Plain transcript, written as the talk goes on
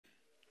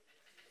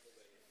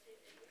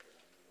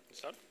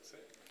Start?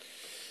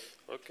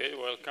 Okay,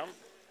 welcome.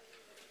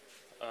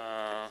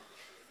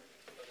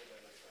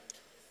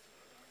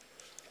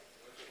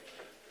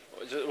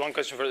 Just one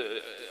question for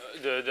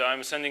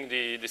I'm sending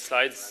the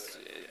slides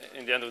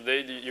in the end of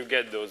the day. You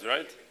get those,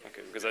 right?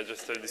 Okay, because I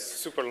just had this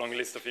super long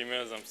list of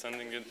emails. I'm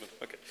sending it, but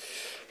okay.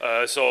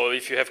 So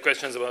if you have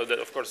questions about that,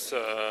 of course,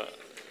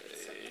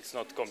 it's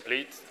not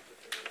complete,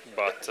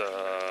 but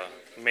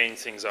main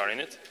things are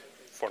in it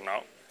for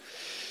now.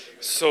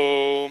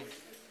 So,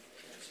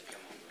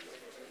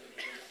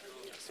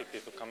 I see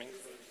people coming.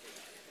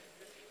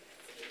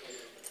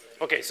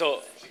 Okay,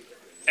 so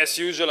as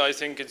usual, I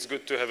think it's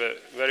good to have a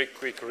very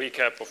quick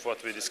recap of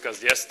what we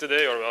discussed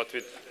yesterday or what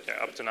we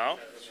up to now,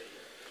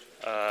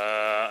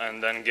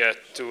 and then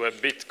get to a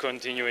bit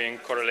continuing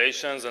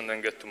correlations, and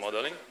then get to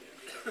modeling.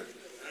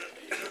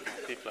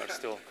 People are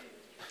still.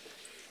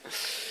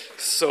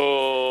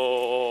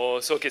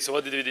 So okay. So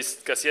what did we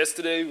discuss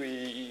yesterday?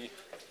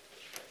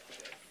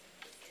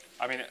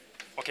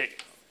 Okay.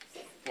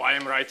 Why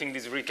I'm writing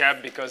this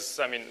recap? Because,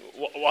 I mean,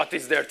 what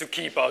is there to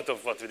keep out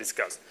of what we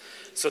discussed?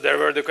 So there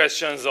were the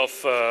questions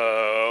of,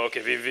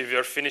 okay, we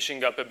were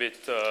finishing up a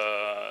bit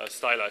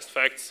stylized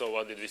facts. So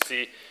what did we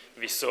see?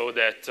 We saw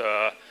that,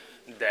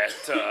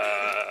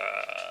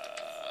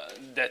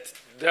 that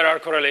there are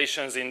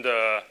correlations in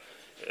the,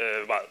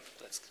 well,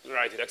 let's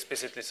write it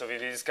explicitly. So we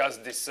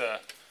discussed this,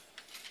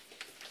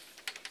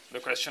 the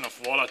question of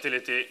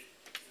volatility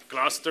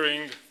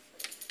clustering,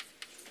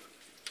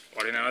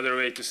 or in another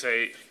way to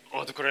say,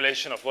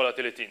 autocorrelation of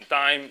volatility in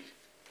time,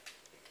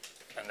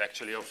 and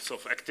actually also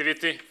of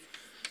activity,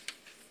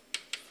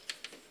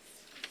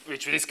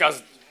 which we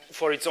discussed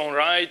for its own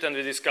right, and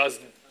we discussed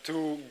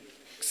to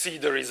see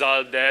the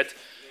result that,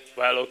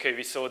 well, okay,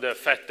 we saw the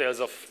fat tails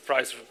of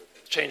price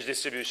change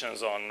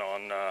distributions on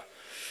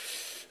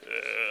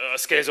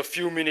scales of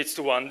few minutes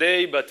to 1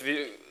 day, but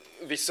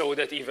we saw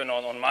that even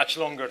on much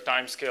longer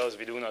time scales,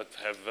 we do not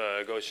have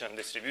Gaussian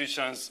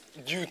distributions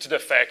due to the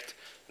fact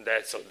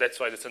that, so that's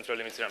why the central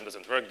limit theorem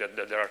doesn't work, that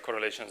there are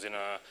correlations in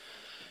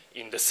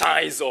the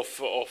size of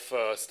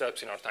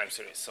steps in our time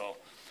series. So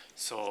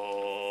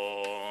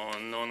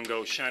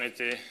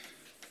non-Gaussianity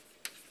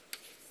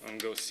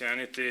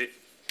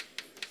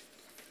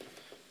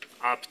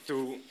up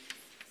to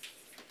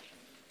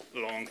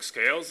long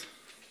scales.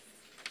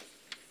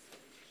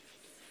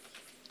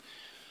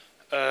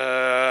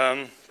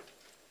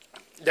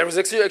 There was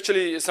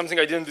actually something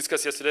I didn't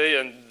discuss yesterday,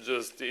 and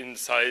just in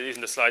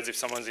the slides, if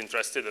someone's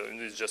interested,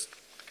 it's just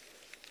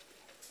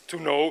to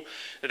know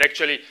that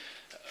actually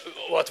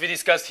what we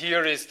discussed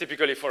here is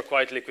typically for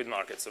quite liquid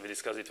markets. So we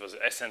discussed it was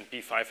S&P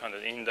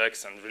 500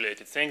 index and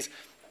related things.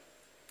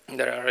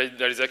 There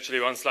is actually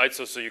one slide,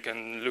 so you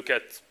can look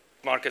at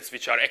markets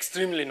which are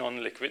extremely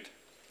non-liquid.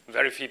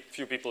 Very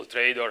few people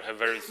trade or have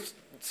very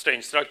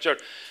strange structure,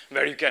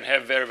 where you can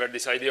have where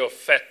this idea of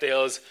fat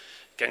tails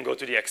can go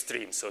to the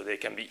extreme. So they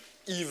can be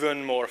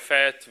even more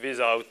fat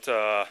without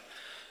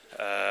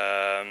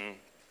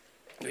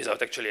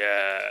actually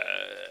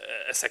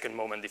a second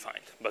moment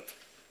defined. But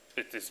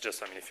it is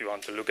just, I mean, if you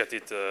want to look at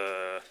it,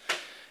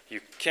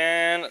 you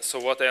can. So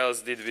what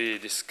else did we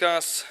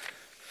discuss?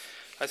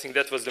 I think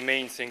that was the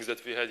main things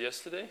that we had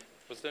yesterday.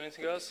 Was there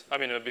anything else? I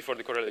mean, before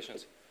the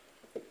correlations.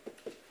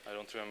 I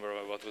don't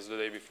remember what was the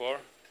day before.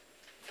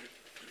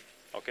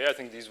 Okay, I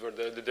think these were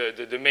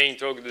the main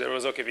talk. There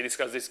was, okay, we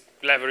discussed this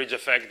leverage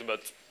effect,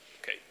 but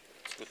okay,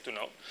 it's good to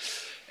know.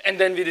 And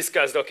then we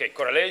discussed, okay,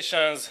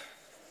 correlations.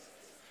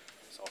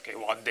 So, okay,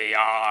 what they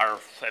are,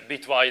 a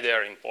bit why they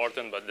are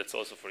important, but that's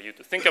also for you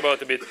to think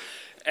about a bit.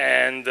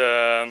 And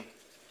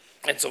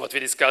so what we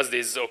discussed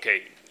is,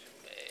 okay,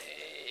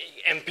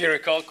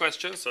 empirical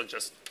questions, so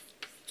just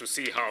to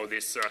see how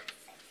this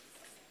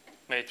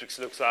matrix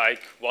looks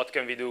like, what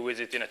can we do with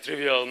it in a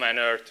trivial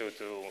manner to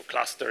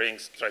clustering,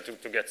 try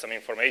to get some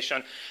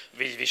information.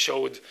 We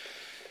showed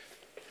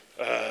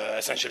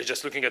essentially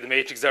just looking at the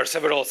matrix, there are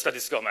several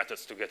statistical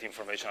methods to get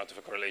information out of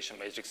a correlation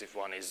matrix if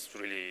one is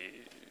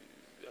really,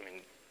 I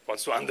mean,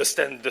 wants to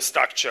understand the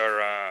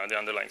structure, the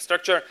underlying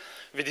structure.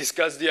 We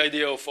discussed the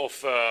idea of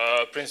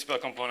principal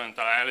component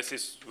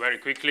analysis very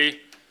quickly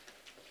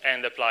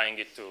and applying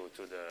it to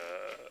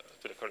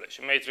the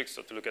correlation matrix,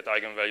 so to look at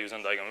eigenvalues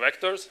and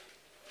eigenvectors.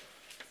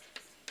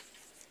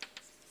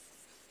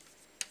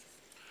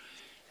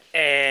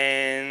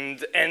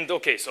 And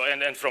okay, so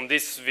and from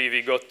this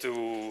we got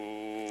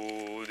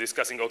to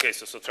discussing, okay,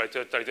 so try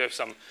to have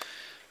some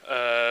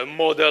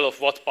model of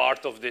what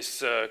part of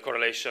this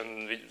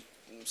correlation,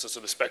 so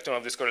the spectrum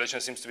of this correlation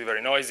seems to be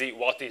very noisy.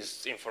 What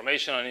is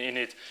information in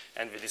it?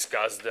 And we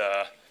discussed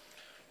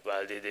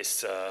well,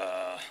 this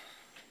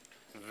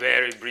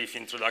very brief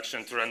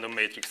introduction to random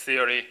matrix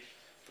theory,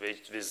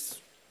 which is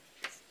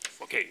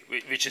okay,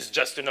 which is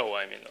just to know.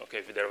 I mean,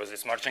 okay, there was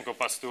this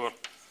Marchenko-Pastur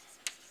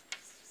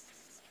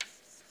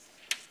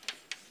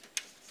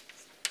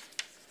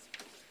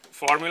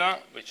formula,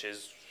 which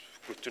is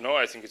good to know.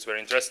 I think it's very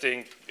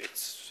interesting.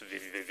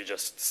 We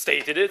just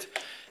stated it,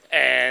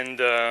 and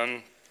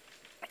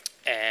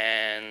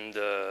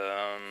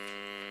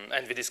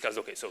And we discussed,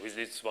 okay, so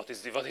what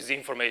is the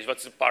information,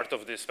 what's the part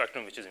of the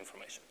spectrum which is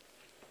information?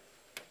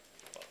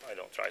 Well, I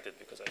don't write it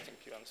because I think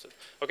you understood.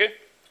 Okay?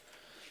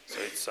 So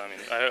it's, I mean,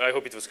 I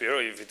hope it was clear.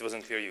 If it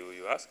wasn't clear,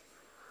 you ask.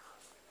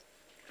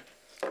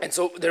 And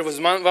so there was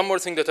one more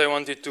thing that I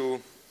wanted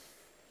to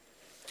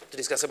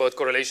discuss about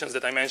correlations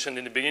that I mentioned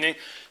in the beginning.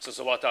 So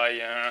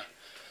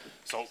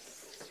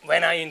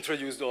when I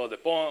introduced all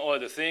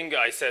the thing,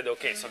 I said,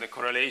 okay, so the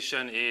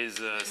correlation is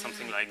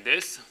something like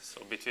this.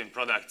 So between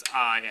products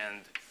I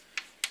and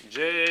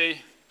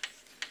J.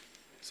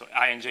 So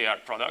I and J are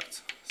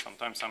products.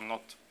 Sometimes I'm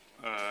not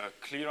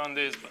clear on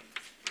this, but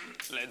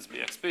let's be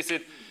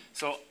explicit.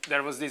 So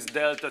there was this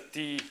delta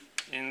T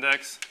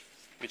index,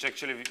 which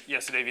actually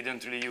yesterday we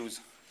didn't really use.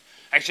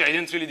 Actually, I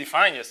didn't really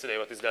define yesterday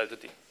what is delta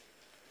T.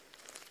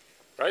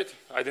 Right?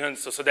 I didn't.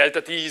 So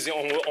delta T is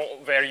on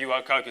where you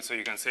are calculating. So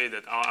you can say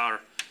that our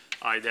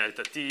I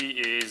delta T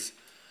is,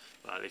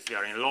 well, if we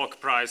are in log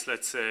price,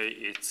 let's say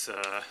it's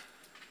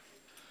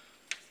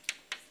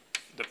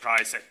the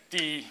price at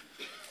T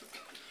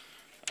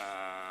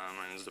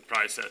minus the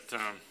price at,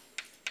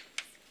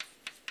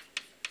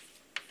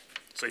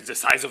 so it's the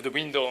size of the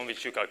window on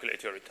which you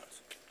calculate your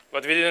returns.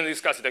 But we didn't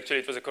discuss it. Actually,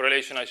 it was a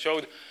correlation I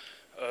showed.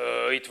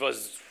 It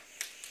was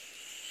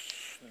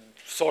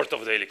sort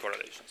of daily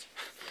correlations.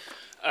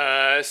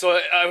 So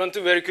I want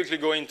to very quickly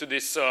go into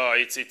this.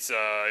 It's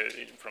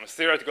from a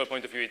theoretical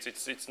point of view,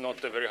 it's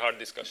not a very hard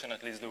discussion,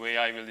 at least the way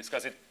I will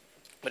discuss it,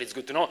 but it's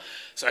good to know.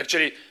 So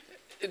actually,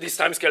 this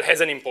time scale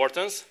has an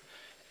importance,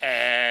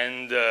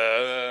 and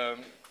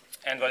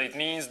what it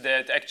means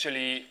that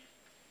actually,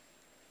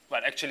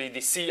 well, actually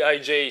the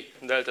Cij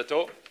delta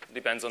tau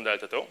depends on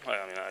delta tau.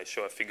 I mean, I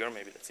show a figure,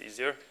 maybe that's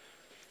easier.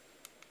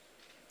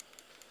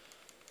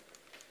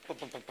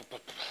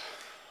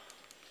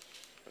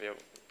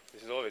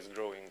 This is always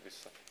growing,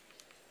 this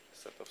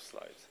set of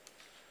slides.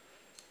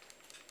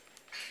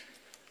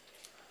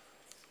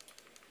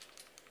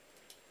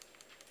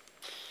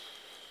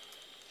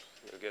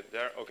 We'll get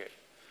there. Okay.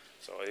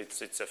 So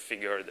it's a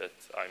figure that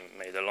I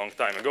made a long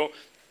time ago.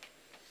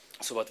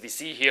 So what we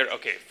see here,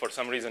 okay, for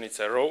some reason it's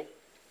a row.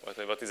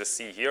 What is a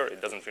C here?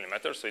 It doesn't really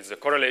matter. So it's the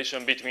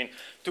correlation between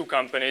two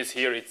companies.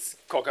 Here it's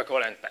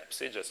Coca-Cola and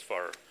Pepsi, just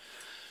for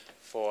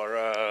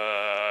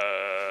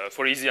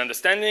easy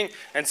understanding.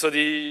 And so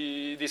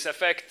this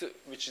effect,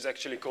 which is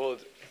actually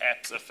called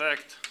Epps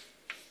effect,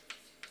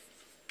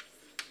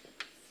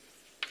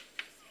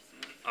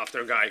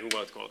 after a guy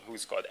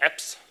who's called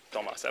Epps,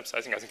 Thomas Epps,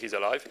 I think he's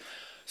alive.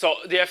 So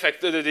the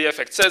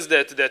effect says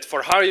that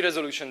for high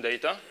resolution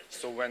data,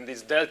 so when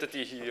this delta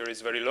T here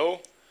is very low,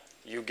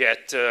 you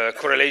get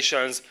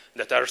correlations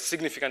that are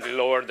significantly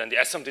lower than the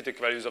asymptotic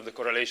values of the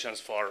correlations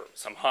for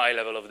some high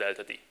level of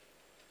delta T.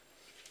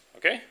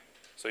 Okay?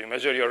 So you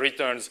measure your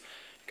returns,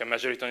 you can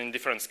measure it on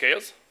different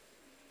scales.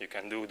 You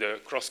can do the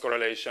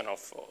cross-correlation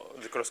of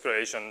the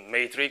cross-correlation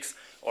matrix,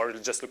 or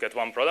just look at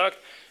one product.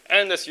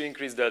 And as you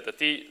increase delta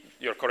T,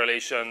 your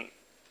correlation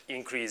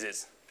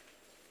increases.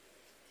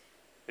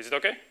 Is it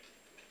okay?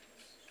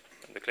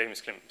 The claim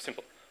is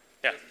simple.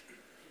 Yeah?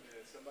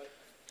 Somebody,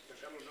 for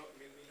example,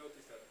 we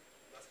noticed that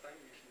last time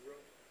you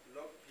wrote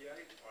log pi,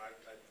 or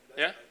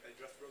I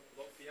just wrote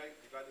log pi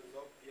divided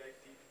log pi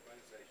t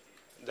minus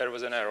it. There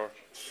was an error.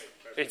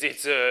 Okay,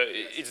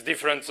 it's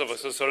different. So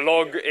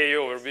log A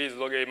over B is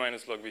log A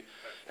minus log B.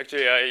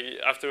 Actually,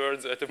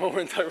 afterwards, at the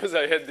moment,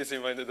 I had this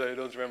in mind that I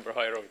don't remember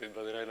how I wrote it,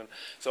 but I don't.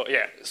 So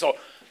yeah, so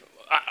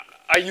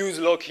I use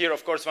log here.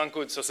 Of course, one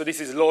could. So this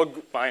is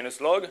log minus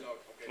log. Okay.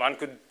 One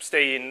could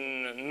stay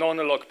in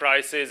non-log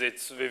prices.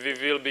 We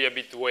will be a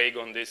bit vague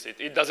on this.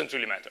 It doesn't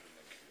really matter.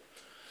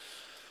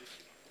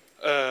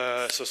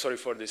 So sorry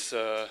for this,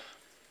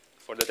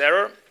 for that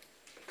error.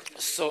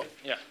 So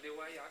yeah. The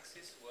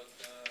y-axis was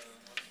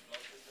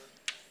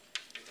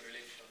the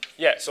relation.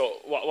 Yeah. So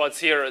what's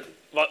here?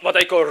 What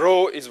I call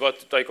rho is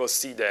what I call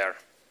C there.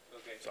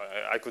 Okay. So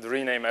I could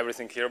rename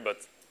everything here,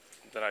 but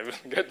then I will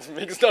get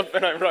mixed up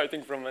when I'm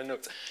writing from my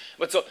notes.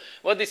 But so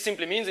what this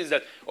simply means is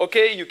that,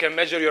 okay, you can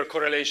measure your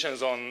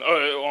correlations on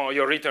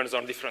your returns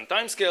on different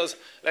time scales.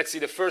 Let's see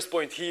the first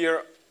point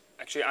here.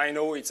 Actually, I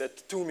know it's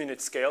at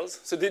 2-minute scales.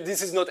 So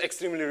this is not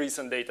extremely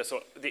recent data.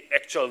 So the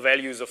actual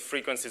values of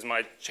frequencies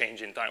might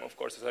change in time, of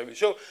course, as I will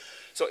show.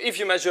 So if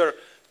you measure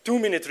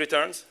 2-minute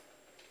returns,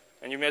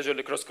 and you measure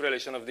the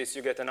cross-correlation of this,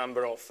 you get a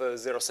number of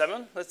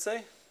 0.7, let's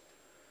say.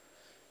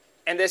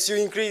 And as you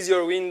increase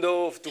your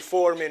window to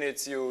 4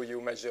 minutes,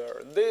 you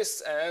measure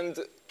this. And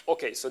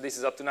OK, so this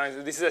is up to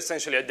 9. This is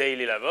essentially a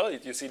daily level.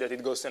 You see that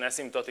it goes to an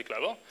asymptotic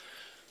level,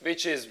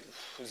 which is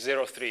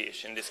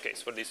 0.3-ish in this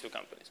case for these two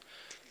companies.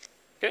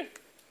 OK?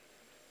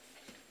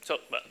 So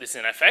well, this is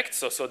an effect.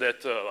 So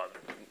that,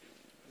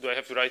 do I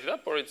have to write it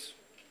up? Or it's,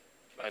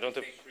 I don't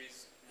have.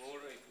 Increase more,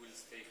 it will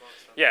stay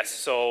constant. Yes,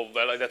 so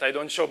well, that I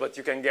don't show, but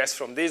you can guess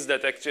from this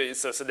that actually,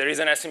 so there is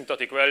an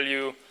asymptotic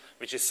value,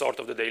 which is sort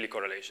of the daily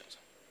correlations,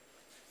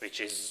 which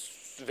is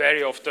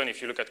very often,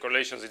 if you look at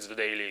correlations, it's the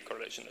daily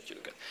correlation that you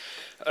look at.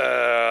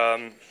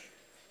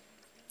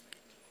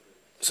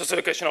 so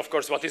the question, of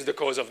course, what is the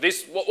cause of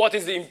this? What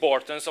is the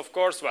importance, of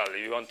course? Well,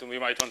 we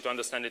might want to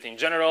understand it in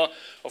general.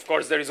 Of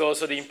course, there is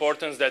also the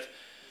importance that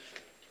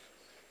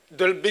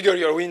the bigger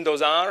your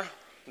windows are,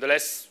 the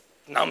less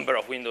number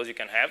of windows you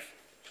can have,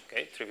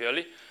 okay,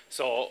 trivially.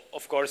 So,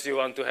 of course, you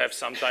want to have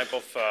some type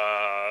of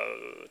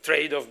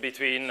trade-off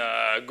between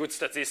good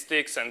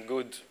statistics and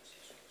good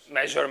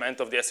measurement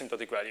of the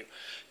asymptotic value.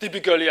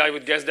 Typically, I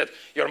would guess that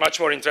you're much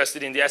more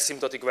interested in the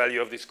asymptotic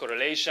value of this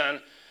correlation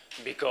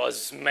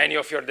because many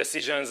of your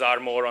decisions are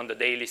more on the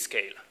daily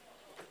scale.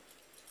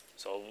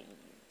 So,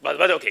 but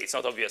okay, it's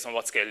not obvious on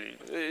what scale.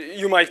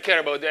 You might care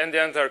about the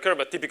entire curve,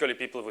 but typically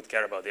people would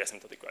care about the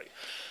asymptotic value.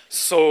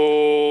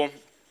 So,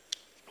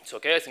 it's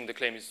okay, I think the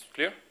claim is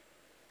clear.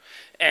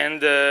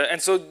 And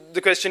so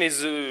the question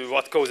is,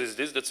 what causes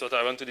this? That's what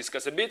I want to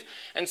discuss a bit.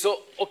 And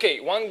so, okay,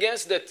 one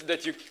guess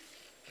that you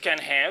can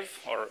have,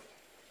 or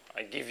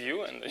I give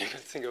you, and you can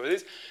think about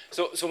this.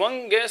 So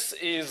one guess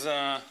is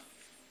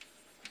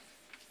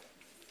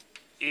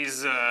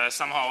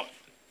somehow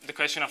the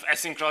question of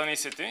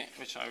asynchronicity,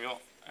 which I will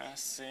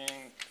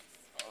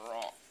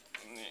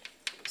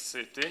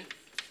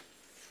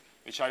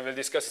which I will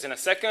discuss in a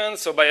second.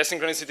 So by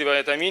asynchronicity,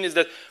 what I mean is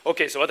that,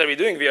 okay, so what are we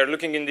doing? We are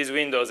looking in these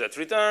windows at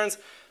returns,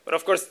 but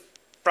of course,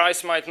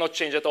 price might not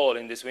change at all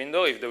in this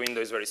window if the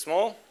window is very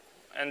small.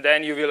 And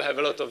then you will have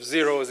a lot of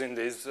zeros in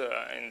this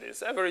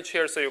average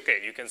here. So,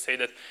 okay, you can say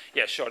that,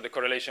 yeah, sure, the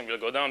correlation will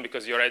go down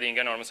because you're adding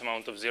enormous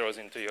amount of zeros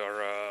into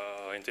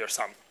your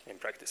sum in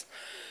practice.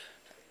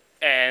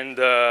 And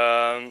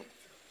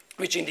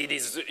which indeed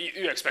is,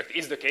 you expect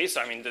is the case.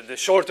 I mean, the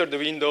shorter the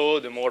window,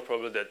 the more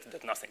probable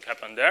that nothing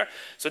happened there.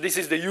 So this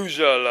is the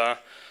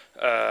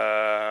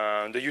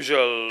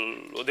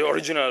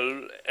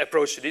original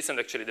approach to this, and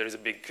actually there is a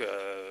big,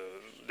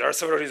 there are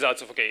several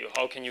results of, okay,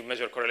 how can you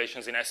measure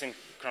correlations in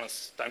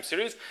asynchronous time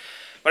series?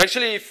 But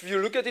actually, if you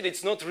look at it,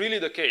 it's not really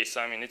the case.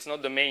 I mean, it's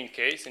not the main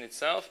case in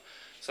itself.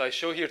 So I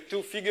show here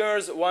two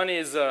figures. One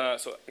is,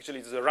 so actually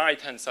it's the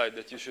right-hand side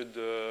that you should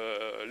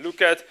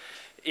look at.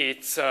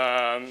 It's,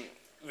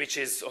 which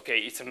is, okay,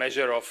 it's a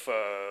measure of,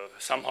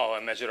 somehow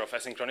a measure of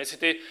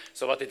asynchronicity.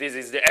 So what it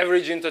is the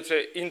average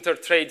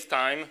intertrade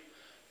time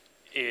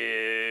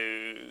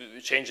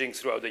changing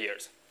throughout the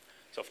years.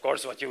 So of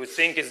course, what you would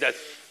think is that,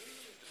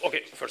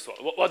 okay, first of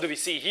all, what do we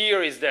see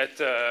here is that,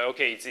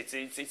 okay,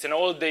 it's an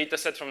old data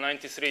set from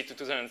 93 to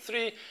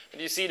 2003,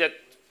 and you see that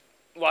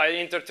while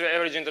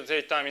average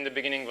intertrade time in the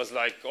beginning was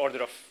like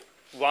order of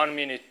 1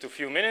 minute to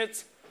few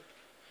minutes,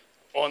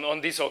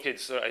 on these, okay,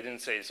 so I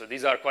didn't say, so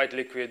these are quite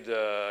liquid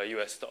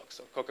US stocks.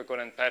 So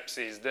Coca-Cola and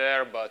Pepsi is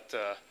there, but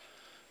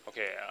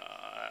okay,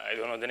 I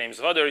don't know the names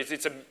of others.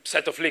 It's a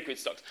set of liquid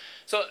stocks.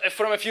 So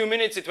from a few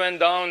minutes, it went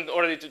down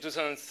already to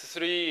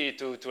 2003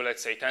 to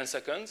let's say 10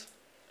 seconds.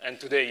 And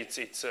today,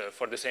 it's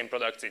for the same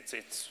product,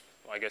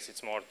 I guess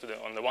it's more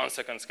on the 1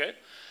 second scale.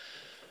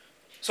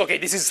 So okay,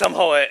 this is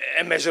somehow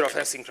a measure of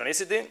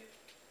asynchronicity.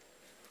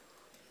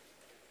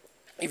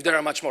 If there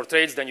are much more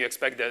trades, then you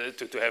expect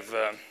to have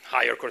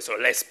higher course or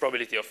less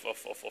probability of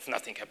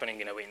nothing happening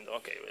in a window,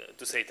 okay,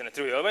 to say it in a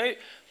trivial way.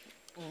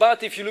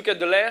 But if you look at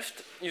the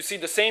left, you see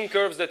the same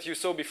curves that you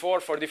saw before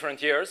for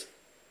different years.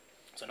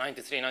 So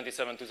 93,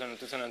 97, 2000,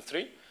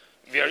 2003.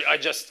 I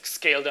just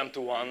scaled them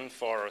to 1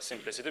 for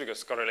simplicity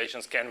because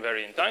correlations can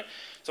vary in time.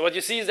 So what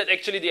you see is that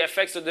actually the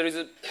effect, so there is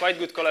a quite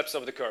good collapse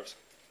of the curves.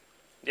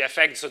 The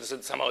effect, so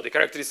somehow the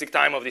characteristic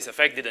time of this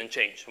effect didn't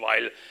change,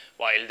 while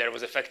there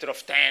was a factor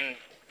of 10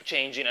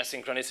 change in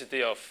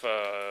asynchronicity of,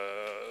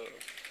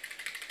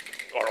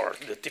 or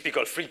the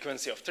typical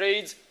frequency of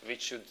trades,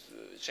 which should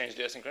change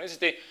the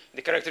asynchronicity,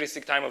 the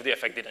characteristic time of the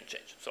effect didn't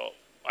change. So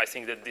I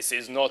think that this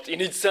is not, in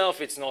itself,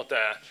 it's not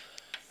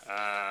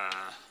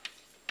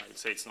I'd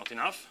say it's not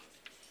enough.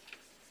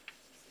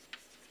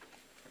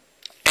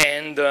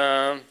 And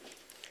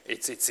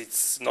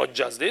it's not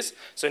just this.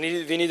 So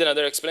we need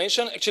another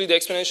explanation. Actually, the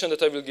explanation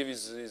that I will give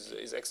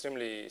is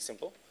extremely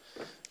simple.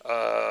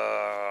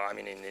 I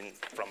mean,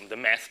 from the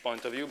math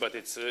point of view, but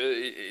it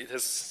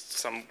has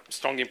some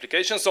strong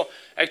implications. So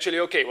actually,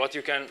 okay, what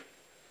you can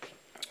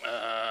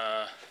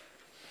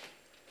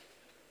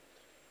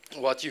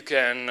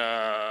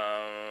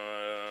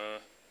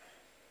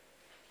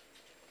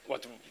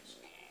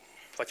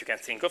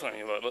think of, I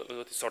mean,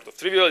 what is sort of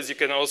trivial is you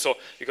can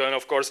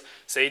of course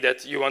say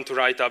that you want to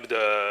write up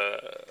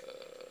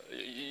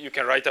you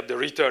can write up the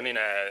return in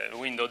a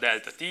window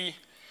delta t.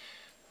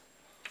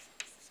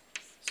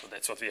 So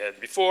that's what we had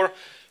before.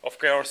 Of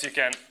course, you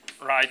can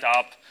write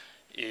up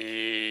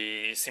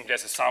simply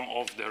as a sum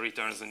of the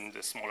returns in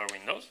the smaller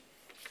windows.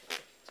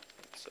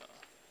 So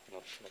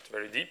not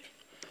very deep.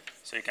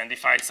 So you can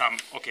define some,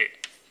 okay,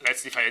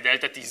 let's define a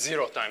delta t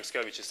 0 time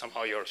scale, which is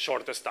somehow your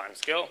shortest time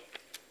scale.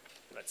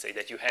 Let's say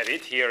that you have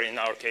it here. In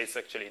our case,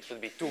 actually, it would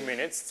be 2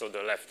 minutes, so the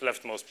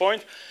leftmost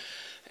point.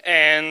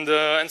 And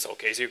so,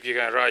 okay, so you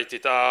can write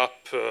it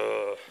up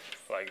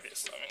like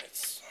this. I mean,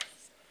 it's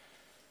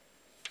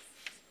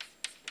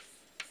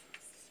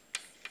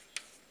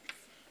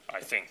I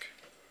think.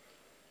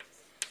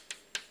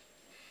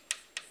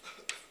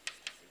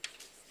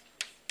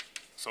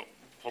 So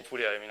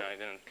hopefully, I mean, I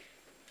didn't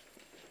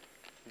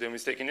do a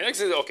mistake in the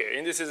axis. Okay,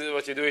 and this is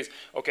what you do is,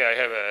 okay, I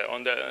have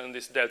on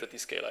this delta t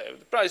scale, I have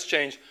the price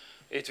change.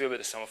 It will be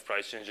the sum of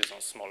price changes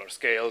on smaller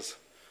scales,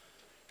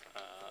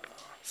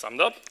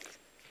 summed up.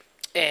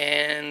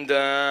 And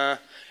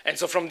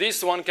so from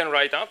this one can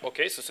write up,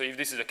 okay, so if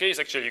this is the case,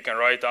 actually you can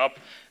write up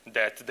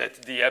that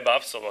the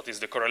above, so what is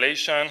the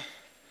correlation,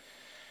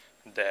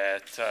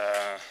 that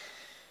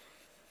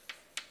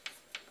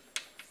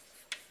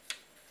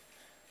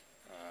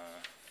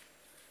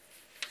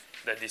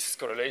that this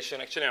correlation,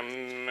 actually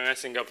I'm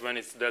messing up when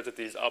it's delta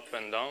t is up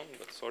and down,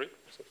 but sorry,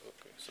 so,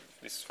 okay, so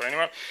this is for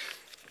anyone.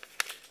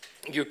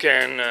 You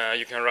can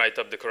write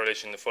up the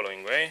correlation in the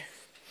following way.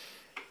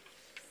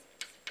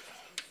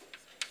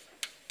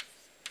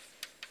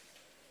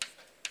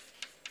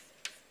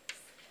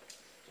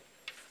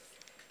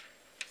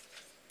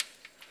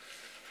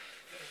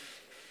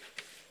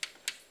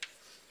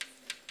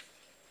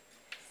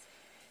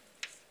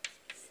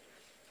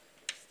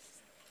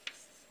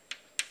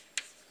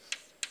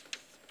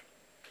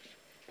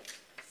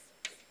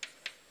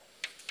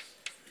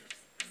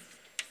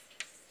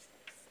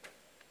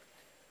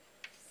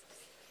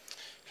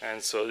 And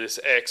so this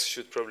x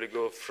should probably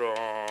go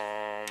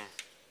from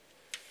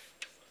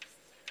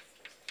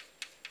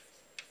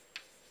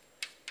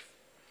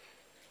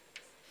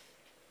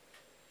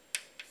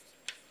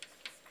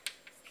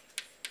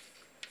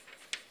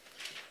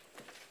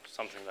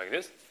something like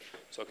this.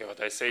 So okay, what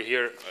I say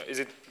here, is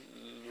it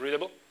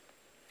readable?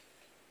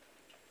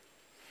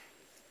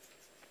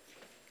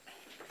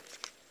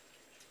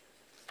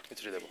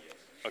 It's readable.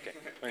 Okay.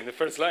 I mean, the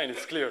first line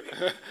is clear.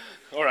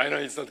 Or I know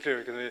it's not clear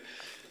because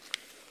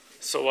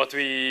so what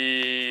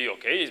we,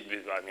 okay, I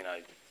mean,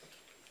 I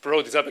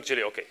wrote this up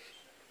actually, okay.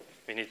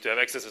 We need to have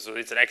exercise, so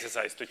it's an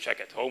exercise to check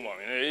at home. I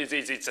mean,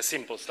 it's a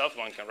simple stuff,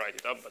 one can write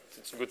it up, but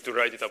it's good to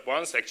write it up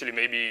once. Actually,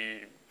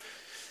 maybe,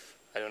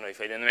 I don't know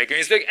if I didn't make a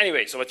mistake.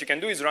 Anyway, so what you can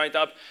do is write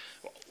up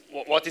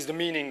what is the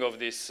meaning of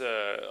this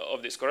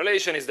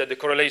correlation, is that the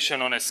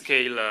correlation on a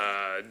scale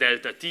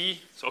delta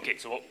t. So, okay,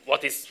 so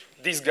what is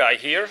this guy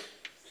here?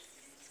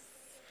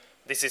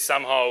 This is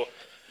somehow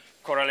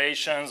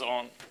correlations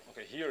on,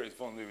 okay, here it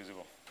won't be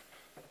visible.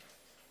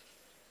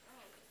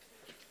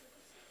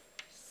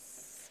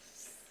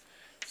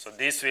 So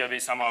this will be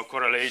somehow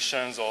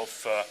correlations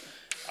of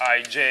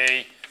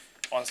ij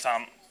on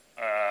some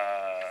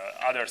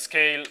other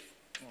scale,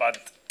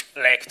 but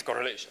lagged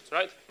correlations,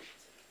 right?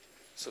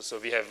 So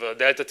we have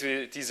delta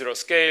t0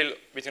 scale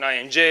between I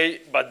and j,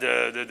 but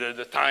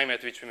the time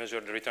at which we measure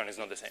the return is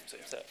not the same. So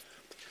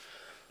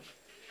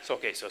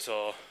okay, so Can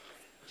you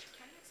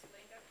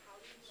explain that? How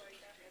do you write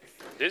that?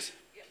 this?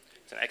 Yeah.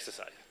 It's an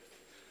exercise.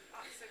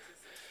 It's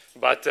exercise.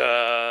 But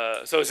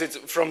so it's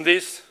from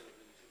this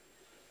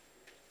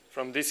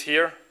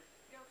here,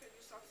 Yeah, okay,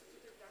 you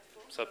substituted that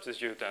for.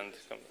 substitute and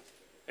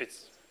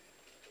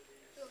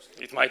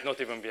it might not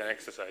even be an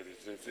exercise.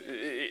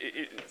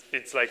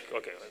 It's like,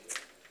 okay.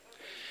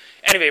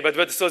 Anyway,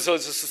 but so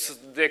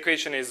the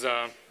equation is,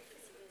 yeah,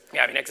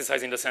 I mean,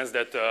 exercise in the sense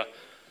that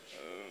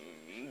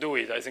do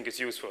it. I think it's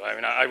useful. I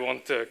mean, I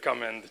won't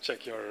come and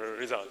check your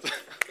results.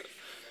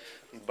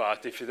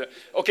 But if you,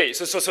 okay,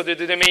 so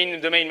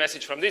the main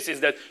message from this is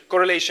that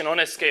correlation on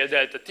a scale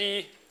delta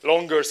t,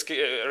 longer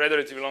scale,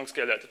 relatively long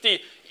scale delta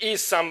t,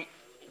 is some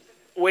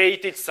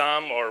weighted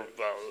sum, or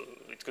well,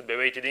 it could be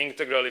weighted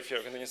integral if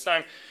you're continuous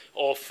time,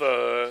 of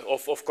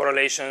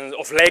correlations,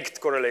 of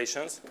lagged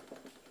correlations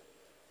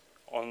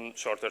on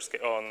shorter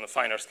scale, on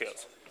finer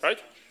scales,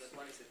 right? That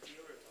one is a T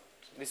or a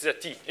tau? This is a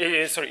t.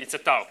 Sorry, it's a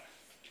tau.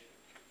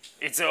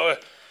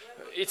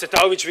 It's a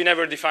tau which we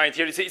never defined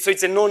here. So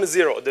it's a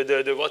non-zero.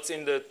 The what's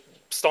in the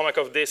stomach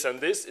of this and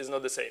this is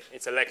not the same.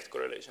 It's a lagged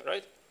correlation,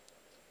 right?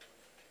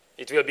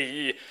 It will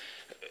be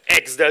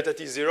x delta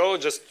t0.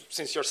 Just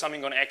since you're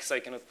summing on x, I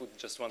cannot put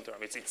just one term.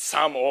 It's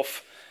sum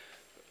of.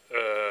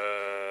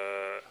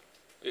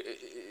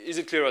 Is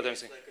it clear what I'm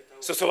saying?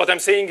 So what I'm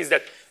saying is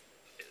that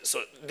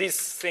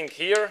this thing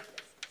here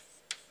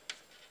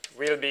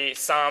will be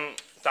some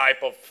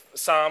type of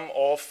sum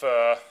of.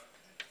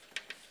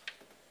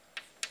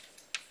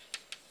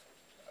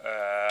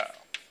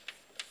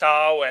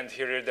 Tau, and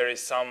here there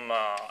is some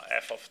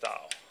f of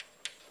tau,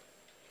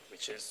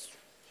 which is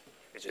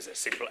a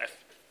simple f.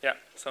 Yeah.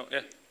 So yeah.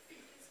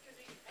 Excuse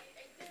me, I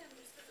didn't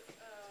understand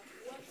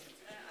what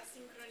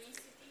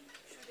asynchronicity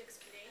should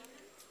explain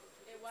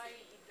and why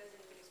it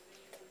doesn't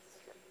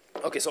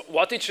explain. Okay. So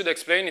what it should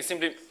explain is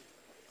simply,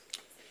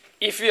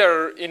 if we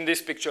are in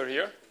this picture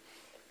here,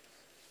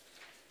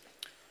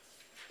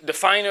 the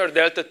finer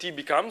delta t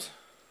becomes,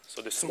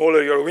 so the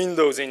smaller your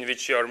windows in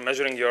which you are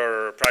measuring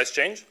your price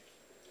change,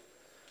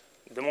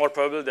 the more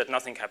probable that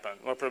nothing happened.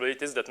 More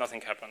probability is that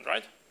nothing happened,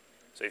 right?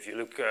 So if you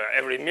look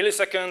every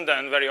millisecond,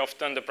 then very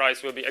often the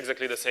price will be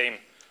exactly the same.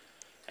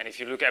 And if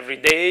you look every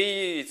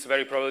day, it's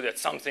very probable that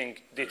something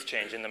did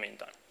change in the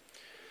meantime.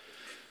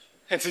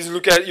 And since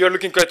you're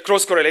looking at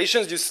cross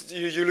correlations,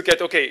 you look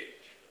at, okay,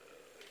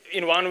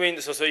 in one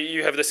window, so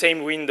you have the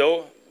same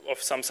window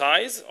of some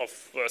size of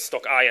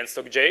stock I and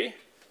stock J,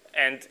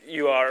 and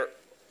you are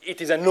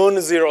it is a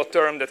non-zero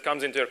term that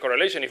comes into your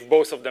correlation if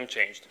both of them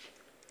changed.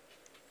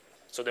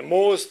 So the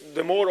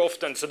more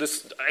often, so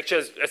this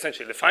actually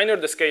essentially the finer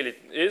the scale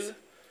it is,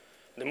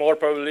 the more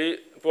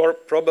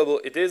probable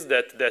it is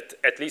that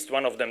at least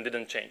one of them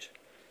didn't change.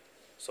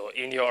 So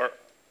in your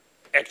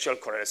actual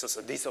correlation,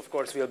 so this of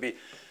course will be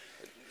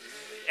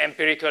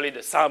empirically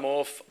the sum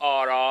of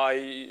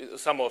Ri,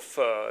 sum of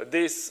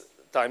this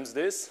times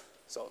this,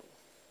 so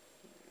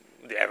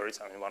the average,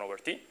 I mean 1 over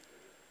t.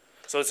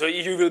 So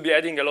you will be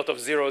adding a lot of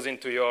zeros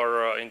into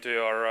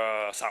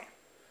your sum,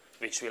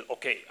 which will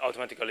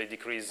automatically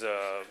decrease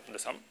the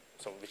sum.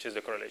 So which is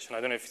the correlation.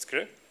 I don't know if it's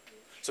clear.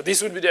 So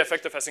this would be the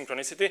effect of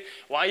asynchronicity.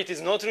 Why it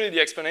is not really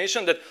the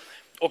explanation that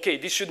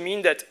this should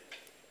mean that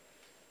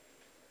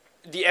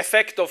the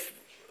effect of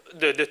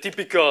the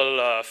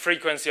typical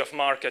frequency of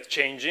market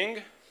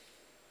changing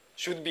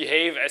should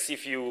behave as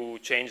if you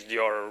changed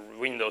your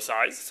window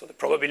size. So the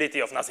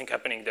probability of nothing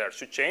happening there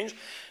should change.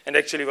 And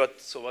actually what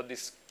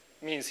this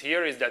means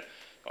here is that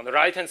on the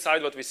right-hand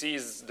side, what we see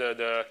is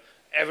the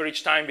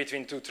average time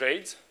between two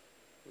trades,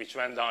 which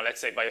went down, let's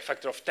say, by a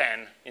factor of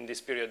 10 in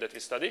this period that we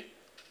study.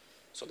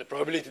 So the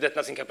probability that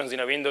nothing happens in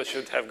a window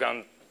should have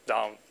gone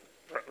down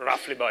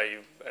roughly by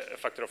a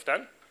factor of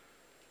 10.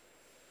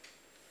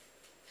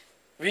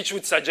 Which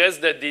would suggest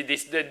that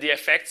the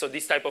effect, so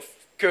this type of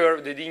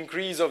curve, the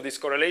increase of this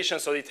correlation,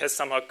 so it has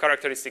somehow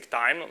characteristic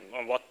time,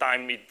 on what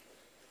time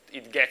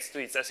it gets to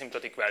its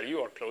asymptotic value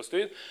or close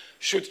to it,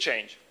 should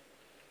change.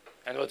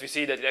 And what we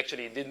see that it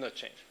actually did not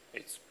change.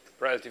 It's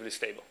relatively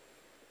stable.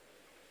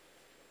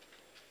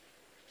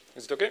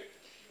 Is it okay?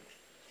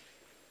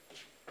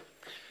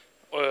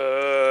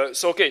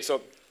 So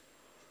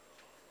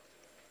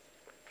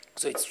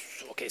it's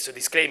okay. So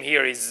this claim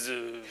here is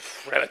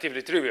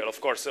relatively trivial, of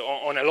course.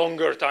 On a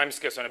longer time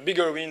scale, so on a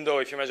bigger window,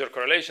 if you measure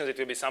correlations, it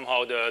will be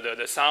somehow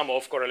the sum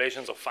of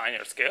correlations of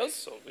finer scales.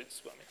 So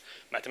it's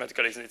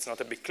mathematically it's not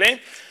a big claim,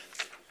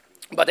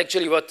 but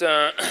actually,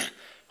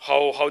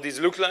 how these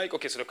look like?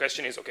 Okay, so the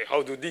question is,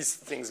 how do these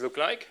things look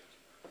like?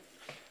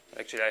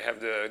 Actually, I have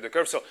the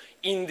curve. So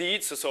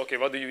indeed,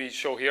 what do we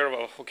show here?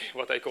 Well,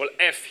 what I call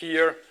F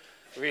here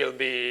will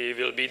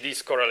be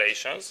these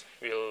correlations.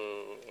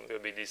 Will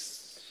be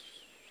these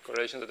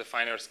correlations at a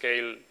finer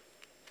scale,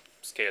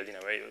 scaled in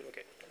a way.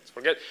 Okay, let's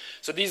forget.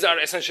 So these are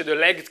essentially the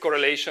lagged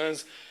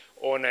correlations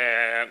on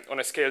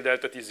a scale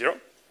delta t0.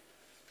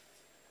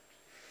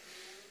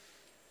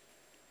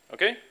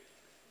 Okay.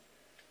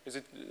 Is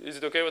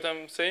it okay what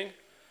I'm saying?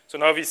 So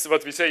now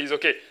what we say is,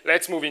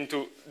 let's move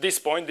into this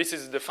point. This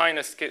is the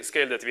finest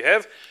scale that we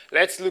have.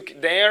 Let's look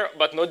there,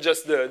 but not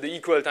just the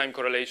equal time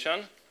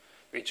correlation,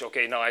 which,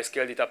 now I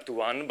scaled it up to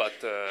 1, but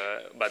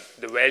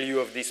the value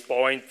of this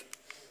point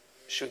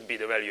should be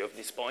the value of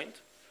this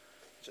point.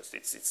 Just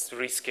it's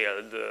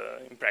rescaled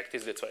in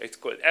practice. That's why it's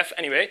called F.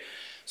 Anyway,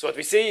 so what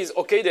we say is,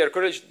 their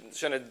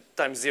correlation at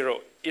time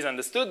 0 is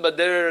understood, but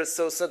there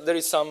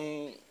is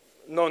some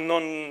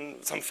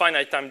some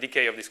finite time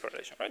decay of this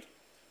correlation, right?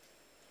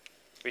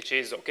 Which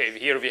is,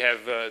 here we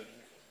have,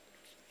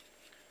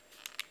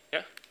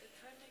 yeah?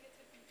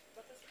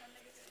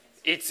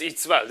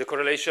 It's well, the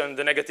correlation,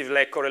 the negative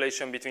lag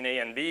correlation between A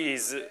and B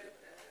is,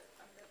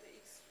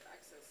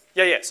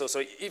 yeah. So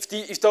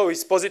if tau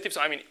is positive,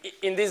 so I mean,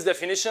 in this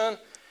definition,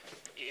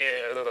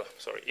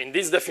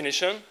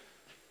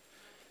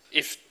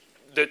 if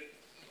the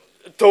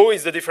tau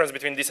is the difference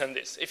between this and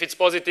this. If it's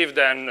positive,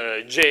 then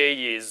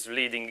J is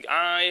leading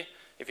I.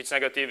 If it's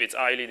negative, it's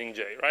I leading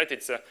J, right?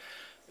 It's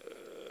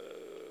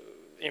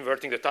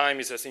inverting the time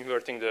is as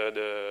inverting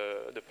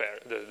the pair,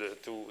 the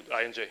two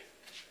I and J.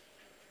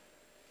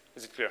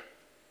 Is it clear?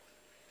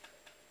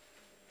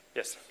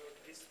 Yes. So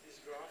this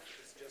graph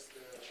is just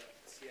the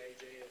Cij of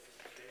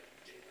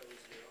data is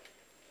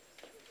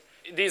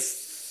 0?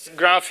 This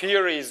graph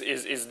here is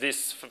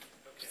this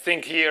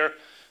thing here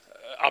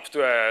up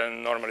to a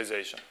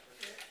normalization.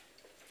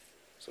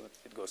 So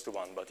it goes to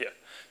 1, but yeah.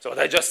 So what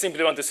I just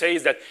simply want to say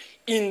is that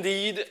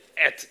indeed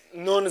at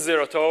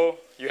non-zero tau,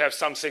 you have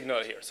some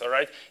signal here. So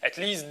right, at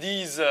least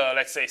these,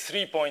 let's say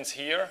 3 points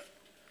here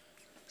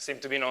seem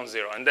to be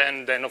non-zero. And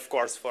then of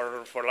course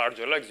for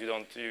larger legs, you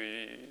don't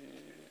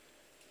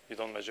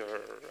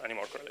measure any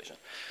more correlation.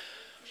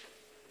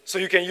 So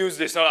you can use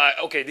this. Now,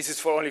 this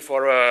is only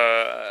for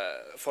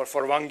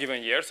one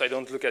given year. So I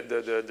don't look at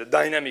the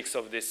dynamics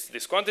of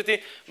this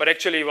quantity. But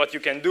actually, what you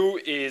can do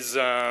is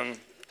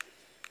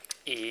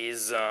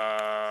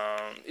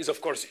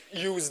of course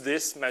use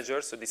this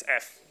measure. So this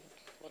F,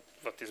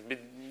 what is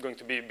going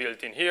to be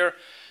built in here,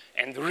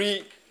 and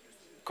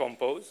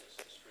recompose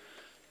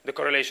the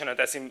correlation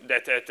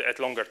at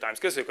longer time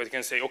scales. So you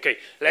can say,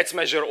 let's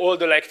measure all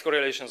the lagged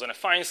correlations on a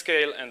fine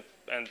scale and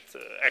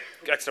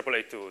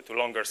extrapolate to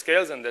longer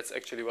scales, and that's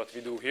actually what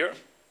we do here.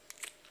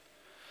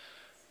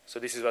 So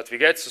this is what we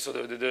get. So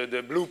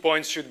the blue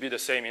points should be the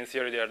same. In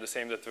theory, they are the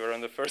same that were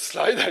on the first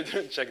slide. I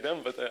didn't check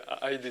them, but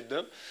I did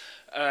them.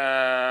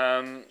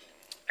 And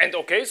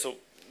so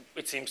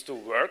it seems to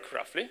work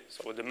roughly.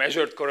 So the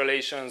measured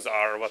correlations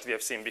are what we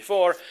have seen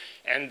before,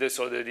 and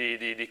so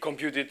the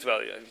computed,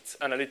 well, it's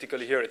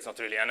analytically here, it's not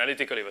really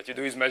analytically. What you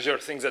do is measure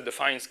things at the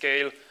fine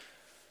scale,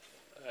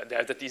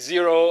 delta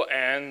t0,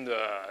 and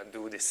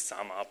do this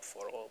sum up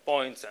for all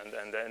points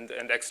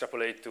and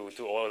extrapolate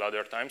to all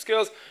other time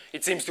scales.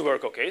 It seems to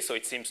work okay, so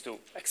it seems to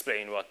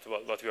explain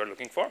what we are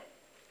looking for,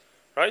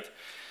 right?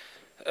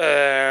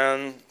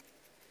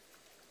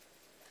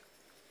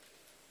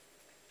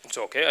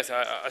 So okay,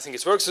 I think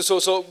it works.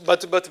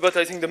 But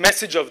I think the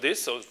message of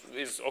this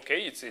is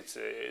okay.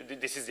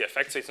 This is the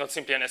effect. So it's not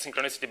simply an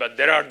asynchronicity, but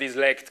there are these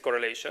lagged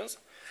correlations.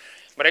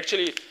 But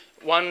actually,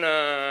 one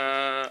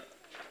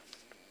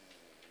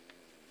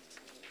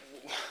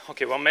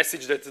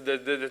message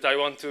that I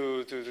want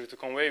to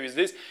convey with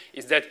this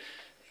is that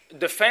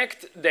the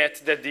fact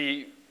that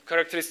the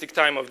characteristic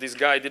time of this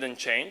guy didn't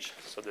change.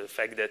 So the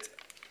fact that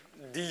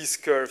these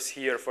curves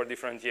here for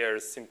different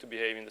years seem to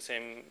behave in the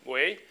same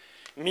way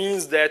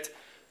means that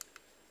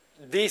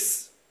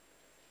this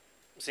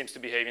seems to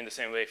behave in the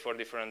same way for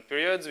different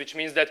periods, which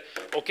means that,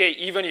 okay,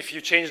 even if you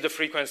change the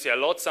frequency a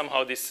lot,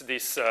 somehow this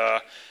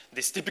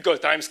typical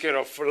time scale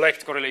of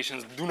lagged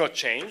correlations do not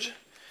change,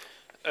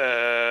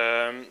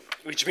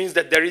 which means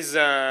that there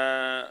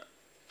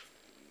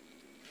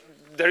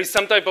is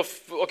some type of,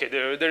 okay,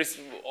 there is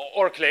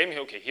our claim,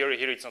 okay, here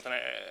it's not an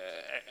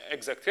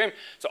exact claim.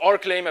 So our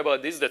claim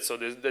about this, that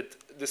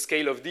the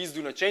scale of these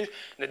do not change,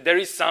 that there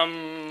is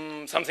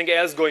something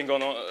else going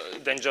on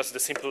than just the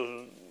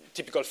simple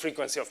typical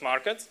frequency of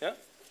markets. Yeah?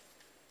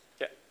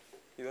 Yeah?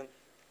 You don't?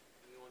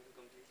 You want to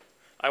complete?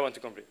 I want to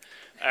complete.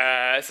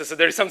 So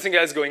there is something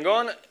else going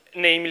on,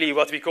 namely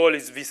what we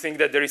think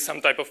that there is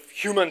some type of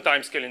human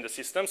time scale in the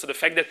system. So the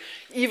fact that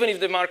even if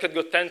the market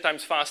got 10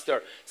 times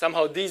faster,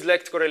 somehow these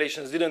lagged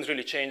correlations didn't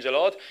really change a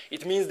lot.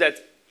 It means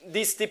that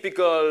this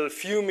typical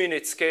few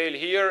minute scale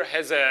here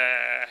has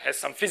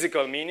some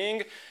physical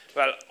meaning.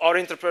 Well, our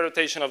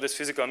interpretation of this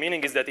physical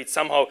meaning is that it's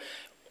somehow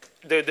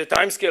the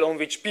time scale on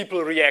which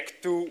people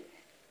react to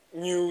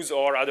news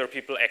or other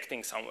people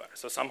acting somewhere.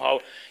 So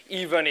somehow,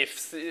 even if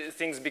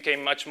things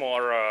became much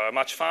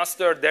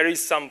faster, there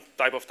is some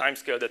type of time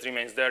scale that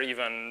remains there,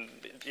 even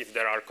if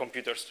there are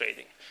computers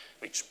trading,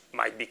 which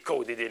might be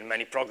coded in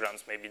many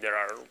programs. Maybe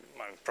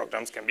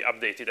programs can be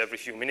updated every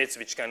few minutes,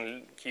 which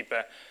can keep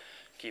a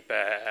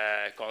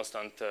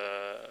constant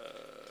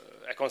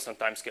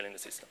time scale in the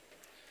system.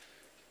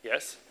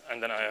 Yes,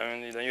 and then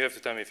you have to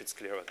tell me if it's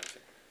clear what I'm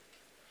saying.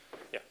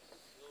 Yeah.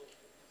 So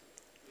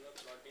you are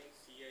plotting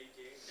Cij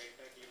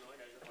delta t naught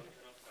as a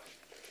function of tau.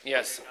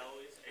 Yes. And tau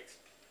is x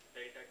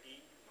delta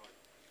t naught.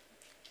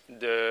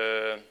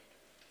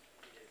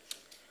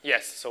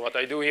 Yes. So what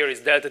I do here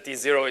is delta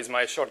t0 is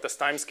my shortest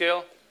time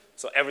scale.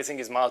 So everything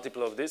is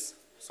multiple of this.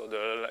 So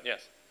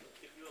yes.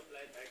 If you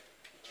apply that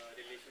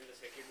relation, the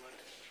second one,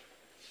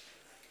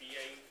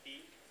 pi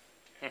t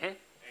and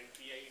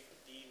pi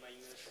t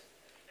minus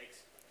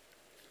x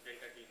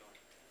delta t naught.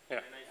 Yeah.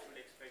 And I should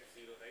expect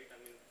 0, right?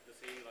 I mean, the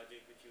same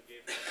logic which you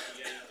gave for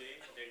Cij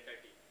delta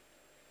t.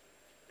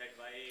 That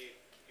why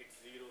it's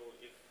 0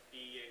 if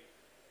t and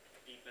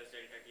t plus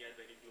delta t are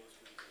very close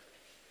to each other.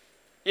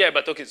 Yeah,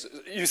 but okay, so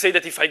you say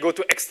that if I go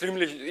to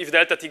if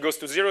delta t goes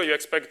to 0, you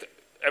expect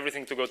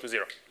everything to go to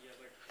 0. Yeah,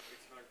 but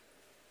it's not.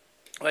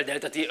 Well,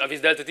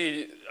 with delta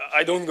t,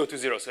 I don't go to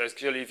 0. So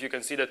actually, if you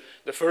can see that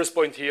the first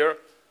point here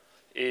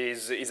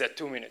is at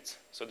 2 minutes.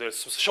 So the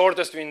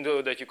shortest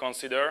window that you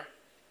consider.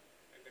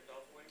 And the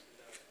top one?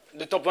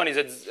 The top one is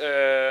at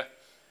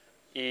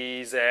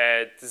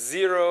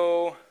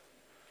 0.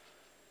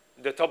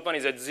 The top one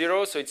is at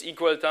 0, so it's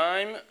equal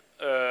time.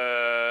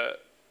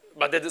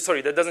 But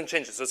that doesn't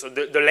change. So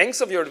the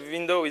length of your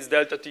window is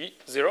delta t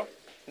 0.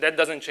 That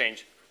doesn't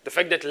change. The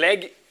fact that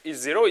lag is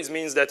 0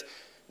 means that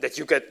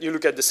you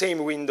look at the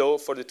same window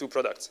for the two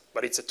products,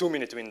 but it's a 2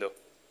 minute window.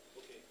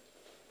 Okay.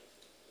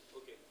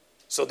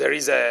 So there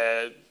is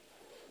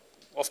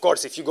of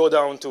course, if you go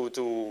down to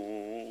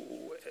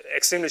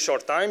extremely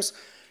short times,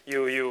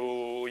 you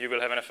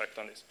will have an effect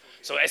on this.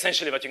 So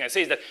essentially what you can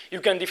say is that you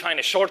can define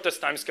a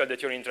shortest time scale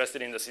that you're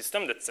interested in the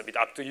system. That's a bit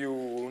up to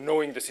you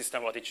knowing the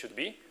system what it should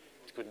be.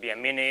 It could be a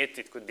minute,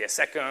 it could be a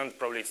second.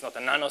 Probably it's not a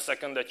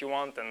nanosecond that you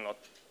want and not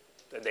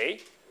a day.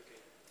 Okay.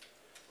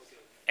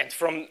 And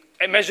from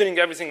measuring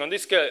everything on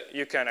this scale,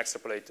 you can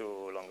extrapolate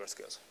to longer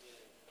scales.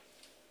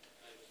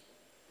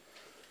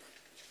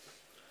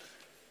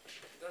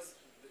 Does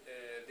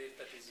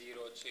delta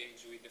t0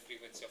 change with the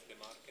frequency of the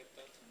market?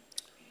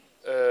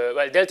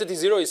 Well, delta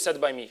t0 is set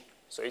by me.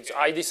 So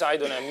I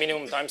decide on a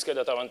minimum time scale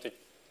that I want to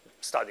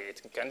study.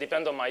 It can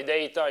depend on my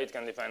data. It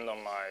can depend on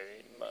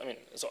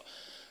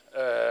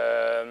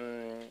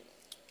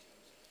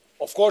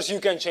of course,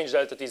 you can change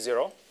delta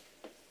t0,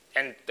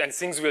 and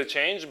things will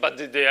change. But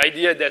the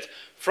idea that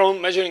from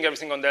measuring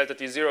everything on delta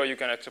t0, you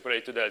can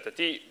extrapolate to delta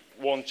t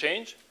won't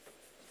change.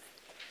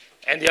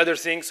 And the other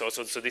thing, so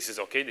this is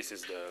okay. This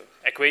is the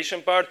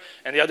equation part.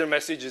 And the other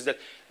message is that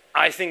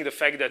I think the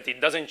fact that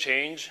it doesn't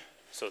change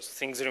so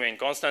things remain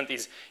constant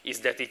is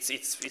that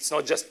it's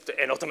not just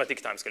an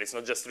automatic timescale. It's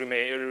not just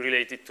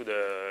related to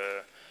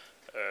the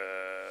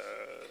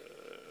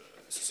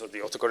so the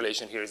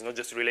autocorrelation here is not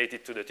just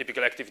related to the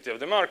typical activity of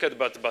the market,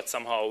 but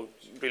somehow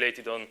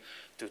related on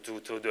to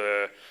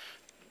the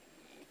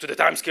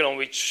timescale on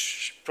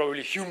which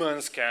probably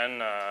humans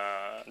can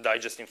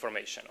digest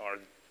information or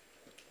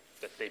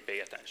that they pay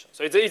attention.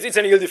 So it's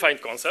an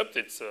ill-defined concept.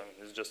 It's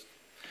just.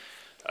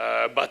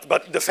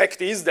 But the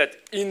fact is that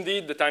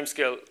indeed the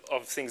timescale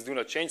of things do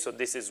not change. So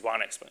this is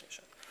one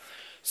explanation.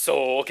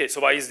 So okay.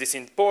 So why is this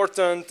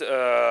important?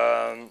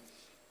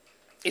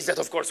 Is that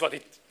of course what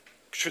it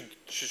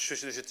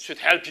should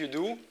help you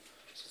do?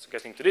 So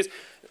getting to this,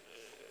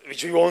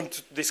 which we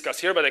won't discuss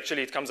here, but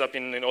actually it comes up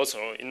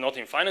not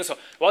in finance. So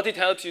what it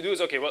helps you do is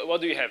okay. What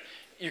do you have?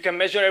 You can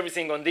measure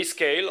everything on this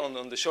scale,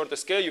 on the shorter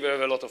scale. You will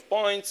have a lot of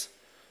points.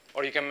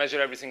 Or you can measure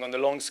everything on the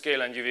long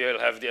scale and you will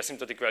have the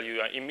asymptotic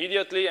value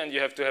immediately, and you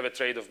have to have a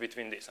trade-off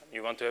between this.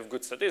 You want to have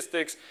good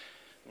statistics,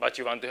 but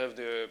you want to have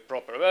the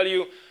proper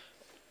value.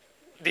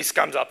 This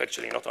comes up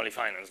actually not only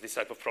finance. This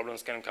type of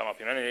problems can come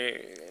up in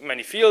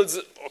many fields.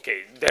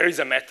 Okay, there is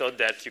a method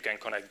that you can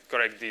connect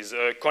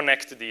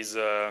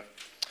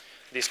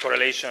these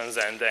correlations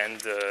and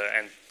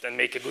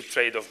make a good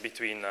trade-off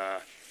between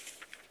the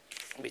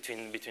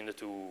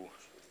two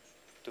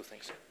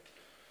things.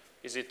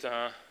 Is it?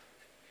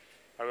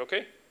 Are we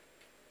okay?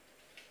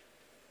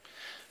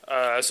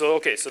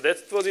 So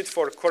that was it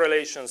for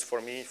correlations for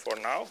me for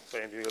now.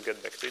 Maybe we'll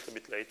get back to it a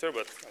bit later,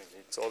 but I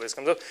mean, it always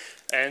comes up.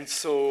 And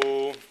so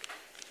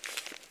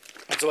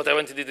what I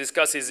wanted to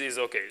discuss is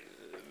okay.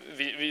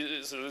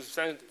 We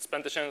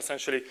spent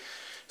essentially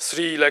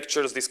 3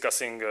 lectures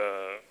discussing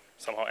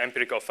somehow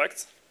empirical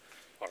facts,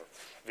 or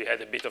we had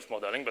a bit of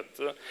modeling,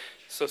 but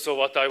so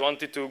what I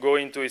wanted to go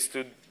into is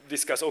to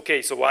discuss.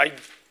 Okay, so why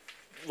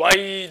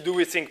do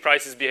we think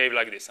prices behave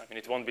like this? I mean,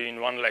 it won't be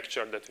in one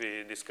lecture that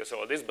we discuss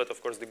all this, but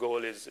of course the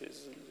goal is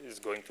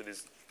going to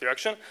this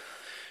direction.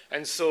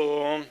 And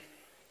so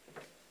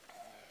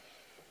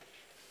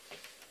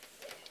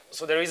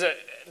there is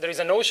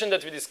a notion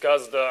that we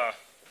discussed,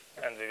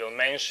 and we will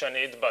mention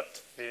it,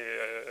 but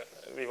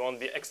we won't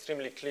be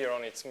extremely clear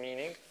on its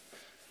meaning.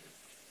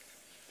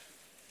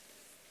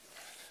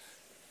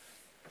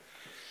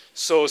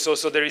 So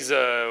there is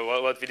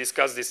what we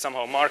discussed is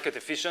somehow market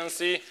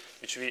efficiency,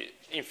 which we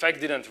in fact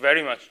didn't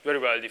very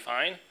well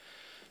define.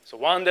 So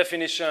one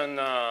definition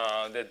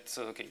it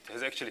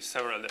has actually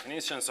several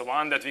definitions. So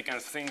one that we can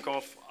think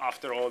of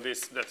after all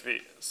this that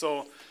we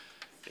saw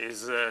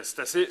is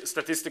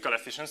statistical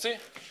efficiency,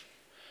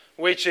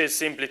 which is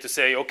simply to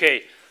say,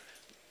 okay,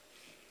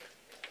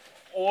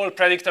 all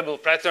predictable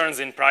patterns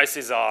in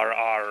prices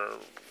are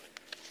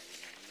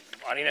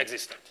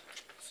inexistent.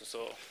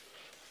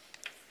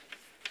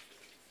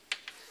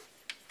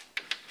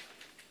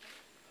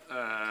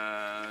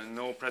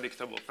 No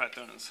predictable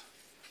patterns.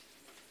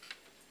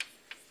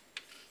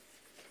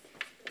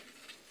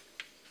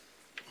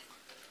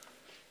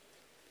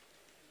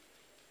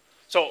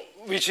 So,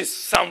 which is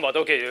somewhat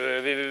okay.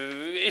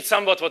 It's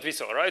somewhat what we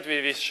saw, right?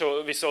 We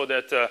saw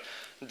that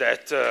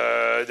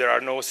there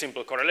are no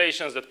simple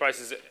correlations. That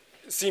prices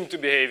seem to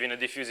behave in a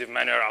diffusive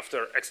manner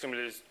after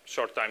extremely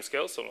short time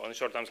scales. So on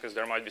short time scales,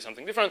 there might be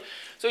something different.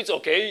 So it's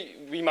okay.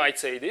 We might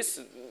say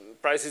this.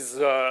 Prices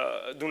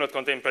do not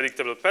contain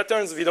predictable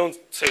patterns. We don't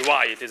say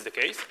why it is the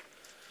case.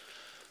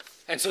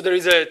 And so there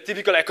is a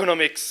typical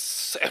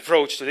economics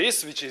approach to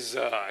this, which is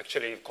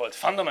actually called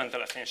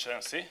fundamental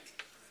efficiency.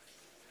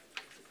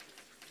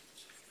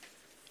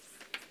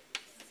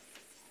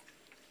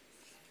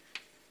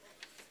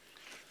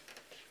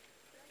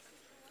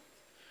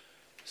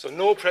 So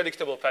no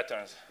predictable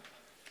patterns.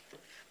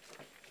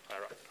 All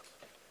right.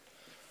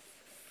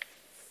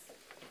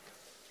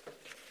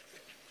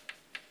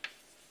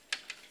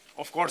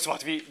 Of course,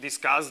 what we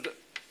discussed,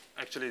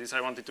 actually this I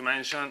wanted to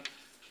mention,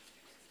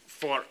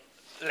 for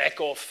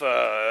lack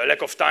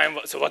of time,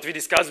 so what we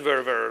discussed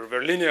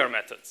were linear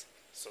methods.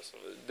 So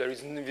there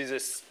is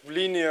this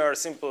linear,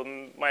 simple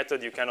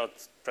method you cannot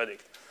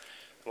predict.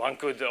 One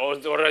could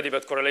already,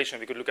 but correlation,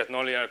 we could look at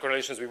nonlinear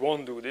correlations. We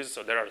won't do this,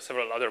 so there are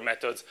several other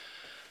methods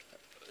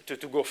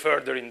to go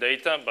further in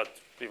data, but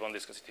we won't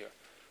discuss it here.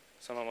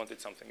 Someone wanted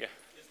something, yeah?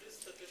 Is this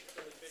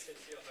statistical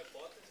efficiency a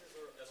hypothesis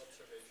or an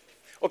observation?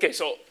 Okay,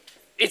 so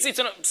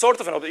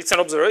it's an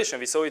observation.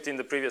 We saw it in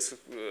the previous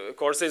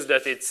courses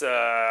that it's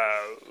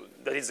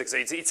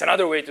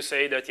another way to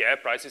say that yeah,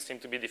 prices seem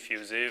to be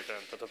diffusive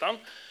and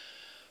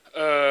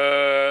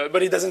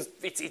but it doesn't.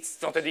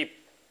 It's not a deep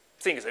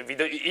thing.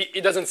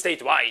 It doesn't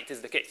state why it is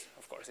the case.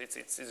 Of course,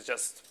 it's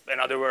just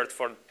another word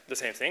for the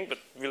same thing. But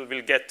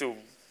we'll get to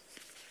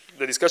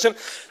the discussion.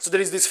 So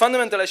there is this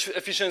fundamental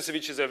efficiency,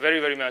 which is a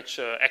very much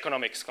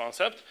economics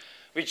concept,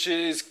 which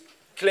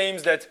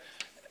claims that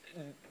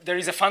there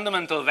is a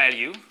fundamental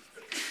value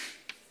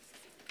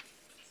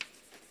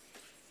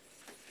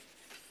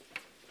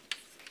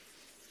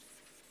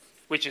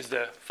which is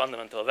the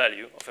fundamental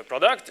value of a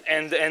product,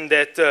 and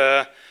that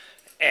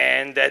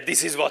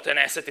this is what an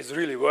asset is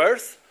really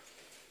worth.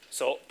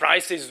 So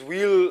prices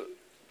will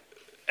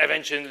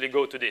eventually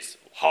go to this.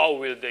 How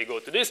will they go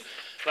to this?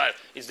 Well,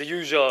 it's the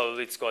usual,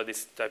 it's called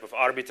this type of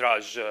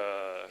arbitrage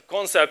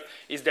concept,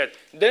 is that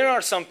there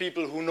are some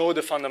people who know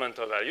the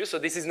fundamental value. So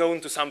this is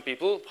known to some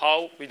people.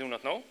 How? We do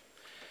not know.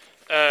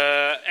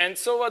 And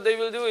so what they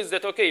will do is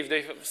that, okay, if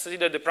they see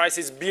that the price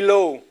is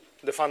below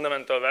the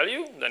fundamental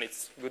value, then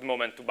it's a good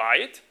moment to buy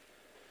it,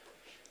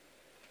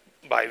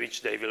 by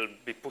which they will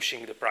be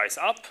pushing the price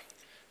up.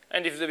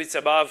 And if it's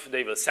above,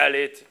 they will sell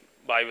it,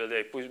 by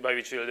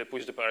which will they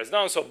push the price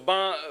down. So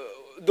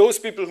those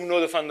people who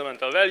know the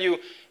fundamental value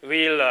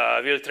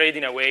will trade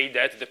in a way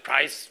that the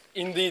price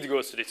indeed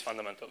goes to this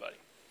fundamental value.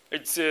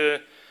 It's,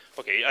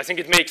 okay, I think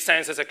it makes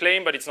sense as a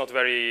claim, but it's not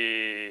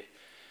very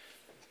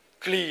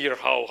clear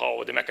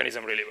how the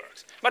mechanism really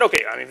works. But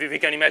okay, I mean, we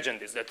can imagine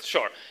this, that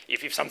sure,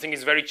 if something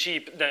is very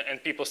cheap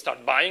and people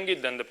start buying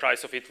it, then the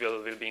price of it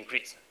will be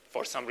increased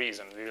for some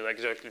reason. We will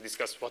exactly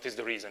discuss what is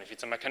the reason, if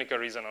it's a mechanical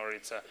reason or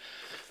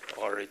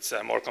it's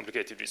a more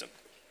complicated reason.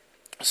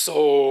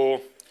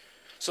 So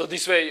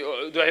this way,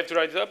 do I have to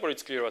write it up or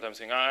it's clear what I'm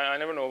saying? I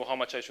never know how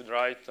much I should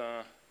write.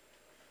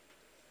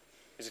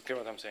 Is it clear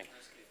what I'm saying?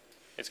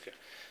 It's clear.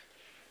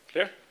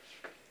 Clear?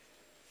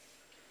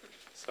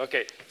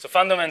 Okay, so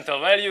fundamental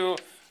value,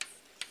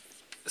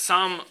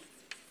 some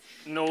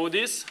know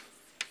this,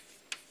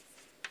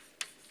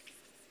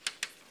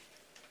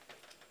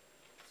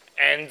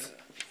 and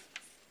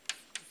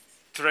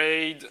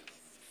trade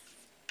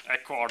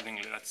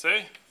accordingly, let's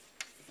say,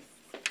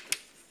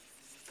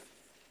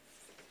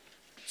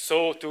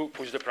 so to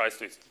push the price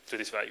to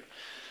this value.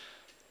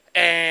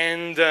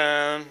 And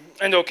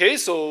okay,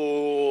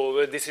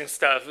 so this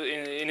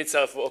in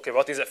itself, okay,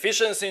 what is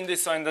efficiency in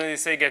this? And then they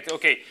say,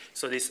 okay,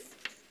 so this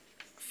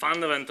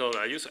fundamental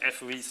value, so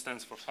FV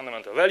stands for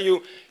fundamental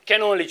value,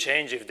 can only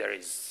change if there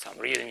is some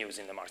real news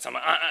in the market, some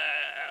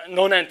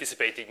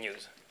non-anticipated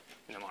news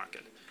in the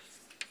market.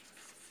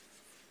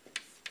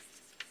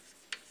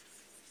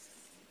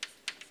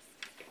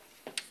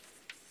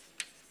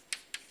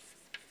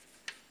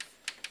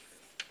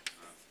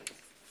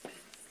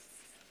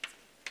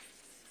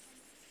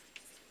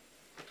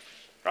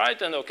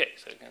 Right, and okay,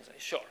 so you can say,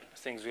 sure,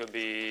 things will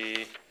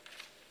be,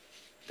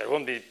 there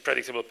won't be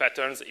predictable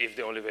patterns if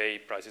the only way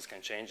prices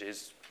can change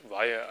is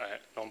via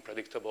a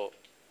non-predictable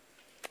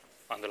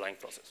underlying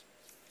process.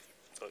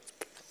 So it's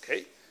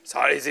okay.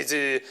 So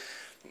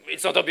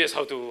it's not obvious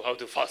how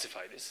to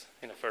falsify this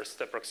in a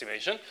first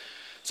approximation.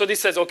 So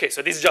this says, okay,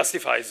 so this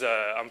justifies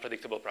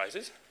unpredictable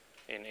prices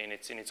in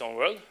its own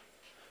world.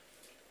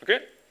 Okay.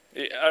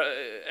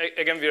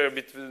 Again, we are a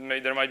bit.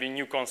 There might be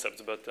new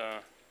concepts, but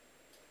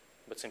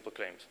simple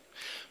claims.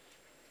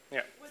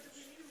 Yeah. What do we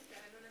mean with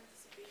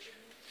non-anticipated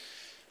news?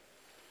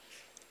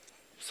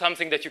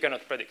 Something that you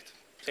cannot predict.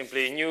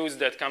 Simply news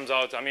that comes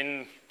out. I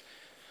mean,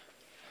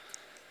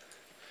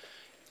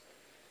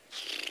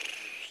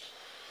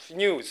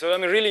 news. So I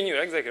mean, really new.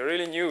 Exactly,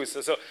 really news.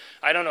 So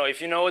I don't know if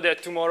you know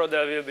that tomorrow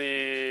there will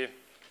be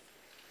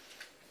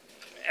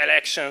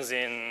elections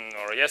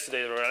or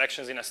yesterday there were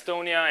elections in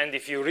Estonia, and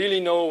if you really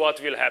know what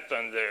will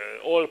happen,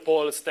 all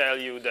polls tell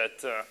you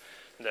that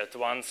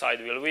one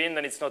side will win,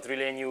 then it's not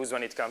really news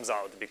when it comes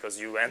out because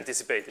you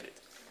anticipated it.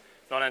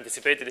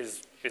 Non-anticipated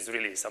is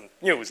really some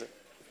news.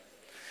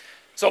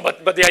 So,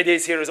 but the idea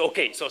is here is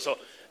okay. So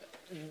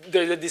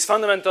this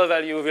fundamental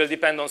value will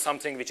depend on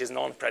something which is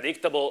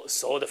non-predictable.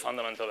 So the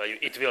fundamental value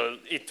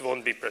it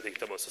won't be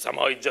predictable. So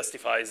somehow it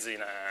justifies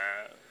in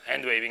a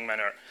hand-waving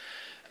manner.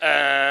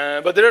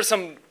 But there are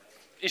some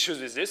issues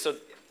with this.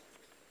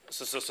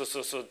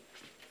 So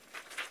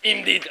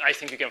indeed, I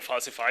think you can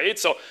falsify it.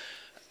 So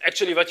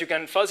actually, what you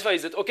can falsify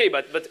is that, okay,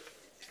 but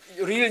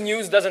real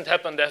news doesn't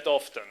happen that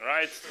often,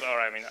 right?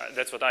 Or I mean,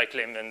 that's what I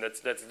claim, and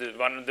that's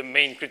one of the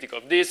main critique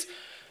of this,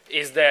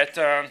 is that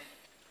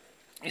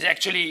is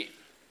actually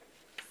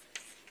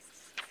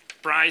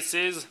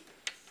prices.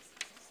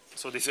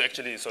 So this is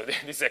actually this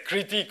is a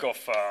critique of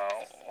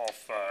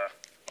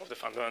the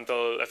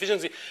fundamental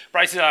efficiency.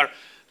 Prices are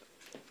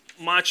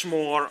much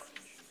more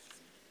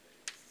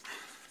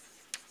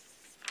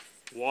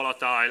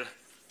volatile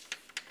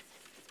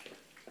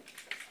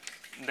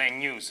than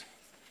news.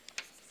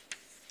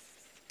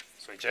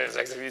 So it is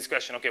exactly this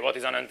question, okay, what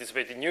is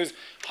unanticipated news?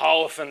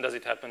 How often does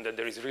it happen that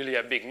there is really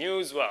a big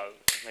news? Well,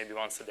 maybe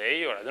once a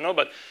day, or I don't know,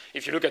 but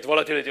if you look at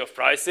volatility of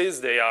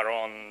prices, they are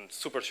on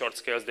super short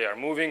scales, they are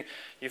moving.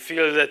 You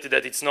feel that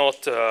it's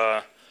not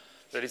a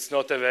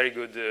very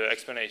good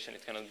explanation.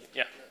 It cannot,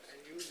 yeah.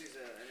 And news is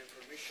an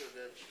information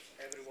that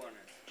everyone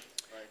has,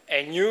 right?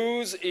 And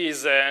news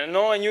is,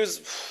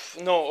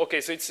 no,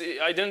 okay, so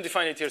I didn't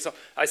define it here, so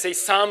I say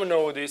some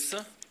know this.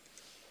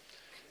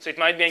 So it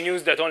might be a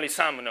news that only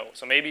some know.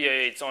 So maybe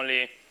it's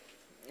only,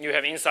 you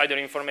have insider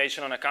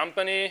information on a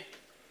company,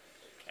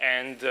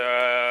 and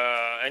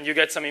you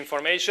get some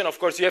information. Of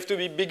course, you have to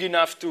be big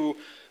enough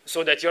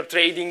so that your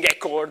trading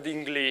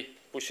accordingly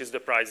pushes the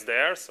price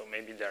there. So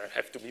maybe there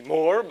have to be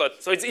more,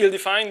 but so it's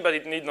ill-defined, but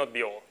it need not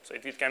be all. So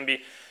it can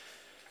be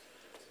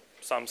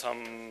some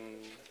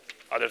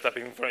other type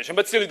of information.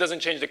 But still, it doesn't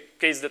change the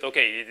case that,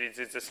 okay,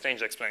 it's a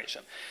strange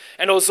explanation.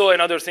 And also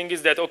another thing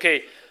is that,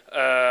 okay,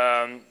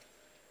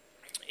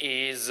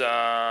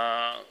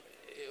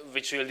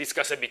 which we'll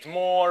discuss a bit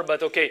more,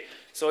 but okay,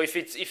 so if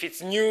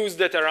it's news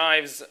that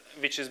arrives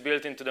which is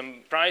built into the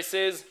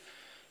prices,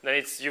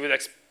 then you would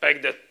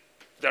expect that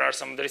there is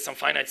some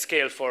finite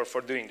scale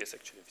for doing this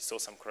actually. We saw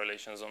some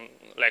correlations on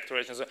lag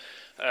correlations.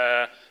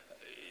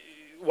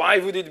 Why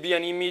would it be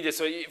an immediate?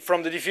 So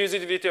from the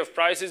diffusivity of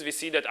prices, we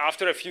see that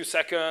after a few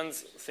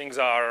seconds,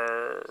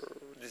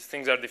 these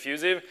things are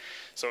diffusive.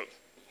 So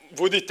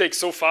would it take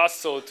so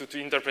fast to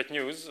interpret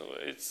news?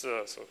 It's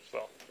so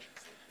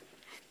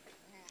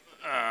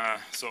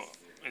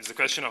it's a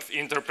question of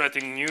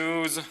interpreting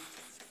news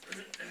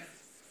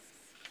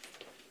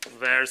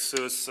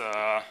versus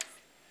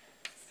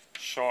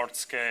short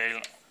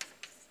scale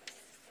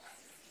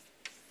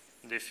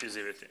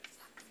diffusivity,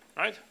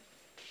 right?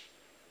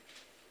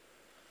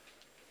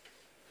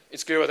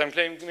 It's clear what I'm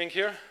claiming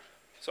here?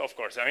 So of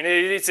course, I mean,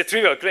 it's a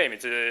trivial claim.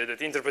 That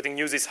interpreting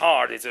news is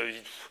hard.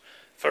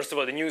 First of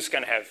all, the news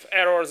can have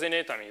errors in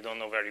it. I mean, you don't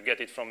know where you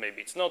get it from.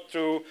 Maybe it's not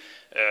true.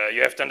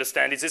 You have to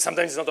understand.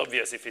 Sometimes it's not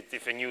obvious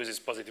if a news is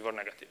positive or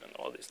negative and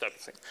all these type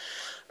of things.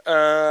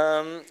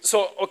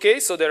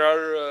 So there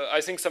are,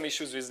 I think, some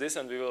issues with this,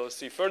 and we will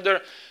see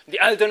further. The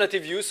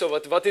alternative view, so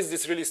what is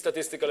this really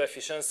statistical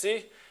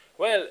efficiency?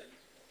 Well,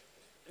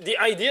 the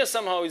idea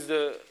somehow is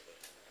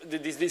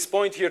this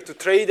point here to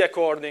trade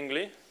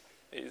accordingly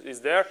is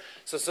there.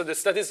 So the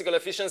statistical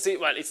efficiency,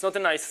 well, it's not a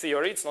nice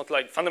theory. It's not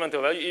like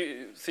fundamental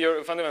value.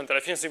 Fundamental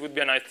efficiency would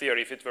be a nice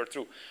theory if it were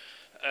true.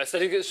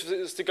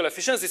 Statistical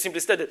efficiency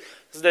simply stated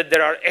that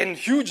there are a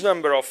huge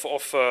number of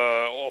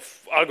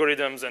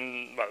algorithms,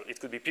 and well, it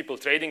could be people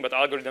trading, but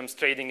algorithms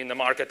trading in the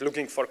market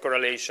looking for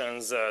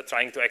correlations,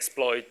 trying to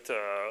exploit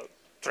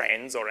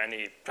trends or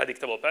any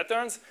predictable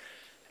patterns,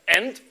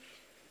 and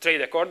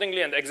trade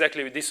accordingly, and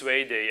exactly this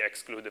way they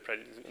exclude the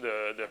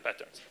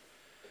patterns.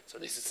 So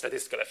this is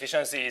statistical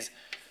efficiency is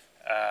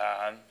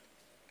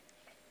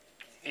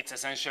it's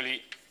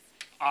essentially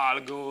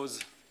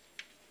algorithms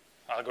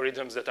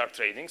that are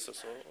trading. So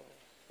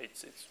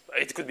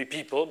it could be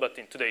people, but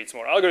today it's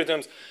more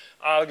algorithms.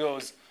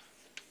 Algos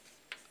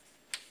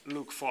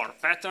look for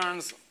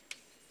patterns,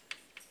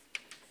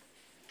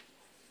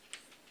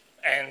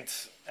 and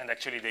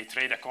actually they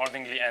trade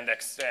accordingly and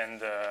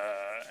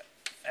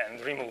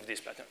remove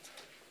these patterns.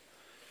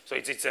 So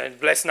it's a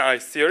less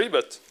nice theory,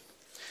 but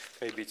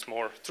maybe it's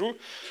more true.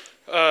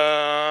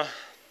 But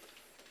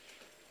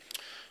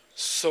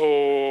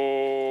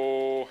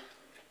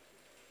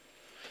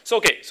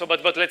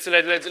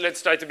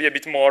let's try to be a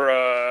bit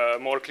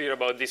more clear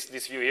about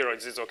this view here.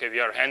 It's okay. We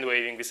are hand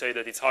waving. We say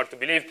that it's hard to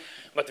believe,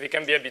 but we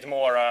can be a bit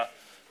more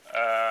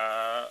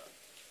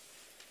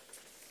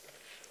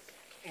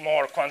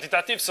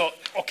quantitative. So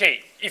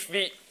okay,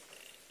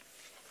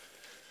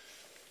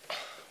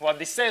 what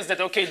this says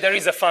that okay, there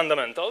is a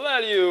fundamental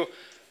value.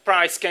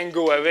 Price can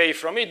go away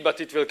from it, but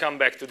it will come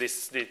back to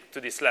this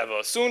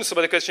level soon. So,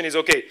 but the question is,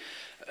 okay,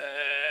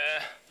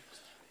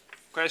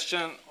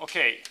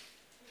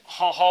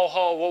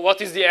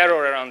 what is the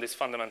error around this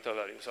fundamental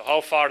value? So, how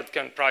far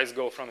can price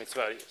go from its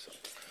value?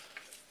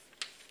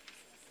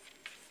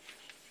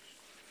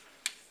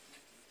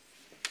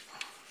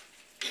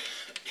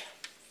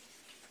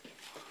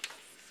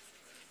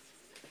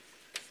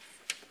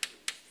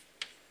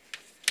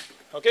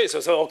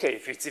 So, okay,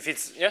 if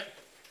it's yeah.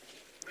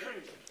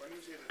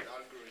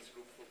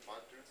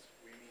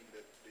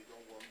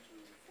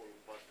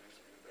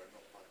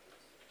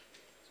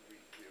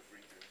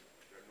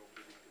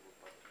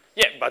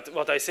 Yeah, but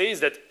what I say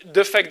is that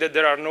the fact that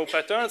there are no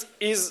patterns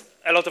is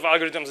a lot of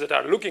algorithms that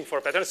are looking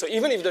for patterns. So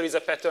even if there is a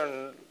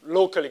pattern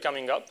locally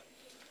coming up,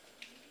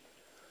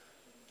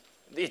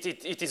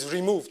 it is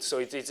removed. So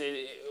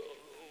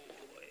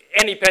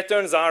any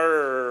patterns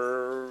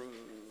are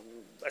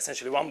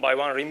essentially one by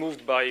one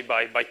removed by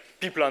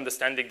people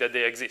understanding that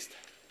they exist.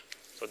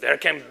 So there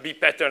can be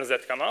patterns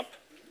that come up,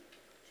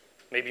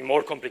 maybe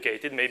more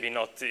complicated, maybe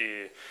not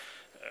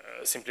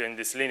simply in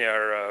this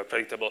linear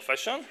predictable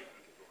fashion.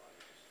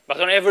 But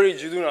on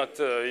average, you do not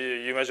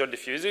you measure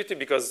diffusivity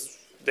because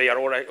they are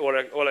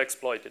all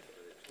exploited.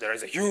 There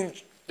is a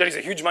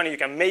huge money you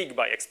can make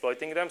by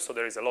exploiting them. So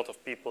there is a lot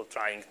of people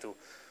trying to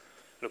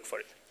look for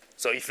it.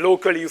 So if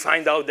locally you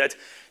find out that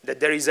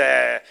there is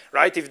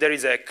if there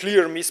is a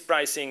clear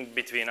mispricing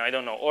between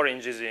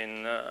oranges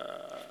in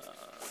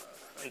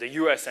the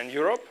US and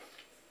Europe,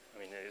 I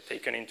mean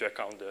taken into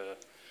account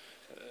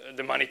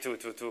the money to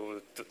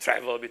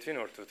travel between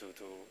or to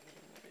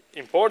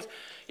import.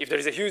 If there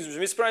is a huge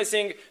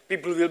mispricing,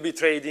 people will be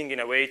trading in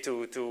a way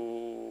to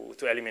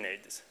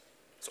eliminate this.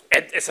 So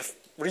as a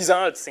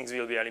result, things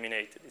will be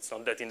eliminated. It's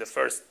not that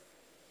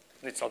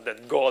it's not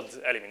that God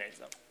eliminates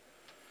them.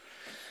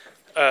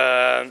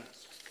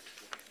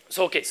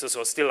 So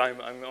still I'm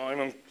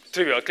on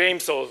trivial claim.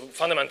 So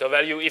fundamental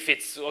value, if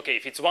it's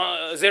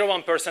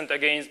 0.1%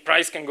 against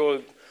price can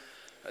go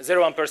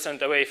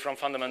 0.1% away from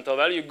fundamental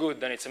value,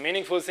 good, then it's a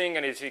meaningful thing.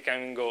 And if it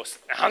can go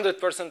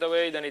 100%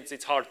 away, then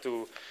it's hard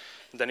to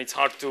then it's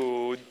hard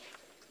to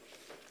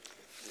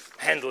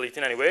handle it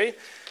in any way.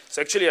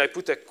 So actually, I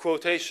put a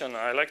quotation.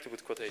 I like to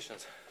put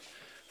quotations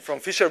from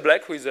Fisher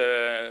Black, who is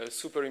a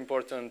super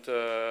important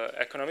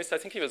economist. I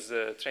think he was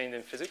trained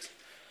in physics.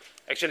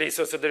 Actually,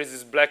 so there is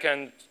this Black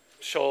and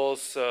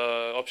Scholes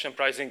option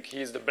pricing.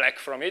 He's the Black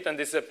from it, and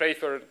this is a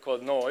paper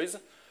called Noise.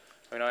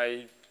 And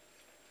I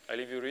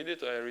leave you read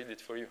it, or I read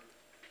it for you.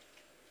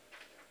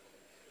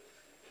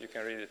 You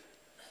can read it.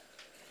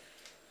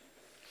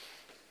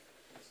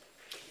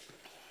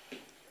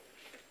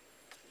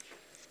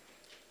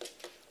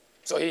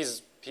 So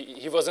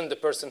he wasn't the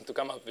person to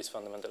come up with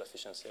fundamental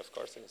efficiency, of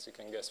course, as you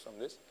can guess from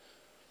this.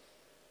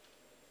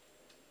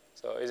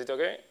 So is it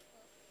okay?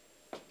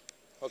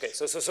 Okay,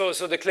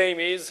 so the claim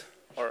is,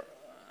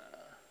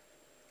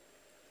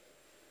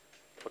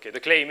 the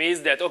claim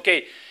is that,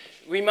 okay,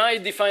 we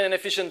might define an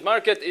efficient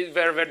market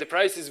where the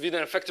price is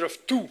within a factor of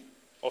 2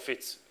 of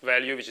its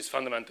value, which is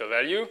fundamental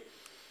value.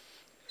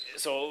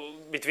 So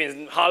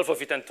between half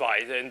of it and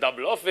twice and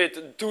double of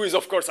it. 2 is,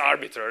 of course,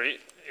 arbitrary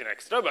in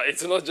extra, but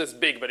it's not just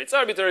big, but it's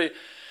arbitrary.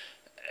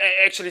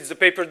 Actually, it's the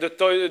paper, the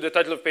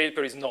title of the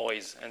paper is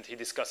Noise, and he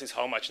discusses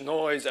how much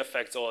noise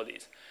affects all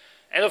these.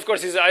 And of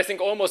course, I think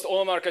almost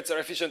all markets are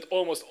efficient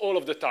almost all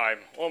of the time.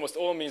 Almost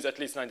all means at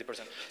least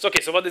 90%. So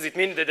okay, so what does it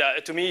mean?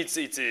 That to me, it's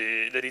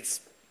a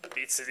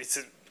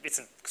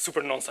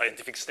super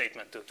non-scientific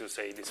statement to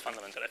say this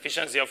fundamental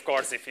efficiency. Of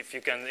course, if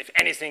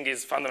anything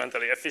is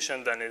fundamentally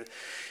efficient, then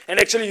and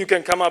actually you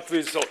can come up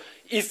with, so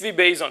if we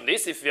base on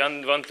this, if we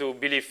want to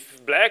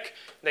believe Black,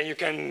 then you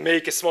can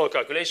make a small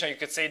calculation. You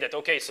could say that,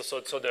 okay, so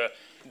the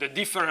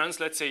difference,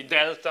 let's say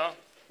delta,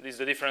 this is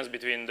the difference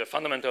between the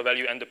fundamental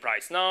value and the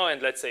price now,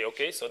 and let's say,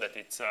 okay, so that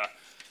it's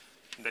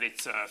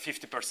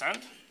 50%.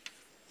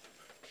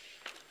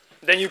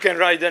 Then you can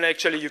write, then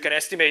actually you can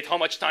estimate how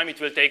much time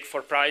it will take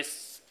for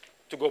price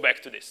to go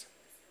back to this.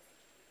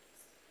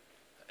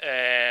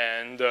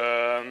 And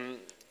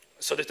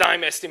so the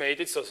time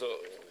estimated, so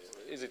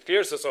is it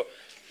clear? So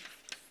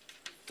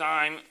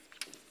time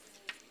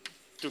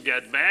to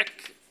get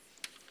back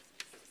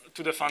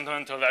to the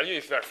fundamental value,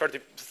 if we are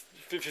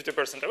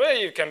 50%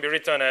 away, it can be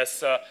written as,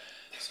 so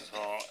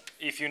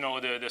if you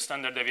know the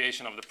standard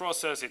deviation of the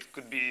process, it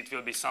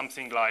will be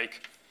something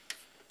like,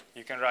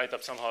 you can write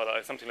up somehow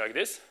like something like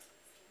this.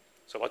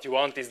 So what you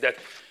want is that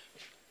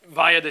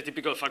via the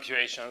typical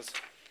fluctuations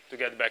to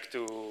get back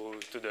to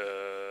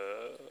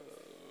the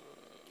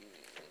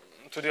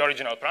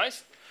original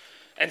price.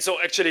 And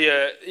so actually,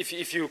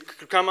 if you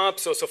come up,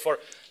 so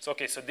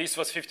this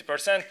was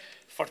 50%.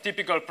 For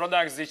typical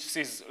products, this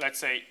is, let's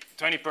say,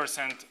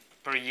 20%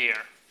 per year.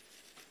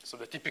 So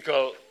the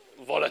typical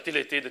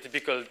volatility, the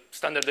typical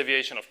standard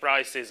deviation of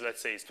prices,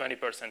 let's say, is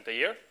 20% a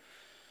year,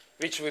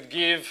 which would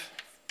give,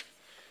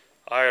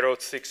 I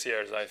wrote 6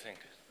 years, I think.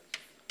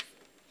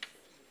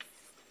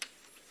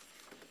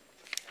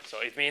 So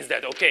it means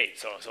that, okay,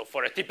 so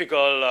for a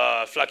typical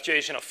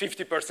fluctuation of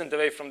 50%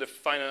 away from the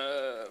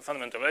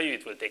fundamental value,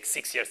 it will take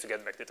 6 years to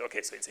get back to it.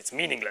 Okay, so it's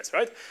meaningless,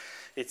 right?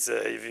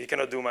 We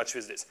cannot do much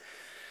with this.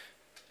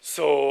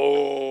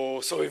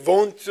 So we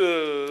won't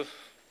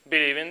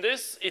believe in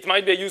this. It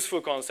might be a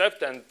useful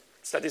concept, and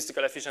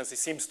statistical efficiency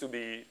seems to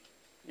be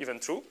even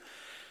true.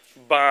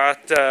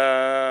 But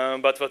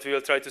what we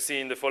will try to see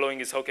in the following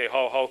is, okay,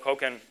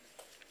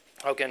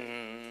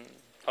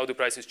 how do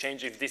prices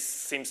change if this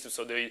seems to,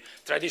 so the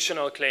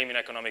traditional claim in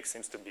economics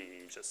seems to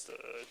be just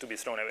to be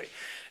thrown away.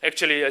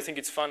 Actually, I think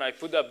it's fun. I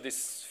put up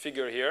this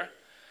figure here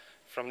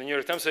from the New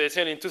York Times. So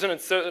in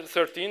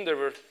 2013, there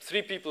were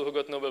 3 people who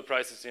got Nobel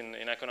Prizes in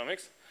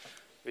economics,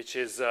 which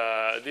is,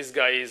 this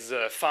guy is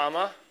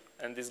Fama,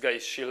 and this guy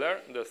is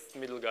Schiller. The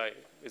middle guy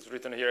is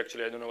written here.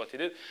 Actually, I don't know what he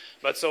did.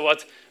 But so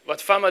what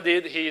Fama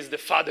did, he is the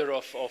father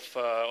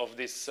of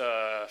this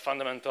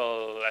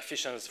fundamental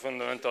efficiency,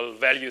 fundamental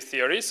value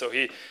theory. So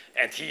he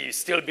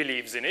still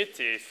believes in it.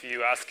 If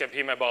you ask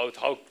him about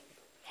how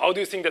do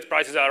you think that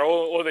prices are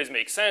always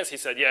make sense, he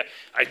said, yeah,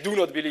 I do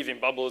not believe in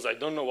bubbles. I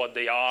don't know what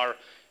they are.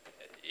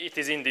 It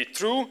is indeed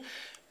true.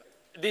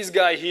 This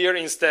guy here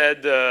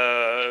instead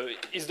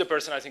is the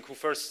person, I think, who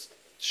first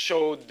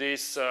showed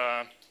this.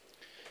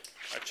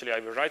 Actually, I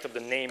will write up the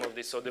name of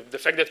this. So the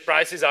fact that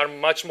prices are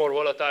much more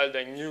volatile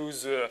than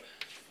news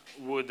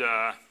would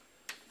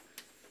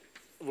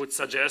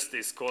suggest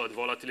is called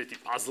volatility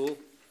puzzle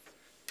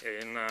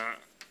in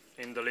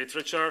the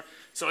literature.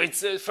 So it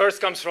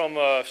first comes from,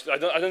 I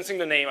don't think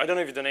the name, I don't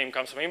know if the name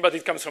comes from him, but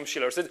it comes from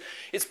Schiller. So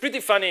it's pretty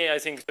funny, I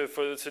think,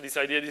 for this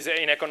idea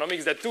in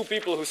economics that 2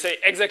 people who say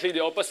exactly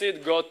the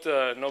opposite got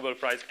Nobel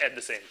Prize at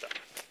the same time.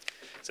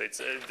 So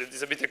it's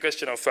a bit a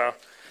question of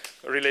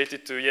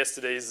related to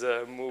yesterday's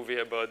movie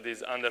about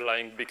these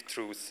underlying big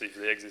truths, if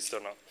they exist or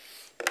not.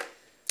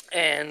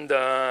 And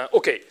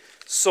okay,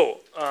 so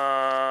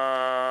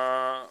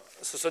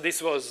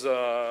this was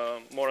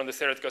more on the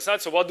theoretical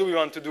side. So what do we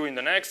want to do in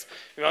the next?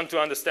 We want to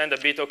understand a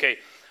bit, okay,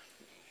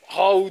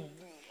 how,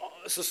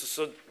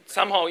 so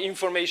somehow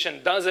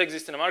information does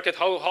exist in the market.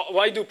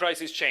 Why do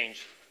prices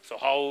change? So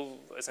how,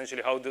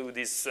 essentially, how do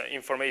this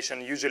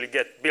information usually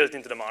get built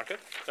into the market,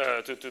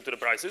 to the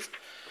prices?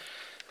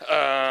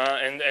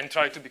 And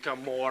try to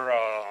become more,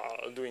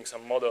 doing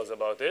some models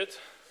about it.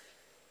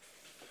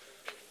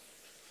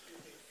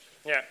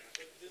 Yeah.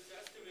 This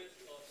estimate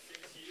of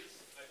 6 years,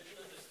 I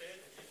didn't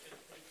understand if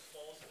it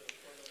falls to the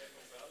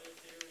fundamental value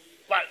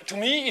theory. Well, to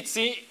me,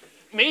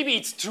 maybe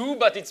it's true,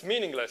 but it's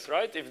meaningless,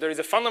 right? If there is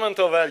a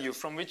fundamental value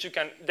from which you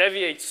can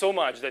deviate so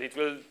much that it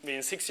will be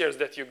in 6 years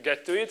that you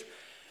get to it,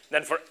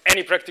 then for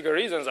any practical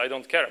reasons, I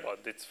don't care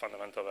about its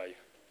fundamental value.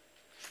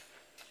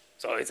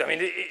 So it's, I mean,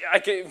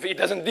 it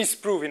doesn't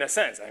disprove in a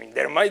sense. I mean,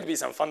 there might be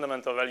some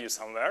fundamental value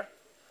somewhere,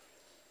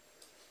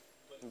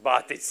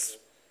 but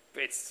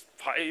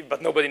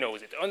but nobody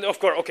knows it. And of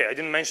course, okay, I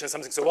didn't mention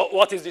something. So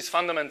what is this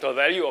fundamental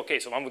value? Okay,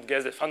 so one would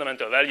guess that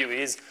fundamental value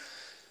is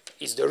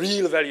the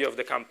real value of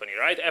the company,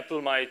 right?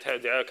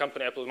 The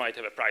company Apple might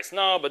have a price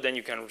now, but then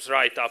you can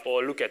write up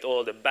or look at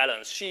all the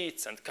balance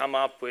sheets and come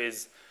up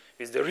with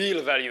the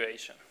real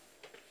valuation.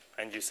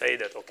 And you say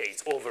that, okay,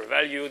 it's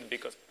overvalued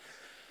because...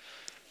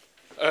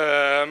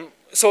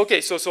 So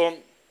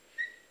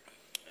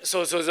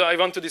I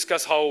want to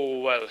discuss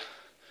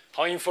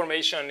how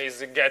information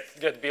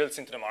get built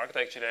into the market.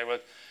 Actually, I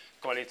would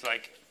call it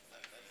like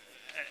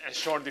a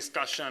short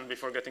discussion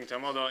before getting to a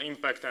model,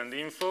 impact and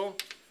info.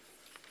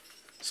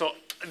 So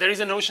there is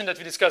a notion that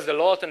we discussed a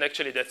lot, and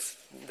actually that's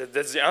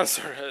the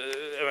answer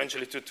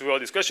eventually to our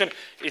discussion,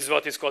 is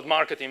what is called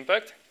market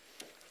impact,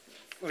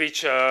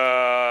 which is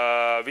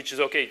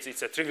okay.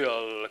 It's a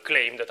trivial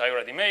claim that I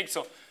already made.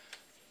 So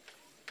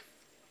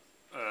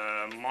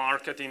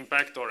market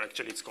impact, or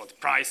actually it's called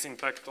price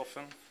impact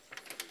often,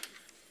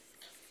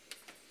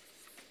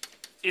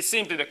 is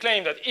simply the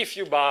claim that if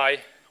you buy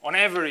on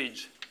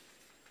average,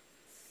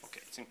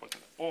 okay, it's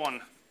important,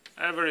 on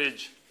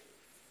average,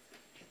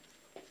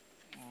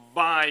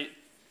 buy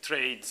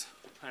trades,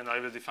 and I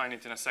will define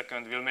it in a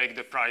second, will make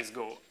the price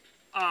go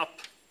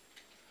up,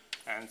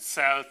 and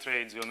sell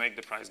trades will make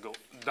the price go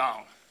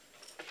down.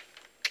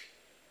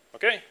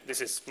 Okay,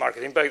 this is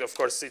market impact. Of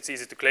course, it's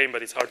easy to claim,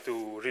 but it's hard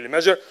to really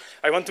measure.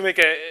 I want to make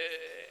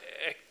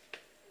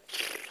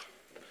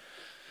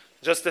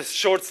just a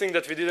short thing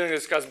that we didn't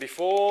discuss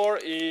before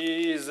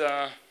is,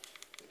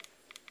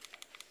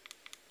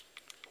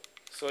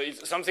 so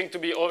it's something to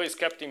be always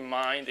kept in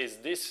mind is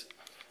this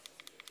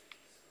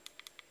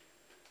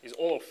is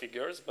all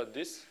figures, but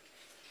this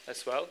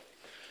as well.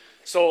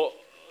 So,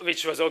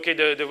 which was okay,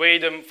 the way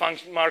the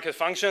market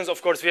functions.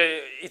 Of course,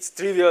 it's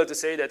trivial to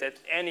say that at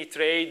any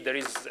trade there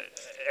is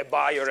a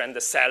buyer and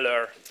a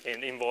seller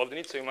involved in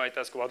it. So you might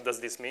ask, what does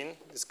this mean,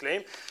 this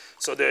claim?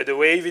 So the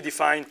way we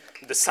define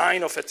the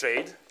sign of a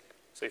trade,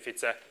 so if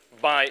it's a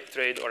buy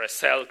trade or a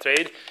sell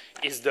trade,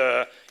 is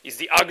the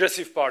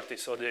aggressive party,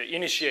 so the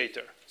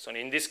initiator. So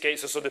in this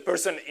case, so the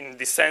person in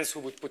this sense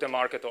who would put a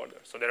market order.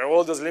 So there are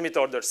all those limit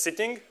orders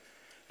sitting,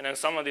 and then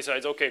someone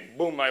decides, okay,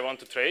 boom, I want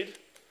to trade.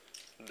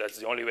 That's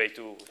the only way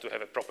to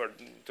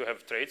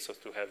have trades, so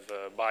to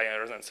have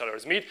buyers and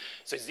sellers meet.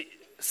 So it's the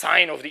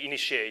sign of the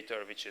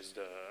initiator, which is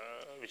the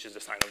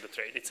sign of the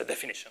trade. It's a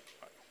definition.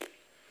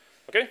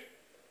 Okay.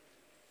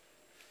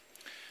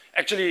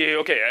 Actually,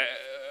 okay.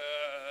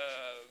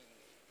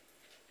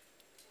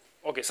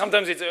 Okay.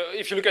 Sometimes it's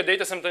if you look at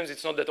data, sometimes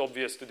it's not that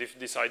obvious to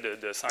decide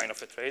the sign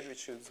of a trade, which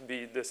should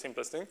be the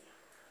simplest thing.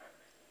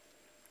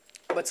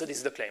 But so this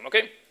is the claim.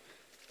 Okay.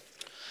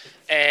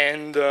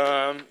 And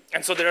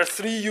so there are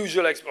three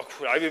usual,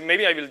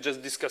 maybe I will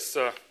just discuss,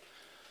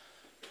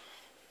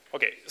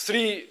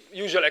 three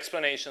usual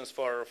explanations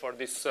for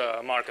this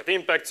market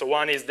impact. So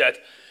one is that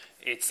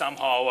it's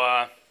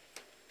somehow,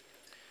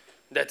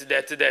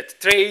 that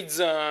trades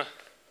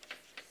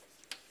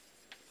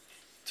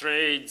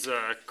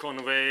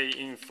convey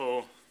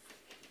info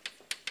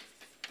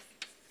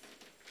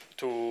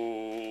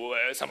to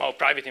somehow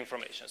private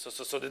information.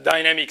 So the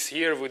dynamics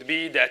here would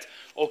be that,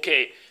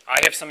 okay,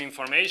 I have some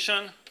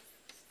information,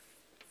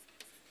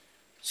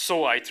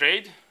 so I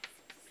trade,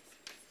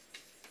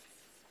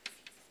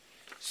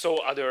 so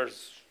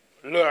others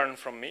learn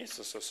from me,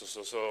 so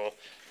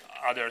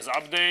others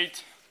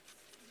update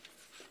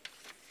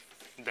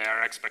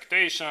their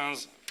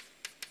expectations,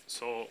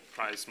 so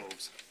price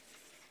moves.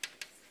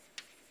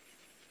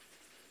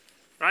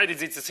 Right?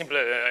 It's a simple,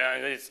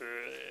 it's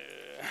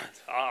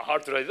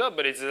hard to write it up,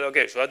 but it's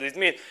okay. So what does it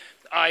mean?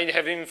 I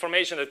have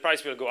information that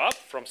price will go up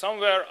from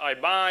somewhere. I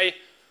buy.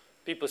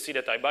 People see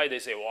that I buy. They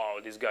say, "Wow,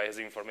 this guy has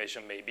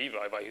information. Maybe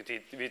why would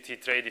he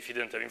trade if he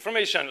didn't have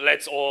information?"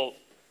 Let's all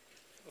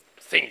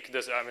think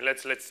this. I mean,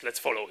 let's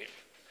follow him.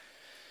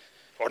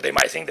 Or they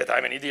might think that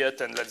I'm an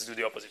idiot and let's do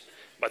the opposite.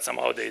 But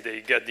somehow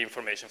they get the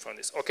information from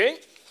this. Okay.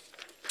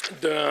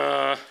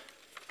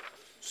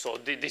 So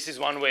this is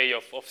one way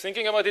of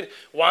thinking about it.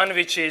 One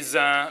which is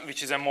a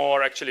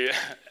more actually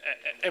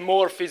a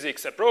more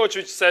physics approach,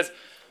 which says,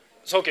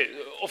 so okay,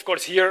 of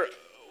course here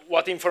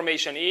what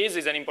information is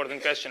an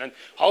important question, and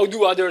how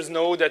do others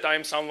know that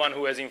I'm someone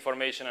who has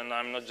information and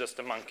I'm not just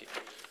a monkey?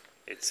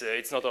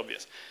 It's not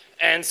obvious.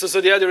 And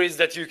so the other is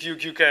that you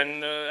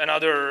can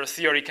another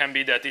theory can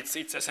be that it's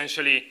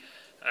essentially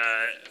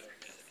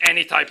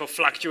any type of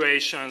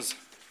fluctuations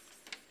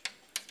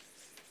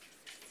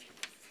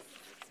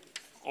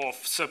of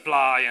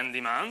supply and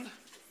demand,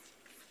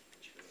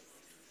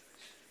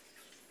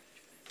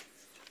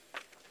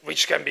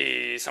 which can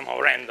be somehow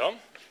random.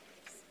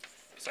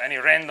 So any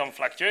random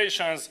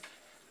fluctuations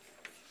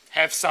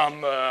have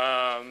some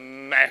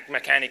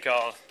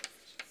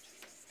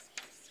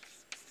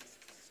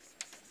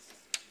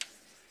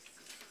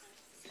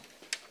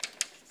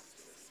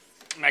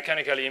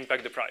mechanically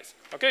impact the price.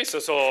 Okay,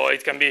 so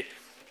it can be,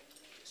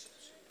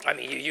 I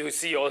mean, you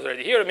see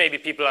already here, maybe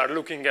people are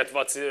looking at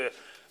what's the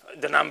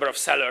number of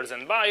sellers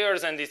and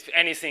buyers, and if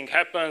anything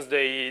happens,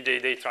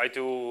 they try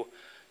to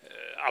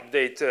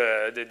update,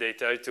 they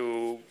try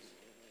to,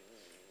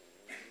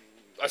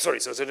 sorry,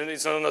 so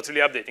it's not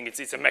really updating,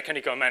 it's a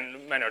mechanical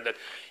manner that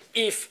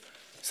if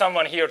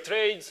someone here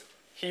trades,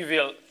 he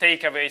will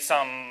take away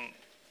some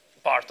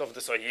part of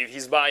the, so if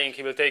he's buying,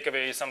 he will take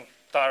away some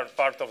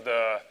part of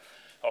the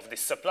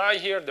supply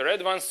here, the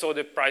red ones, so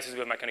the prices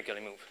will mechanically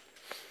move.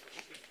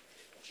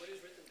 What is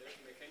written there?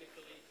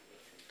 Mechanically?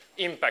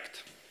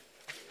 Impact.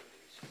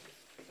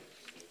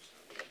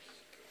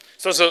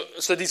 So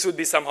this would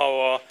be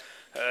somehow,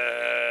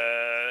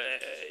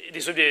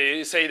 this would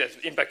be, say that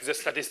impact is a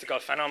statistical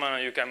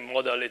phenomenon. You can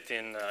model it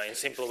in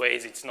simple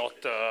ways. It's not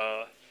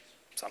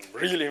some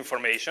real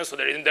information. So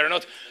there are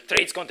not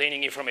trades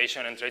containing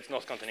information and trades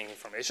not containing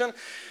information.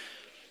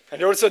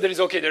 And also there is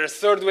a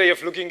third way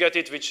of looking at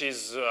it, which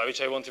is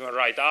which I won't even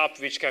write up,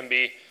 which can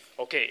be,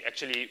 okay,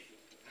 actually,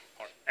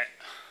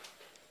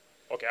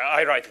 okay,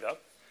 I write it up,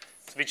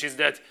 which is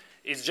that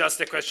it's just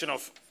a question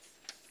of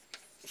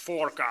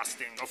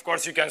forecasting. Of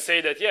course, you can say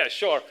that, yeah,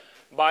 sure,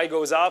 buy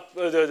goes up,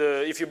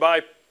 if you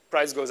buy,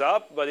 price goes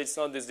up, but it's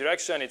not this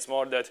direction. It's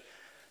more that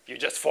you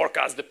just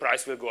forecast the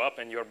price will go up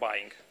and you're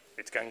buying.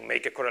 It can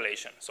make a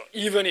correlation. So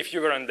even if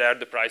you weren't there,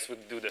 the price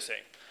would do the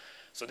same.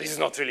 So this is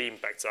not really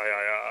impacts.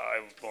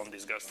 I won't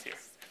discuss here.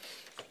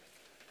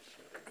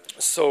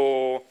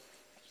 So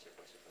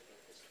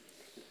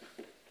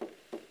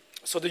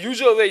the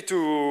usual way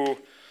to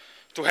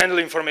handle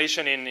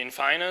information in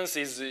finance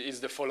is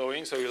the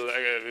following. So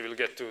we will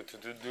get to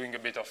doing a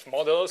bit of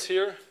models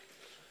here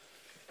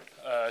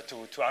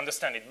to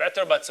understand it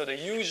better. But so the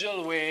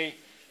usual way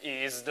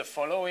is the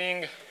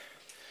following.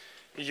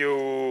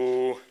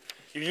 You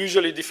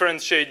usually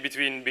differentiate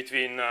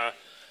between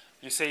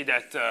you say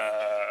that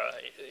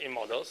in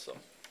models. So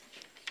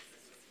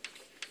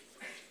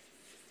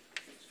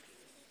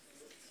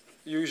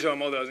usual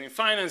models in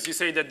finance, you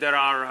say that there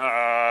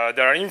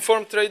are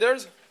informed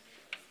traders.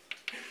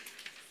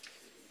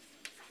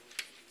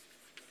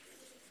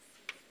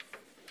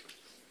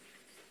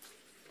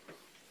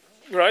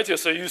 Right,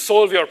 so you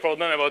solve your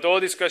problem about all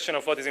this question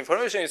of what is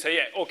information. You say,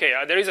 yeah, okay,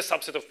 there is a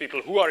subset of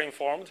people who are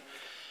informed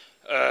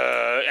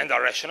and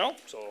are rational.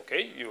 So,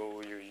 okay,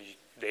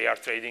 they are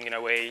trading in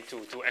a way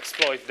to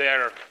exploit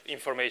their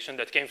information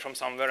that came from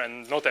somewhere,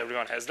 and not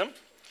everyone has them.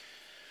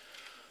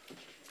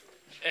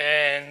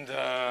 And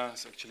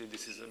so actually,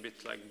 this is a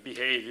bit like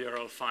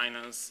behavioral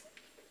finance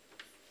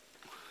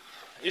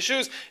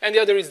issues. And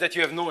the other is that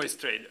you have noise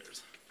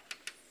traders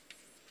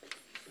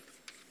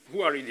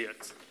who are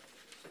idiots.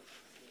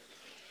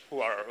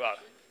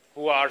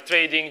 Who are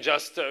trading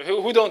just,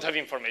 who don't have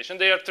information.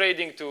 They are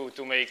trading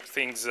to make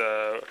things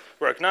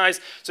work nice.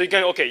 So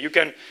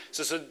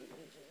so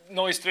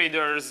noise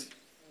traders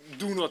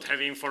do not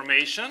have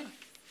information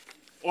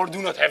or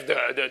do not have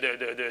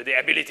the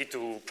ability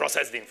to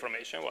process the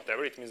information,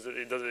 whatever, it means that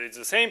it's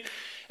the same.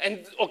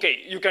 And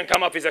okay, you can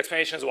come up with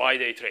explanations why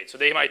they trade. So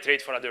they might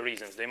trade for other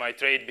reasons. They might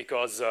trade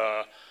because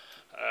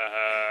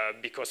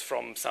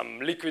from some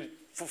liquid,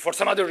 for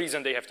some other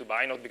reason they have to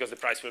buy, not because the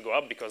price will go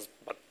up,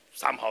 but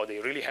somehow they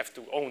really have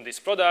to own this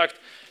product,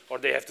 or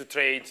they have to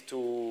trade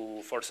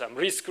for some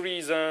risk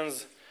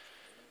reasons,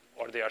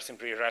 or they are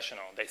simply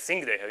irrational. They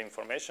think they have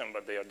information,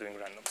 but they are doing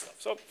random stuff.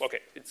 So,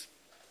 okay, it's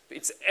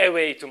a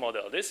way to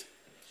model this.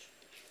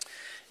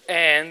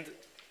 And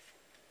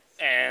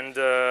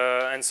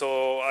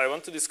so I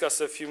want to discuss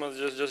a few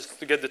models just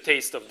to get the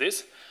taste of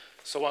this.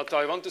 So what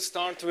I want to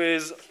start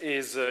with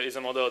is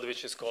a model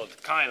which is called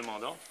Kyle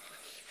model,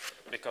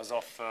 because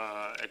of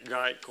a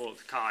guy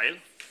called Kyle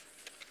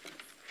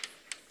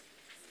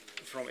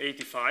from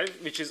 '85,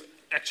 which is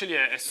actually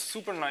a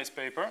super nice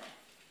paper.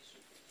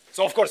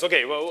 So of course,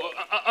 okay, well,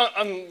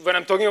 when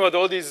I'm talking about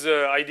all these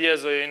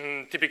ideas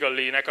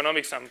typically in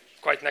economics, I'm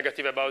quite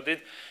negative about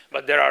it,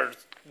 but there are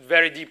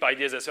very deep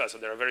ideas as well. So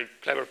there are very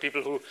clever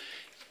people who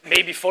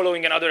may be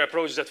following another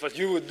approach than what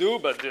you would do,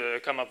 but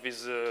come up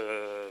with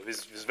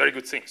very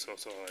good things.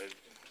 So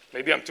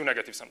maybe I'm too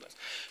negative sometimes.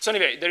 So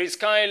anyway, there is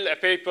Kyle, a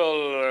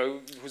paper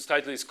whose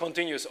title is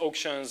Continuous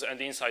Auctions and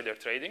Insider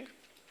Trading.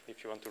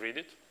 If you want to read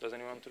it. Does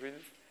anyone want to read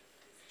it?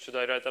 Should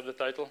I write up the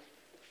title?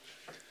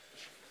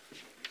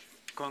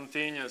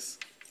 Continuous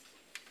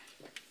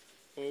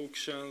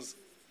auctions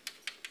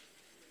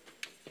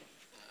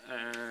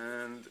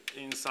and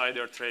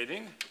insider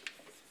trading.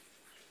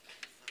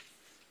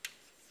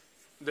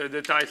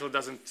 the title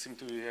doesn't seem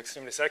to be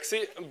extremely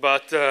sexy,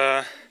 but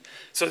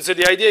so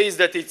the idea is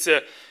that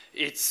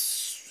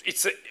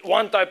it's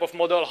one type of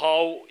model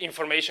how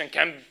information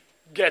can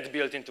get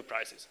built into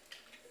prices.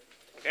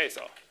 Okay,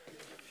 so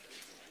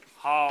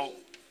how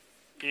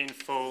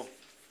info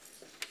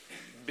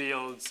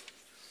builds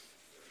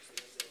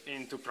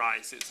into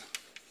prices.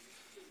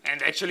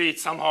 And actually,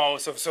 it's somehow,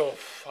 so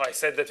I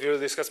said that we will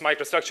discuss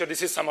microstructure.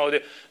 This is somehow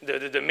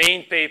the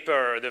main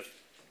paper,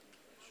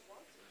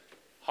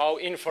 how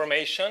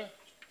information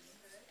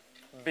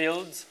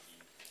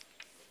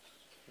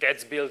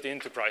gets built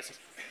into prices.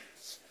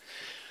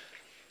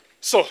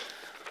 So,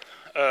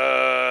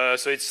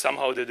 so it's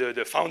somehow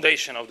the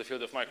foundation of the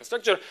field of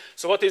microstructure.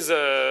 So what is,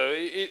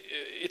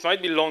 it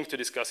might be long to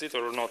discuss it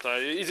or not.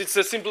 It's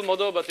a simple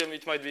model, but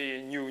it might be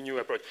a new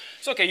approach.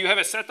 So okay, you have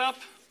a setup,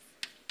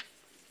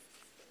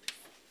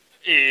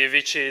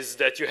 which is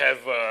that you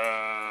have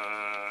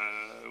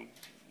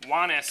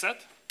one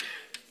asset.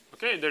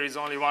 Okay, there is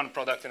only one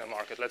product in the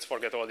market. Let's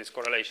forget all these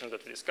correlations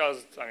that we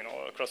discussed, I mean,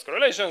 all cross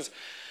correlations.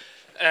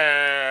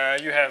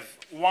 You have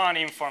one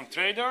informed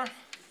trader.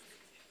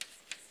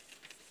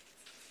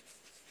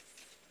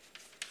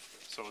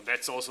 So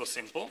that's also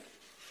simple.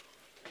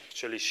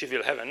 Actually, she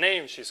will have a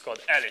name. She's called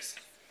Alice.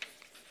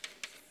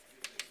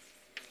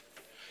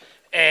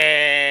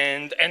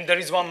 And there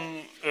is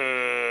one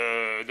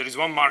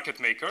market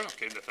maker.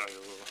 Okay, that I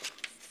will.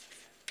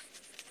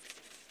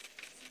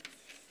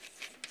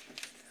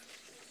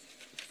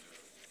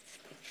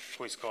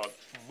 Who is called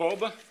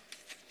Bob.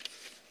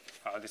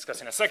 I'll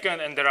discuss in a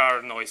second. And there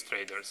are noise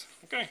traders.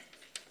 Okay.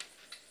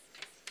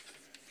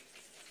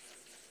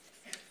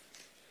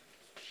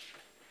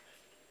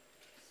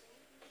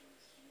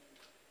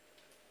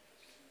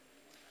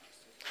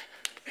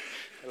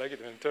 I like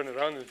it when I turn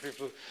around and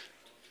people.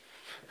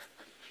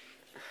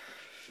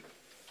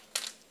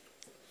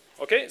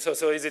 Okay,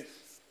 so is it?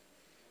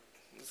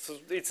 So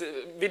it's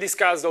we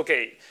discussed.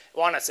 Okay,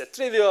 one asset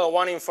trivial,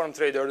 one informed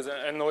traders,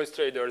 and noise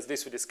traders.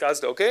 This we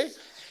discussed. Okay,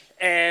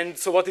 and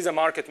so what is a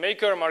market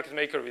maker? Market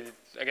maker,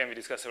 again, we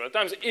discussed several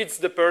times. It's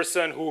the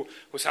person who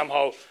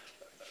somehow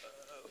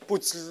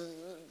puts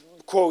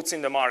quotes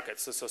in the market.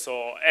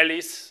 So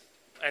Alice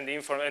and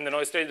the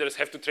noise traders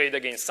have to trade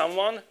against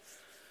someone.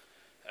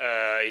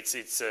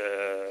 It's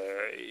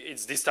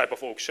this type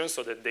of auction,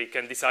 so that they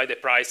can decide a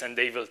price and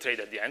they will trade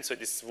at the end. So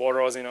this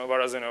was an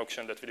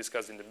auction that we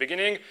discussed in the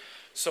beginning.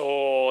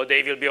 So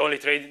they will be only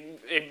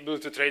able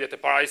to trade at a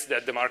price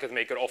that the market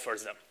maker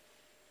offers them,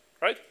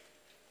 right?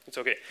 It's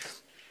okay.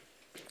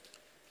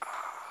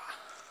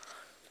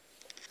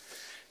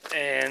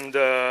 And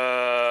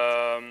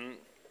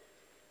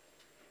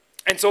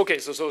so okay.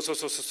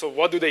 So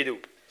what do they do?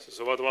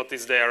 So what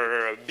is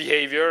their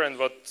behavior and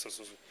what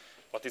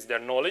is their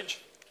knowledge?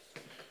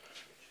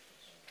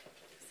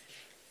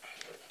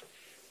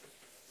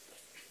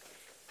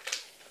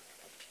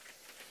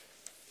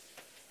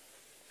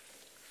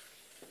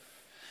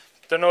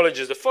 The knowledge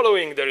is the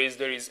following. There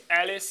is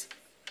Alice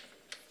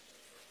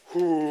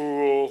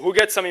who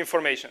gets some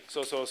information.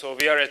 So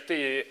we are at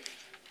T0.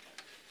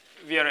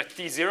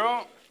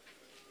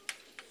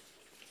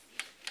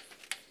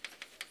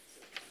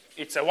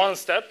 It's a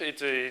one-step.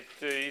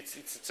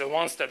 It's a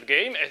one-step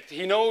game.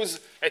 He knows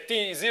at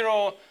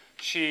T0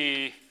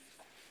 she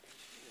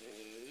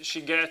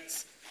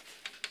gets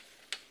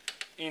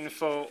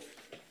info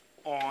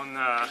on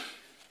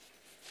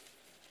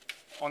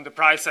the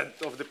price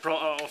of the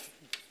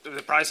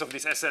price of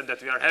this asset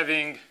that we are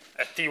having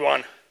at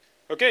T1,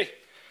 okay?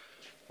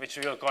 Which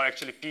we will call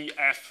actually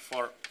PF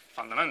for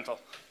fundamental.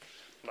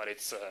 But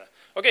it's,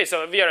 okay,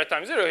 so we are at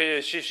time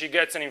 0. She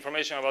gets an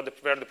information about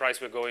where the price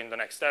will go in the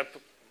next step.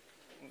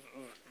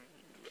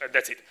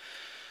 That's it.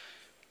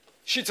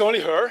 It's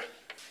only her.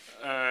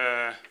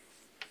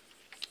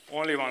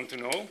 Only one to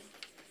know.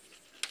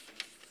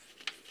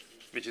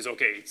 Which is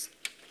okay.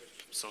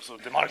 So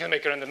the market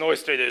maker and the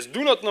noise traders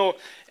do not know.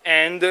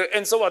 And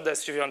so what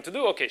does she want to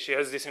do? Okay, she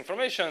has this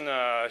information.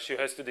 She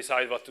has to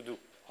decide what to do,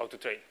 how to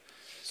trade.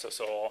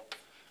 So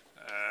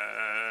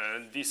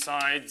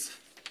decides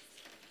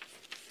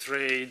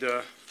trade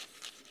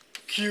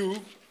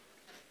Q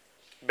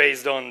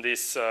based on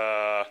this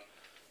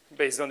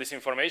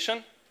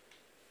information.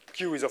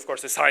 Q is of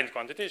course a signed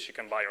quantity. She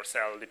can buy or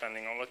sell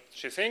depending on what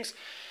she thinks.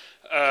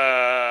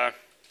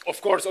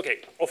 Of course,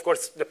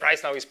 the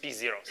price now is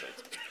P0. So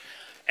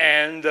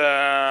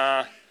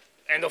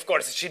and of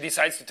course, she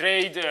decides to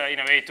trade in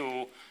a way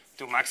to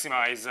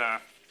maximize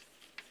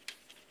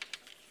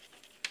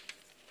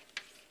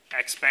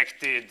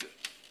expected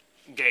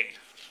gain,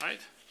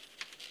 right?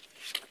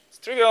 It's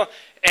trivial.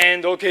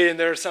 And okay, and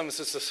there's some,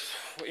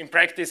 in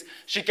practice,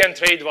 she can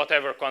trade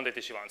whatever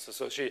quantity she wants.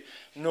 So she,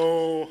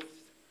 no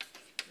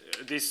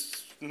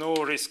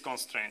risk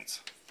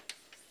constraints.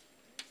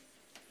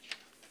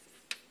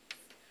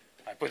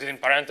 I put it in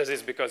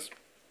parentheses because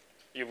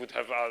you would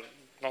have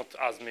not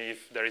asked me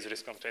if there is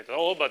risk constraint at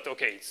all, but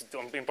okay, it's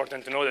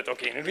important to know that,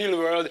 okay, in the real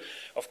world,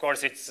 of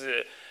course, it's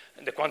the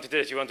quantity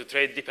that you want to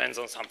trade depends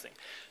on something.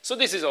 So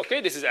this is okay,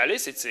 this is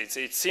Alice,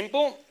 it's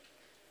simple.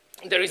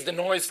 there is the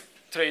noise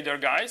trader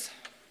guys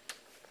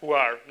who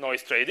are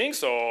noise trading.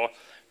 So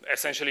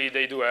essentially,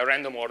 they do a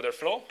random order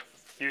flow.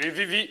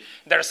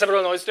 There are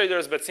several noise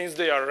traders, but since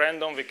they are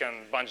random, we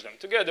can bunch them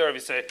together. We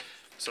say,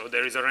 so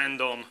there is a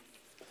random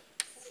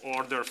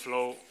order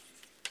flow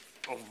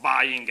of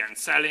buying and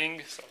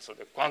selling. So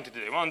the quantity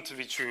they want,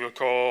 which we will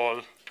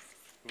call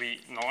V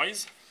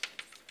noise.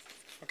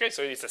 Okay,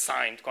 so it's a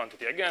signed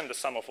quantity again, the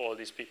sum of all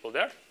these people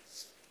there.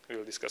 We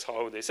will discuss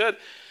how they said.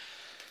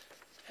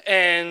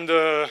 And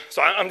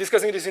so I'm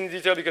discussing this in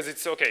detail because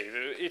it's okay.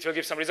 It will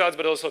give some results,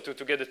 but also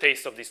to get a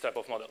taste of this type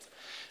of models,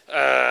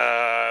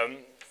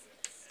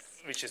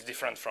 which is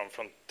different from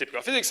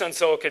typical physics. And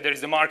so, okay, there is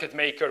the market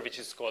maker, which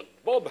is called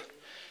Bob.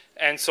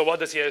 And so what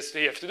does he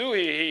have to do?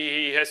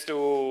 He has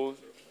to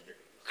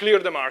clear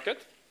the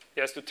market.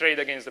 He has to trade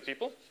against the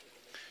people.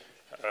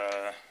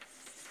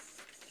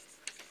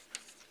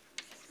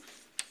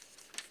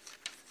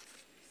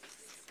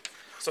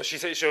 So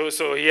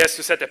he has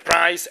to set a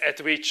price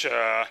at which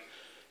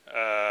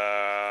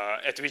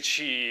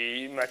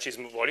he matches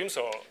volume.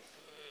 So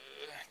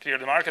clear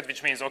the market,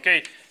 which means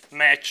okay,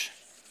 match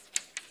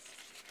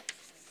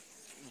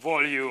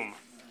volume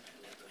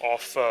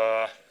of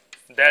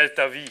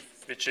delta V,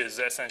 which is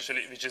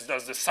essentially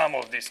does the sum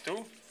of these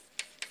two.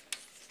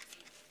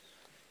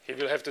 He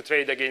will have to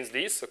trade against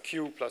these, so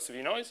Q plus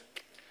V noise,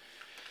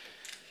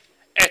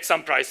 at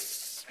some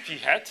price P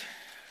hat.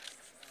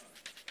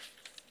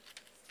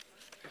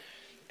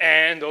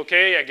 And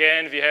okay,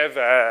 again, we have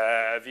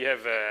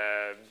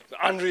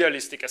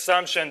unrealistic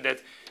assumption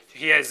that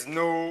he has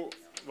no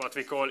what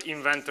we call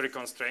inventory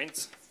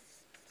constraints.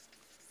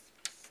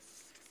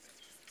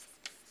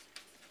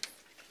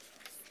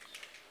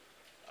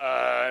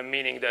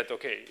 Meaning that,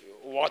 okay,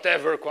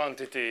 whatever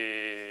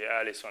quantity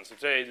Alice wants to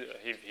trade,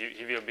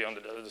 he will be on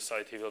the other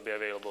side, he will be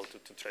available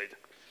to trade.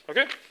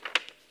 Okay?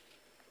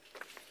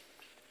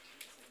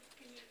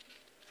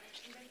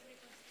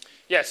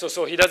 Yeah,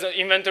 so he doesn't,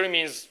 inventory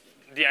means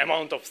the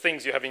amount of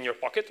things you have in your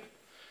pocket.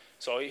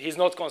 So he's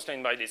not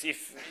constrained by this.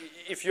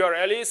 If you are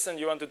Alice and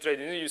you want to trade,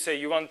 you say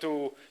you want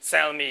to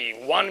sell me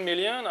 1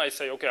 million, I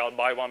say, okay, I'll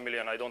buy 1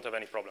 million, I don't have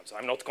any problems.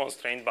 I'm not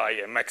constrained by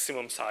a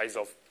maximum size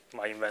of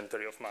my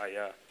inventory of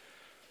my,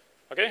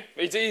 okay?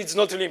 It's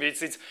not really,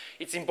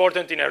 it's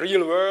important in a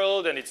real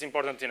world and it's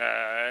important in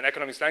an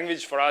economics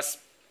language for us.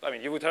 I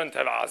mean, you wouldn't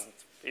have asked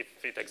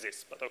if it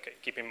exists, but okay,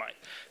 keep in mind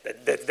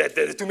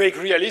that to make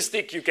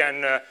realistic, you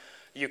can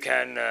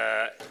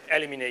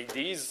eliminate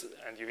these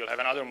and you will have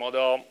another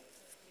model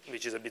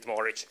which is a bit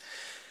more rich.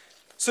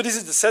 So this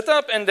is the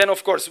setup, and then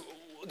of course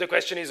the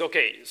question is,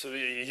 okay, so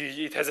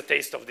it has a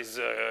taste of this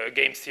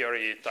game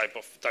theory type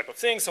of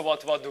thing. So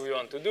what do we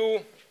want to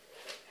do?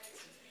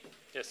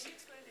 Yes.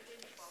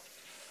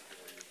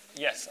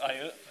 Yes.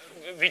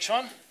 Which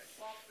one?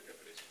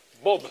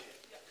 Bob.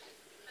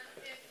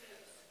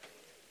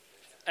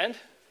 And?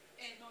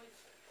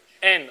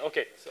 N.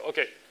 Okay.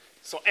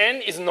 So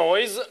N is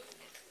noise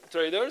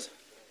traders.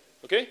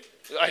 Okay.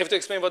 I have to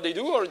explain what they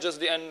do, or just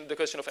the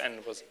question of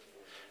N was.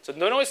 So the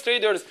noise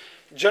traders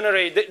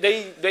generate.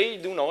 They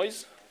do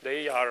noise.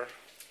 They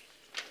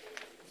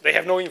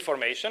have no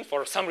information.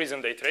 For some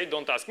reason they trade.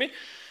 Don't ask me.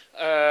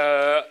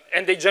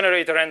 And they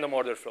generate a random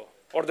order flow.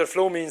 Order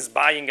flow means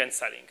buying and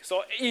selling.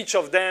 So each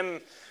of them,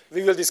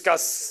 we will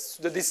discuss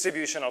the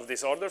distribution of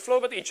this order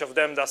flow, but each of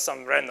them does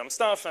some random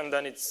stuff, and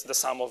then it's the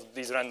sum of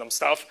these random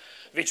stuff,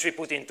 which we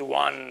put into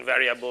one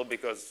variable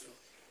because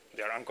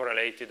they are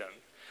uncorrelated.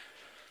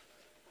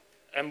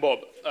 And Bob.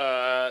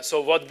 So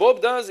what Bob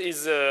does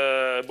is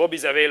Bob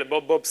is available.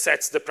 Bob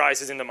sets the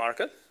prices in the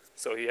market.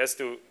 So he has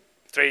to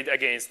trade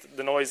against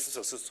the noise,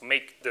 so to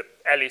make the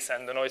Alice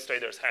and the noise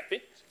traders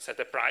happy, set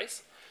a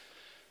price.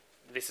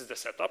 This is the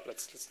setup.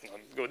 Let's not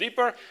go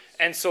deeper.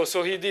 And so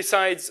he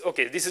decides,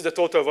 okay, this is the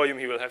total volume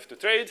he will have to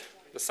trade,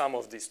 the sum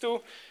of these two,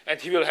 and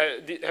he will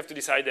have to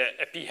decide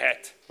a p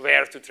hat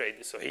where to trade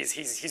this. So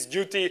his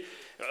duty.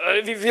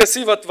 We'll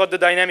see what the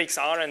dynamics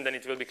are, and then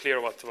it will be clear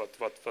what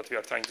we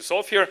are trying to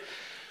solve here.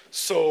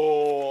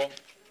 So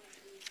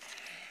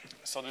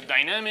the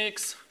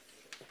dynamics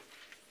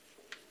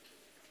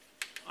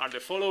are the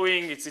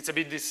following. It's a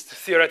bit this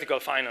theoretical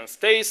finance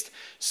taste.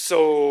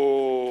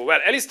 So,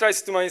 well, Alice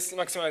tries to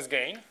maximize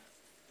gain.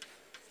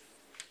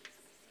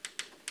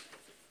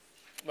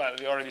 Well,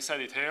 we already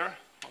said it here.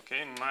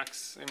 Okay,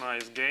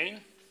 maximize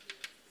gain.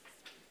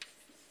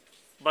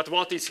 But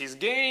what is his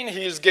gain?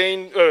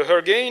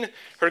 Her gain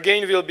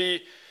will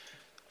be.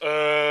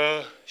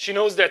 She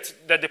knows that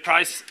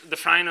the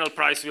final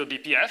price will be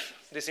PF.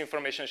 This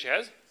information she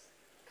has,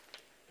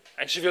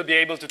 and she will be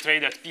able to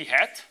trade at P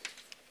hat,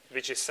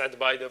 which is set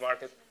by the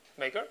market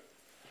maker.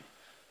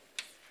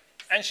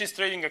 And she's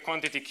trading a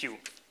quantity Q.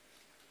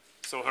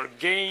 So her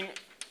gain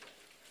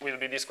will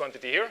be this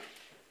quantity here,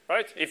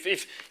 right?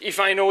 If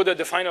I know that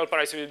the final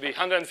price will be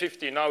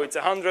 150, now it's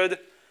 100,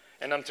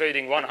 and I'm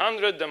trading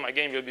 100, then my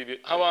gain will be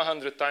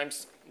 100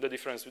 times the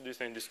difference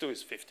between these two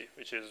is 50,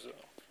 which is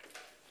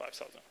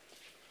 5,000.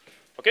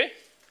 Okay?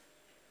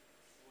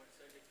 What's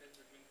the difference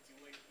between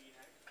Q and P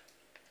hat?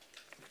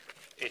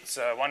 It's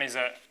one is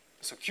a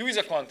So Q is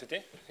a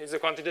quantity. It's the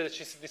quantity that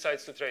she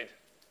decides to trade.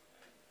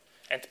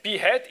 And P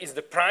hat is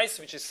the price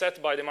which is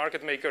set by the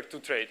market maker to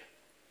trade,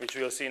 which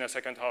we'll see in a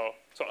second how.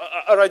 So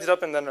I'll write it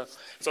up and then.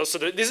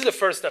 This is the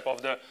first step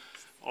of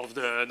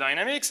the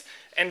dynamics.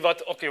 And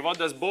what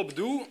does Bob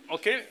do?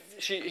 Okay,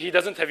 he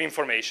doesn't have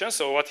information.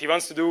 So what he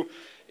wants to do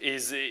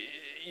is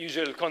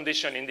usual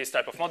condition in this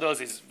type of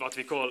models is what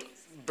we call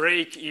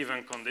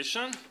break-even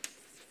condition.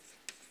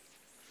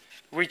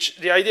 Which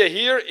the idea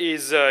here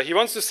is he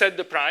wants to set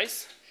the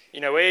price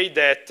in a way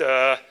that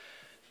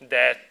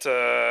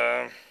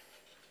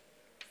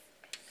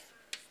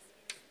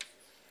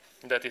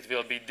that it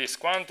will be this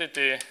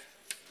quantity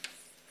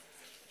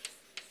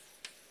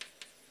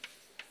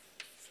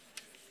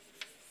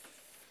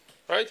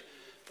right?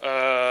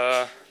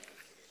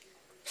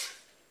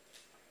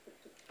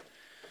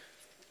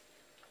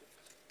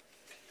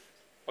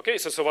 Okay,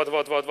 so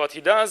what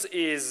he does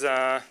is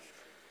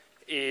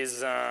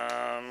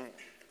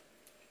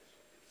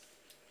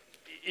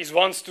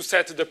wants to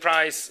set the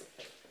price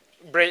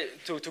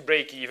to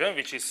break even,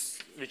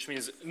 which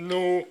means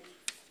no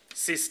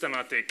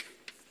systematic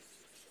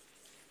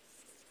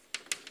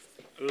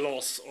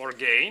loss or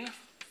gain.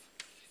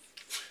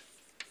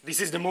 This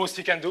is the most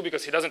he can do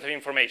because he doesn't have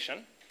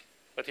information,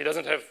 but he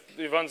doesn't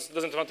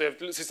want to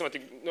have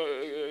systematic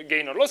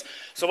gain or loss.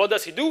 So what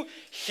does he do?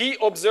 He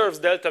observes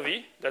delta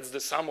V, that's the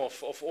sum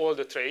of all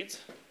the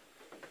trades,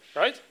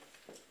 right?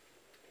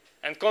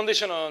 And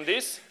conditional on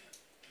this,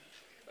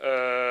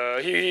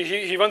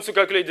 he wants to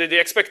calculate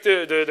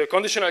the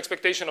conditional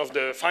expectation of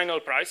the final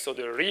price, so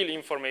the real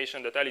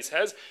information that Alice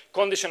has,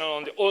 conditional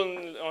on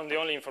the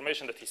only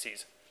information that he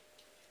sees,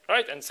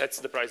 right? And sets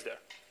the price there.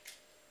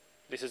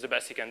 This is the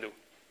best he can do.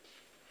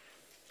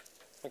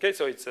 Okay,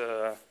 so it's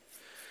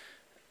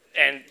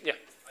and yeah.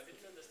 I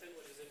didn't understand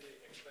what is in the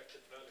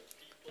expected value.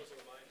 P plus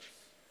or minus?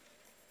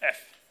 F.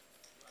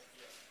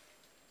 Yeah.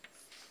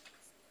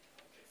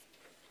 Okay.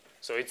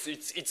 So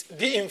it's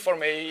the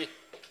information.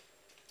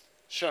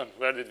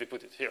 Where did we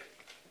put it? Here.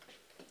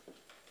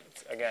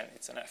 Again,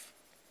 it's an F.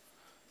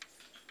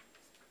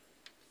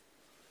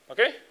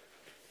 Okay?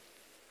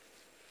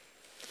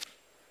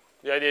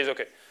 The idea is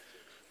okay.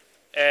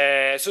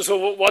 So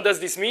what does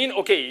this mean?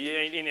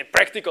 Okay, in a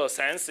practical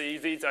sense, I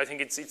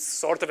think it's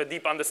sort of a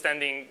deep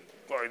understanding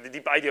or the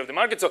deep idea of the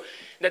market. So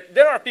that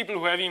there are people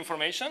who have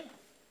information,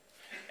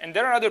 and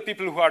there are other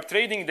people who are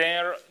trading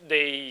there.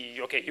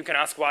 Okay, you can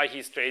ask why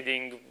he's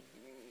trading.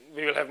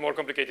 We will have more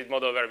complicated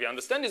model where we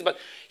understand this, but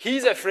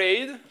he's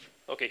afraid.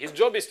 Okay, his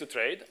job is to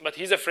trade, but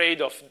he's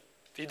afraid of.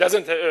 He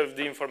doesn't have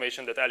the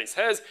information that Alice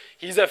has.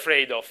 He's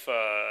afraid of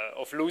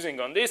losing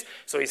on this,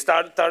 so he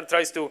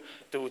tries to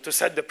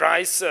set the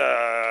price.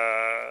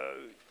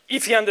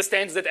 If he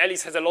understands that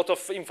Alice has a lot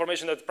of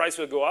information that the price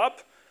will go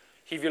up,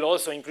 he will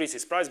also increase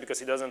his price because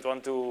he doesn't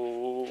want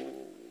to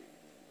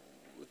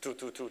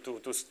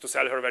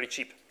sell her very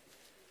cheap.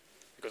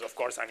 Because of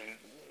course, I mean,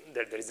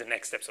 there is the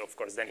next step. So of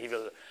course, then he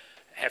will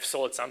have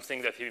sold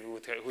something that he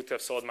would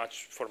have sold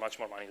for much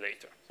more money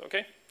later. So,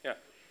 okay, yeah.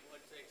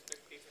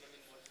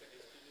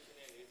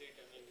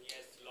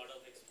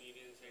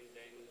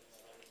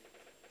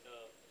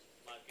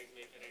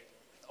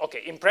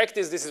 Okay, in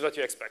practice, this is what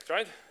you expect,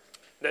 right?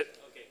 That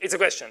okay. It's a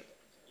question,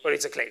 or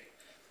it's a claim.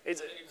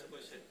 It's a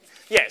question.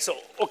 Yeah, so,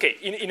 okay,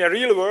 in a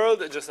real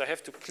world, I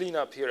have to clean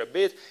up here a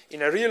bit.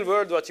 In a real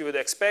world, what you would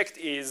expect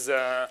is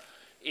that,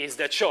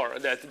 sure,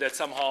 that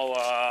somehow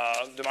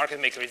the market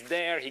maker is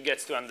there, he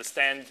gets to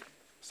understand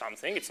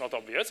something. It's not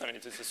obvious. I mean,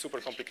 it's a super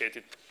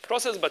complicated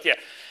process, but yeah.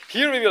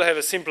 Here we will have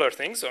a simpler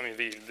thing. So, I mean,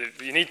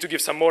 we need to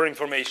give some more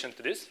information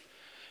to this.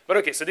 But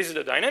okay, so this is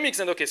the dynamics,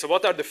 and okay, so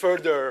what are the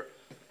further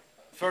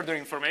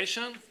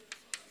information?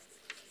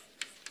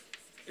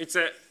 It's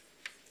a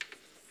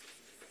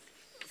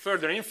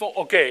further info.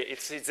 Okay,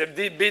 it's a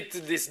bit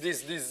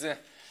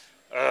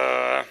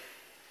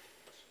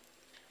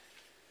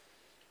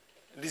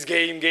this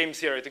game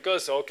theoretical.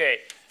 So okay,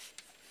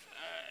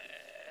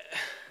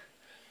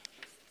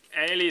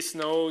 Alice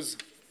knows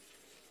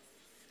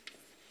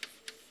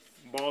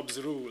Bob's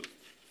rule.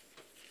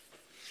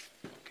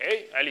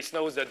 Okay, Alice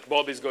knows that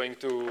Bob is going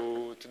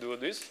to do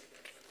this,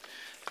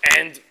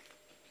 and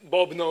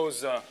Bob knows,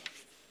 so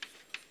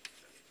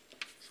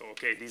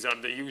okay, these are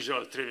the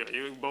usual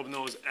trivia. Bob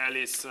knows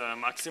Alice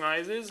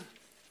maximizes.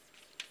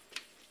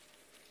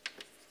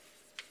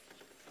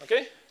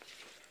 Okay?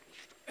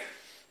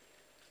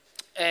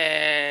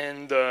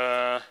 And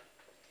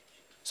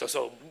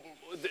so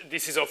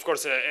this is, of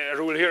course, a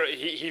rule here.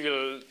 He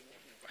will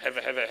have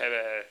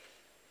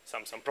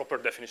some proper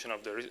definition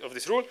of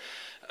this rule.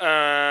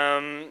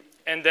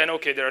 And then,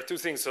 okay, there are two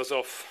things.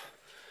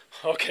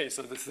 Okay,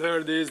 so the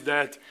third is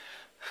that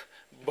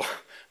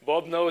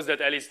Bob knows that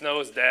Alice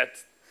knows that.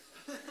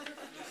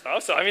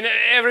 So I mean,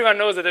 everyone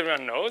knows that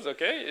everyone knows.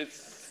 Okay,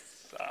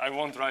 I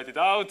won't write it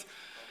out,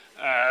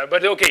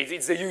 but okay,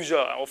 it's the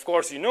usual. Of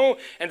course, you know.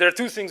 And there are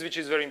two things which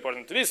is very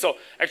important to this. So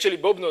actually,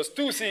 Bob knows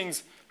two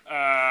things.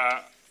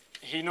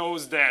 He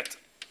knows that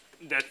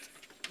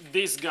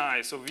this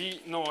guy, so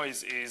V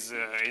noise is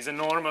a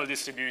normal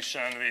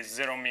distribution with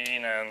zero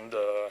mean and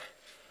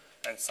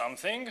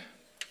something.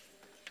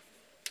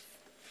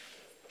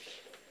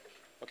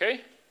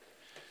 Okay,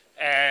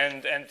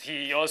 and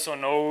he also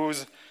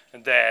knows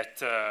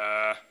that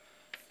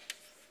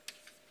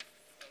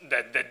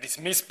that this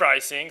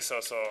mispricing, so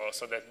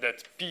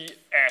that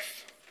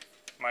PF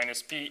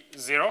minus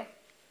P0,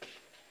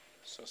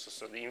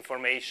 so the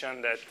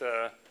information that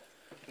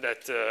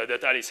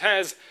Alice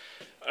has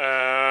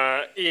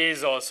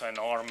is also a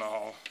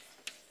normal.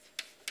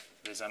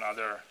 There's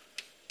another.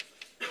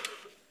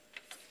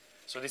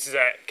 So this is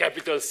a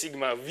capital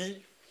sigma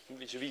V,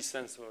 which V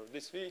stands for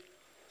this V,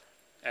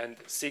 and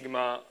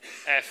sigma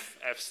F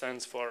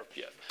stands for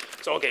PF.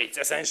 So okay, it's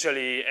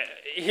essentially,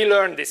 he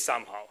learned this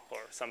somehow,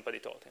 or somebody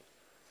taught him.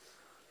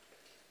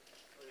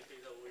 So if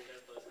he's a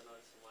older person or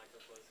a smarter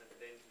person,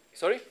 then he can.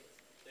 Sorry? So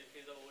if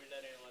he's a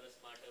older or a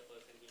smarter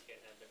person, he can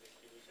have the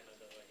distribution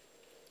otherwise.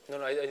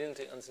 No, I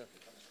didn't understand.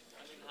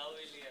 I mean, how will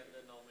he have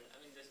the normal? I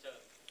mean, just a.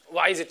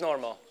 Why is it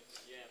normal?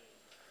 Yeah.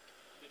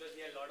 Because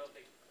he had a lot of,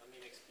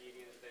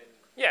 experience then.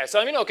 Yeah, so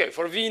I mean, okay,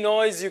 for V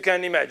noise, you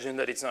can imagine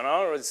that it's not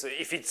normal.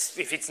 If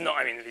it's not,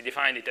 I mean, we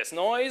defined it as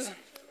noise.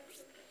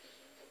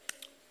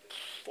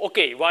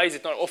 Okay, why is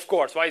it normal? Of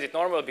course, why is it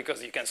normal?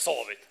 Because you can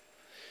solve it.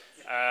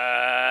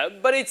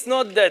 But it's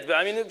not that bad.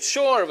 I mean,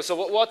 sure, so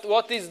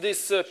what is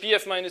this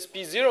PF minus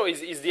P0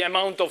 is the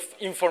amount of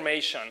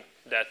information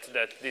that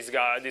this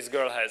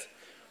girl has.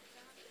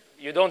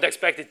 You don't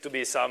expect it to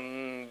be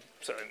some,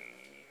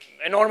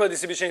 a normal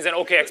distribution is an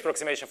okay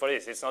approximation for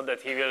this. It's not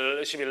that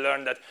she will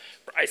learn that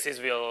prices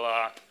will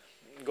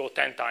go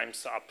 10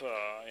 times up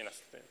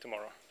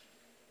tomorrow.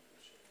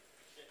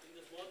 In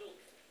this model,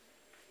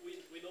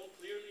 we know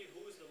clearly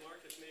who is the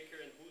market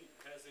maker and who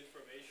has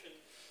information.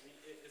 I mean,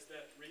 is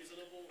that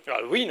reasonable?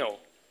 Well, we know.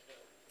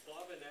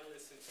 Bob and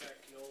Alice, in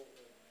fact, know.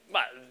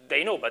 But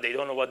they know, but they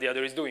don't know what the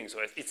other is doing. So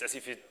it's as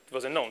if it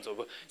wasn't known.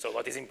 So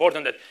what is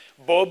important that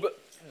Bob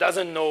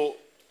doesn't know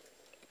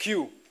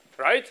Q,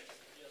 right?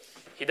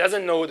 He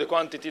doesn't know the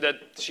quantity that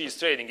she's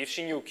trading. If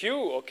she knew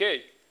Q,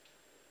 okay.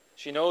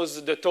 She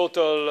knows the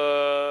total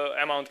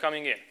amount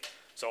coming in.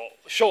 So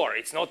sure,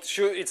 it's not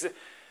sure. It's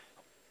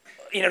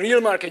in a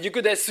real market. You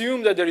could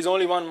assume that there is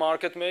only one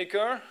market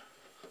maker.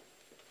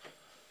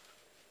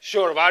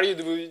 Sure, why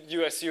do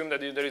you assume that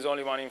there is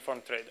only one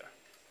informed trader?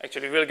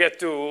 Actually, we'll get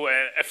to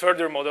a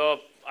further model.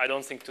 I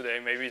don't think today.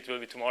 Maybe it will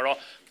be tomorrow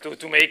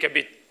to make a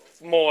bit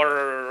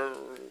more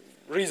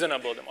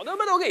reasonable the model.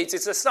 But okay,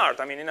 it's a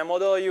start. I mean, in a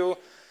model, you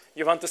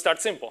want to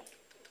start simple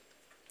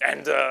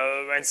and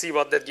see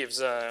what that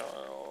gives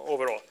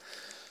overall.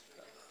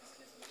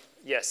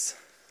 Yes.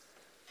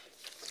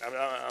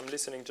 I'm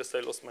listening. Just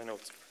I lost my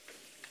notes.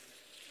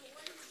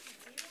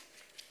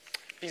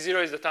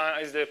 P0 is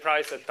the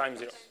price at time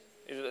 0.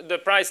 The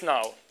price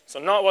now. So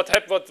now what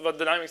the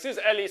dynamics is,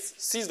 Alice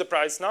sees the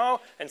price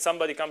now, and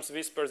somebody comes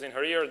whispers in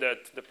her ear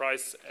that the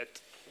price at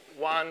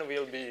 1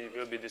 will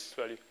be this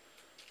value.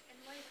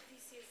 And why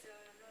this is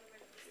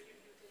normally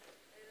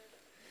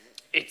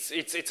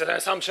distributed? It's an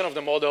assumption of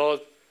the model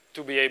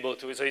to be able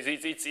to. So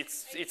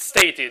it's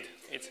stated.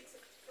 It's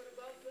for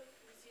Bob, this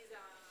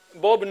is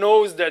Bob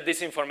knows that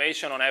this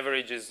information on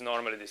average is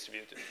normally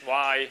distributed.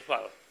 Why?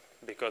 Well,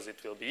 because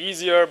it will be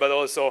easier, but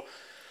also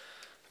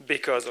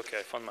because, okay,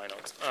 I found my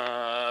notes.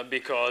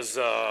 Because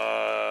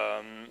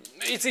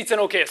it's an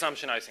okay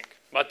assumption, I think.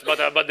 But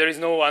there is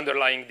no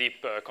underlying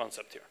deep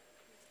concept here.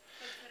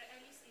 but for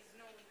Alice is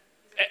known.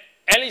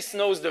 Alice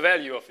knows the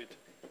value of it.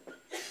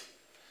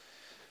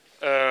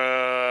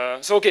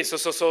 So okay,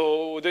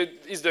 so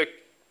is the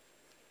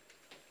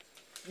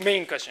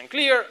main question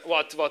clear?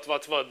 What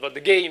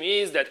the game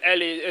is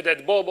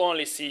that Bob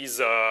only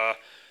sees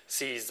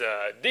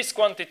this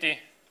quantity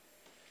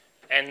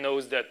and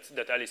knows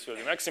that Alice will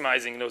be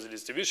maximizing, knows the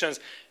distributions.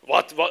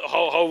 What will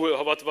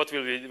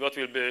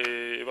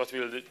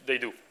they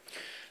do?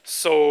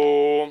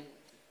 So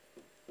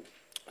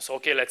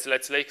okay, let's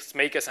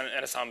make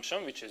an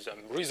assumption, which is a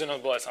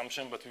reasonable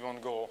assumption, but we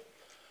won't go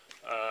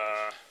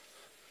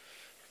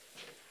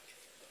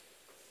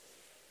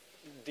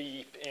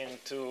deep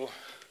into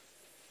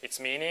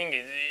its meaning.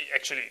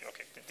 Actually,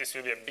 okay, this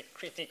will be a big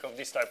critique of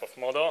this type of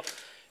model,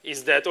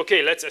 is that,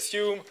 okay, let's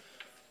assume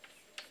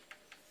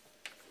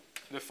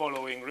the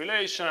following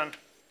relation,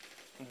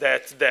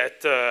 that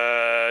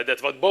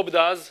what Bob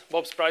does,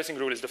 Bob's pricing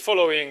rule is the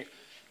following.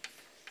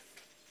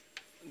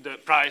 The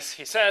price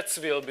he sets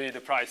will be the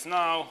price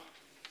now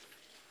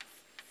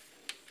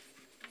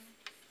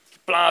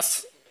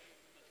plus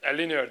a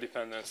linear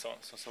dependence on,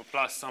 so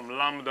plus some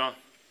lambda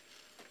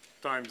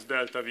times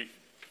delta V,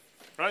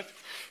 right?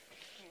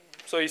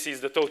 So he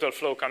sees the total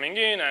flow coming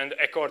in, and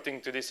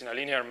according to this in a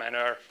linear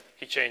manner,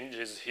 he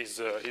changes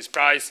his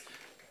price.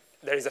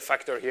 There is a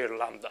factor here,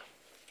 lambda.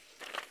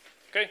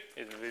 Okay,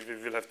 we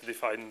will have to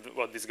define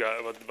what this guy,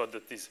 what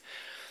that is,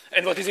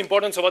 and what is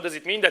important. So what does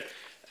it mean that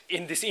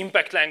in this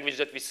impact language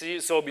that we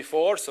saw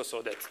before,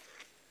 so that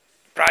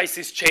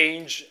prices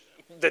change,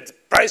 that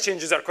price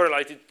changes are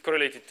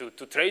correlated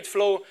to trade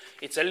flow.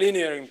 It's a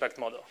linear impact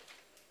model.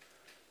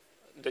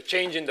 the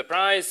change in the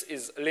price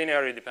is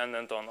linearly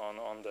dependent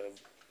on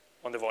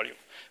the volume,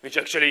 which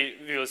actually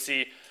we will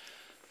see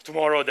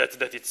tomorrow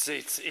that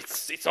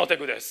it's not a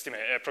good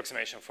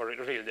approximation for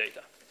real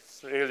data.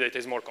 Real data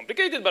is more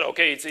complicated, but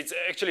okay, it's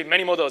actually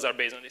many models are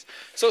based on this.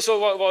 So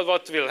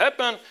what will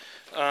happen?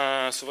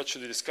 So what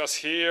should we discuss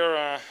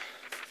here?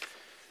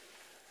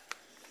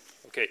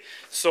 Okay,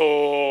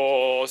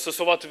 so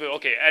what will,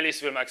 okay,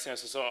 Alice will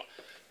maximize. So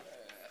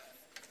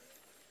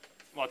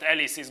what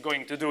Alice is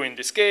going to do in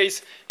this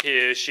case,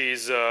 she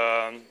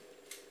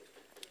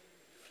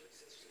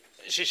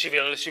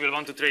will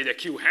want to trade a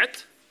Q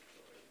hat.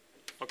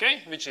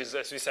 Okay, which is,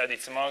 as we said,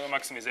 it's a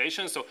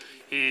maximization. So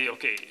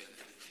okay,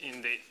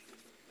 in the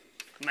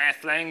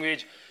math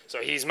language,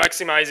 so he's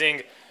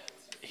maximizing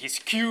his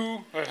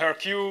Q, her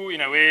Q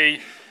in a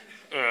way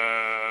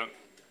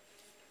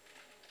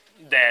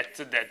that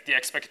the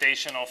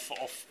expectation of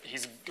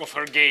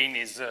her gain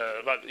is,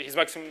 but he's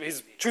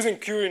choosing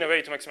Q in a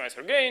way to maximize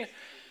her gain,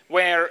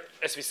 where,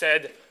 as we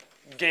said,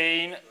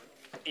 gain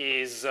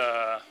is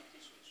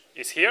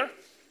here.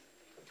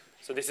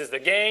 So this is the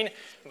gain,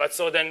 but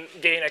so then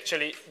gain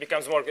actually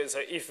becomes more, so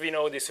if we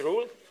know this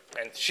rule,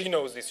 and she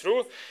knows this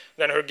rule,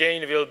 then her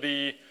gain will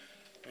be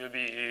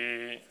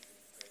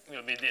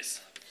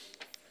this.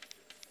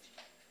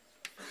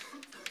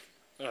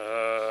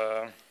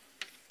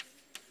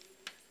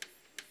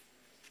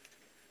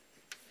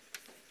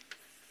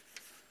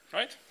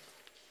 Right?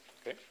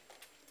 Okay,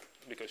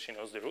 because she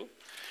knows the rule.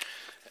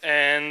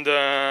 And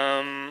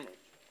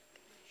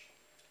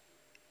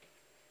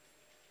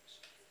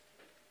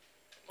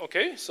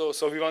okay, so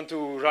we want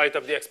to write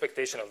up the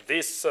expectation of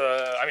this.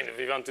 I mean,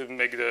 we want to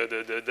make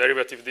the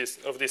derivative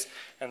of this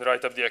and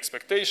write up the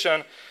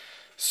expectation.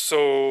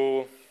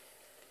 So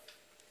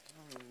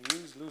I'm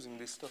losing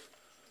this stuff.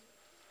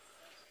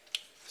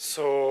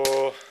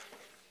 So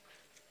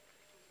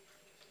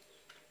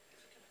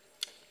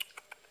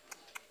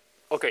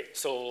okay,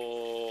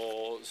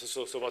 so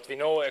what we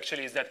know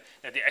actually is that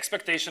the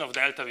expectation of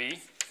delta V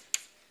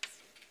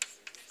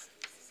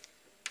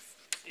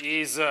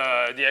is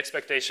the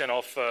expectation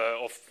of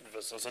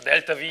so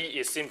delta V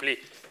is simply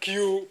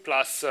Q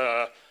plus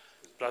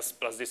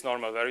this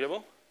normal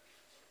variable.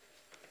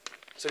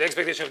 So the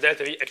expectation of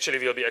delta V actually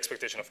will be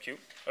expectation of Q,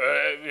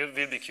 will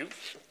be Q.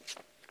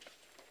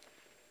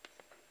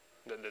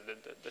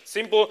 That's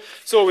simple.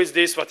 So with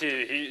this, what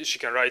she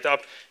can write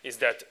up is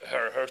that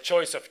her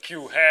choice of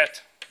Q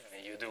hat,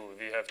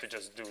 we have to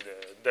just do the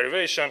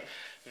derivation,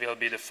 will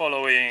be the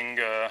following.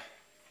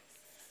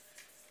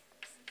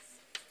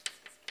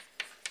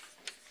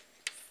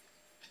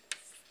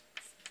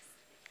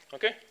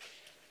 Okay?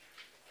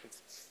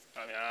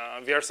 I mean,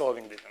 we are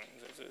solving this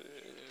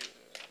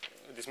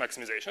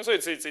maximization. So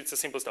it's a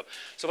simple stuff.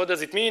 So what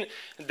does it mean?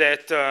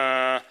 That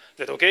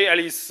okay,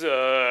 Alice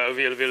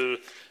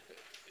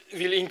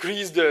will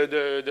increase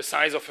the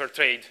size of her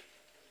trade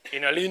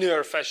in a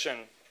linear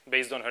fashion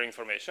based on her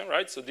information,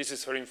 right? So this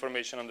is her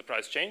information on the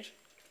price change.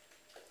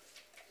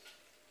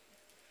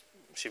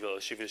 She will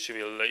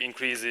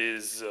increase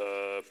is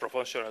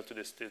proportional to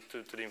this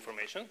to the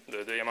information,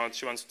 the amount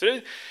she wants to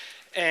trade.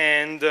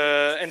 And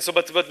so,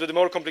 but the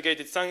more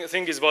complicated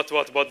thing is what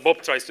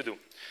Bob tries to do.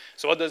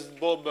 So what does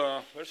Bob?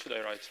 Where should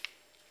I write?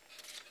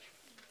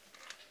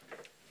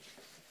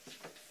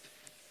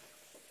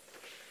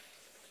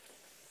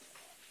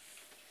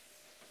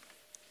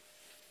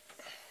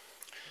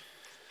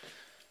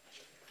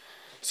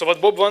 So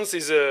what Bob wants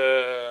is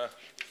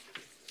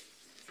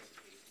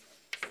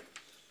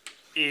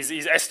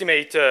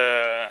estimate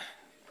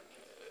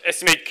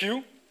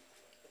Q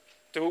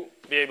to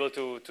be able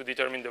to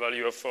determine the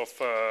value of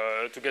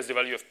to guess the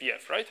value of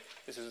PF, right?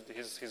 This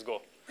is his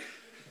goal.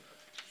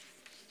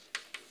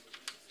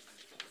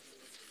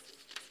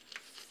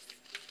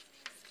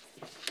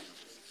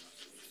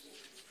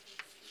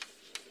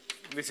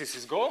 This is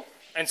his goal.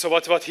 And so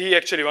what he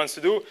actually wants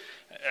to do,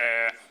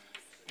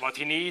 what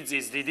he needs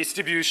is the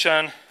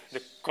distribution,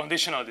 the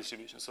conditional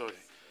distribution. So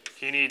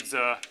he needs,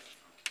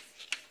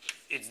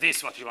 it's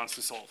this what he wants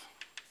to solve.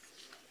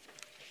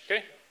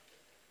 Okay?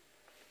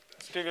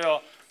 It's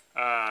trivial.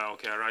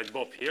 Okay, I write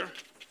Bob here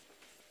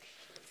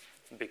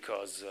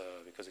because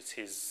it's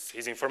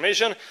his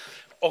information.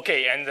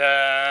 Okay, and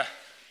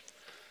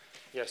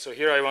yeah, so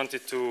here I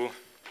wanted to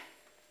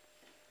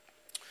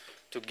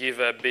give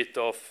a bit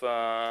of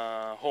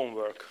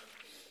homework.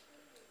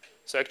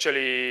 So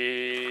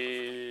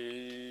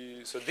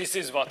actually, so this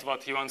is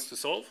what he wants to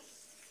solve.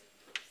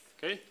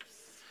 Okay,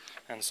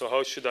 and so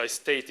how should I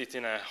state it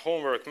in a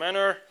homework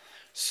manner?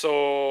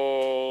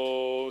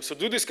 So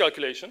do this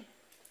calculation.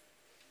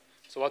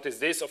 So what is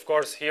this? Of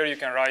course, here you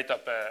can write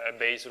up a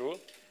Bayes rule,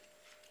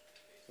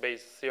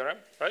 Bayes theorem,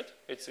 right?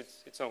 It's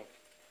known.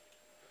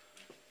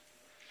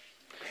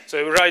 So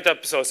you write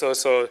up so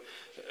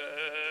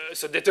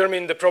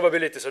determine the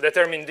probability. So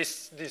determine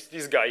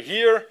this guy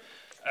here.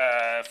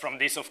 From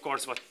this, of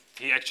course, what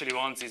he actually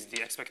wants is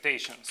the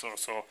expectation.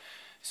 So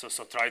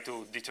try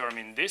to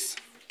determine this.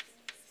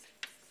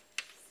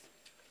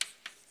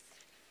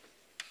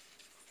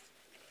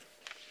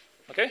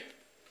 Okay.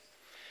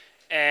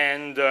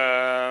 and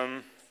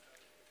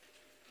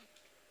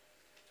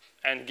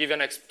give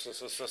an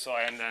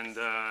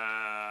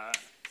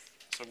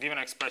so give an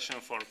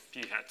expression for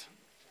p hat.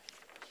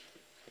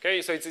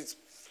 Okay, so it's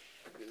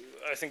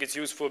I think it's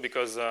useful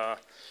because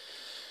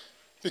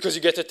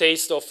you get a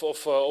taste of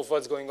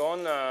what's going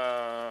on,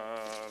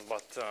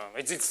 but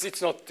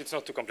it's not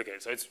too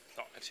complicated. So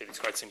actually it's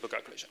quite simple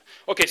calculation.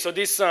 Okay, so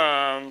this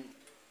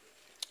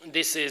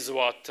is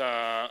what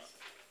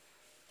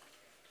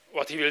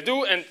he will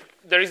do, and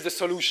there is the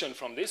solution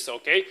from this.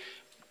 Okay,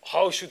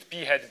 how should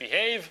p hat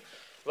behave?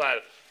 Well,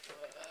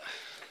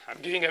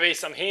 I'm giving away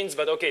some hints,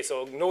 but okay.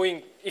 So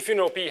if you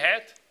know p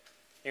hat,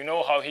 you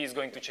know how he's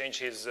going to change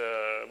his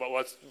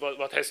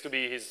what has to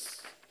be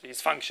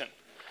his function.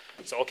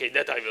 So okay,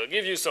 that I will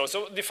give you. So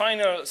the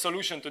final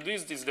solution to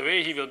this is the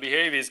way he will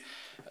behave is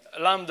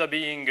lambda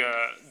being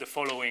the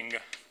following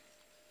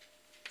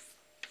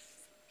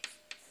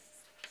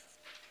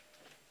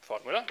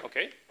formula.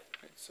 Okay,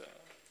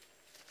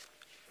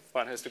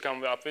 one has to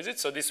come up with it.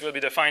 So this will be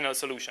the final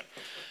solution.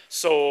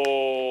 So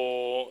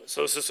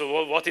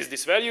what is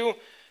this value?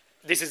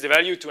 This is the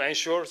value to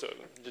ensure. So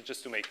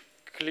just to make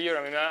clear,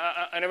 I mean,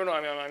 I never know.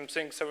 I mean, I'm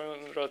saying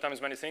several times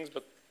many things,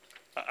 but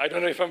I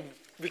don't know if I'm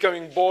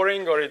becoming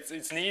boring or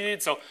it's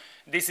needed. So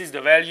this is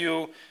the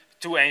value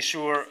to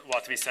ensure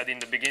what we said in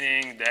the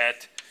beginning,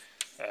 that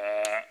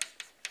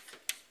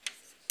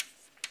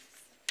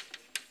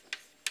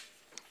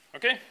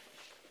okay.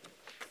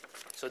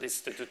 So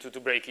this to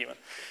break even.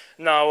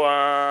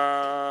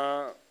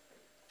 Now,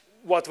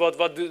 what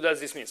does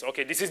this mean? So,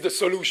 okay, this is the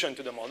solution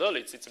to the model.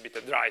 It's a bit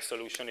a dry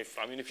solution.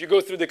 If you go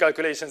through the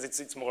calculations,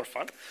 it's more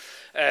fun.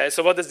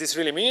 So what does this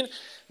really mean?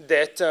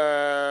 That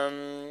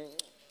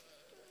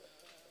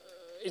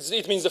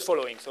it means the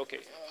following. So, okay,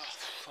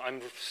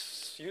 I'm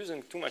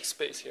using too much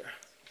space here.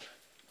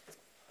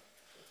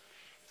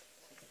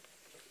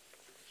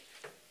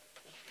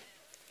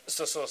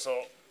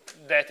 So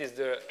that is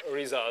the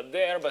result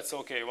there. But so,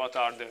 okay, what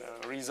are the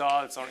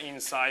results or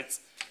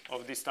insights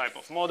of this type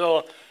of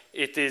model?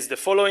 It is the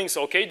following.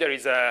 So, okay, there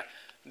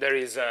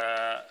is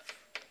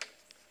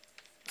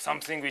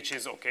something which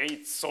is okay.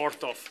 It's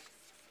sort of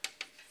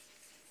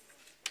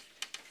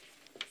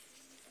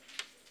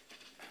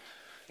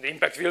the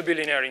impact will be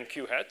linear in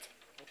Q hat.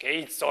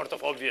 Okay, it's sort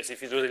of obvious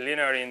if you do the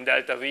linear in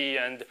delta V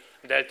and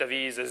delta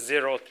V is a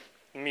zero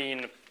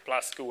mean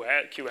plus Q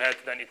hat,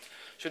 then it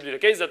should be the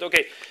case that,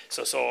 okay,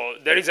 so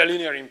there is a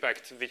linear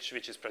impact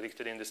which is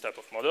predicted in this type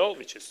of model,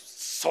 which is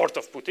sort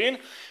of put in.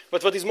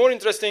 But what is more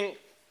interesting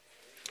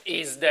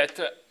is that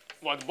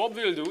what Bob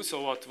will do,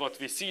 so what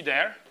we see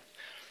there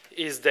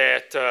is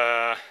that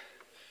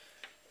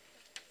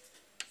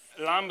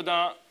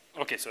lambda,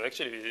 okay, so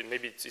actually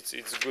maybe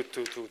it's good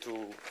to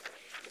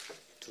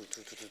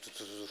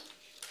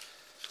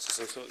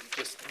so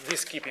just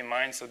this keep in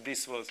mind. So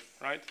this was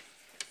right.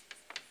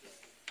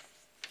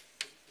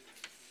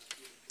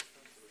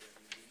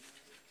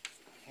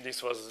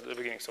 This was the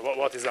beginning. So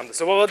what is lambda?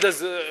 So what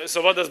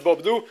does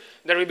Bob do?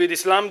 There will be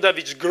this lambda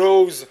which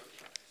grows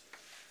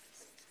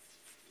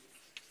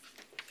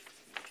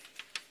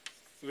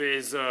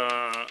with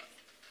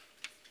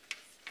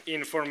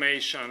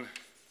information,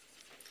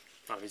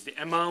 with the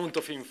amount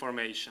of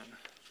information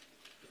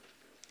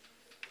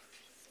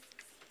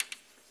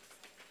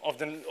of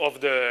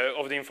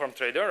the informed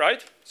trader,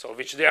 right? So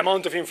which the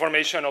amount of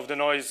information of the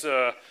noise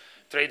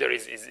trader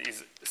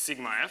is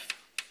sigma f.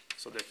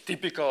 So the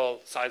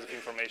typical size of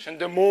information.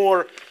 The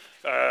more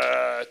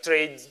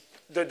trades,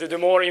 the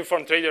more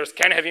informed traders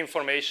can have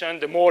information,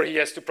 the more he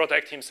has to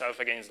protect himself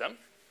against them.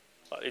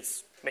 It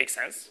makes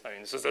sense. I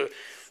mean, so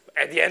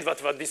at the end,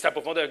 what this type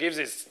of model gives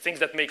is things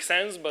that make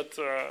sense, but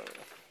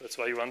that's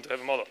why you want to have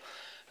a model.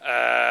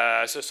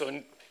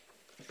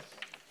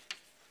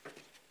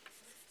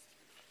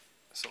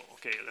 So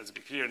okay, let's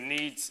be clear.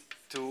 Needs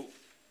to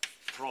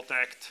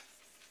protect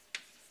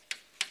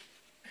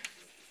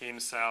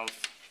himself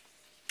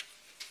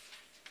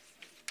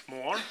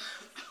more,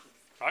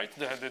 right?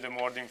 The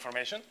more the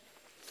information.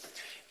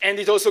 And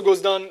it also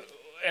goes down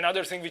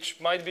another thing which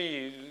might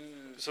be,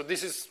 so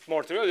this is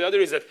more trivial. The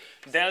other is that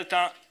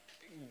delta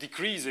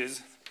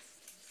decreases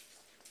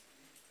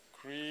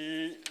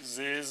with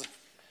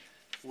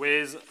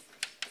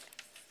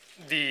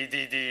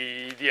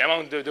the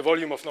amount, the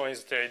volume of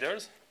noise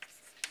traders.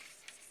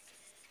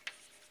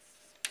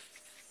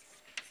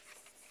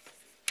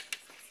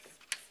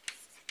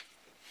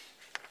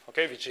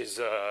 Okay, which is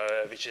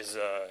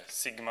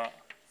sigma,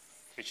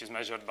 which is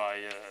measured by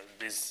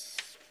this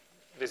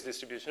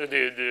distribution,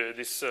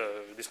 this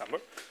number.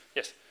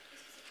 Yes.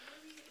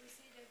 We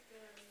say that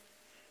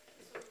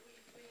so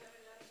we have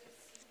a larger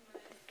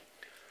sigma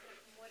and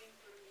more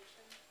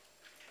information.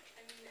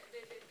 I mean,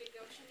 the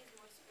Gaussian is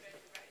more spread,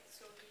 right?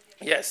 So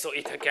yes, so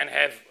it can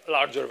have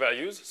larger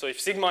values. So if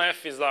sigma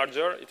f is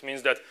larger, it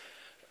means that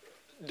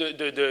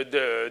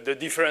the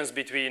difference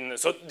between,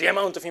 so the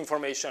amount of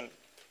information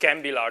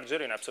can be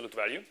larger in absolute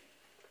value,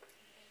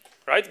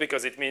 right?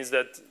 Because it means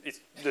that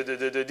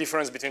the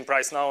difference between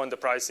price now and the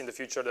price in the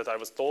future that I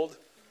was told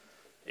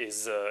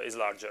is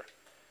larger.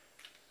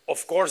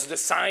 of course, the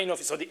sign of,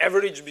 so the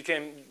average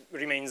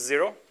remains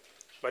 0,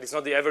 but it's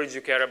not the average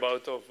you care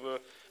about,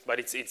 but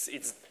it's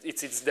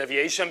its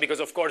deviation, because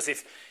of course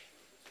if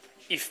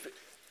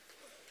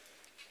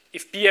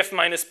PF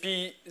minus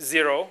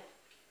P0,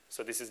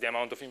 so this is the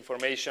amount of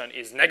information,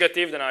 is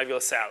negative, then I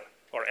will sell,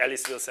 or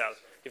Alice will sell.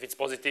 If it's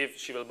positive,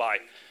 she will buy.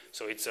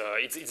 So it's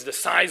the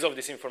size of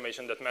this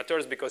information that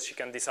matters, because she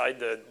can decide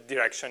the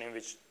direction in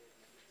which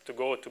to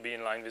go to be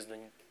in line with the...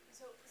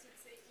 So it's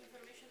the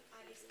information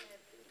Alice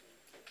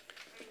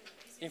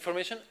had.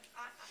 Information?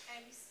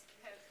 Alice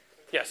had.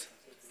 Yes.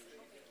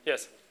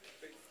 Yes.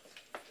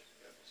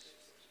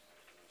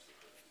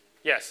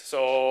 Yes,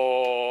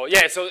 so,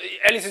 yeah, so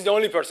Alice is the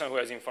only person who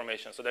has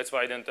information, so that's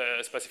why I didn't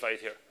specify it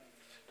here.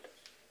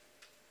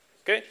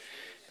 Okay?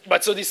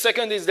 But so the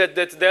second is that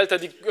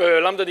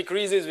lambda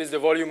decreases with the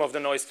volume of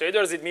the noise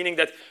traders, it meaning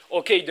that,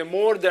 okay, the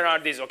more there are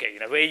these, okay,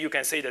 in a way you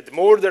can say that the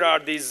more there are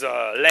these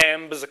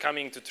lambs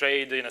coming to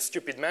trade in a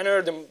stupid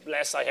manner, the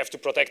less I have to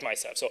protect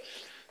myself.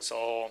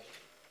 So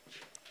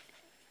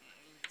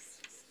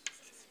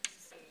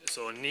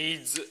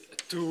needs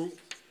to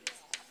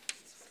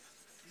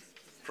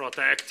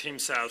protect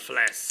himself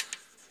less.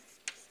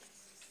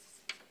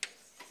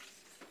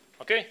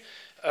 Okay,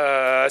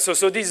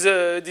 so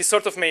these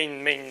sort of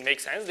main make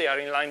sense. They are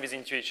in line with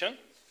intuition,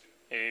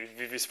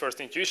 with this first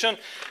intuition.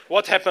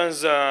 What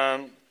happens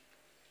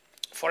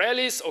for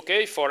Alice?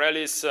 Okay, for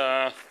Alice,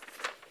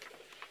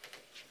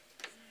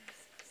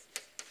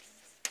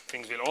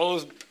 things will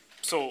always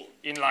so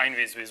in line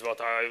with what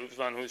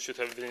one who should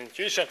have been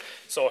intuition.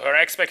 So her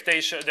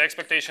expectation, the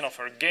expectation of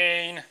her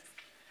gain,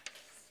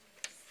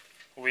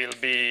 will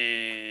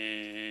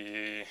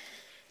be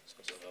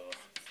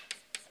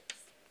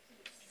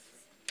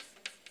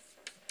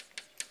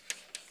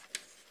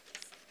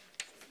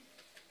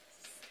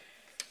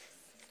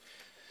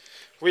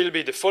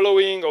the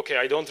following. Okay,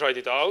 I don't write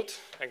it out.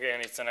 Again,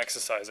 it's an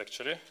exercise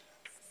actually,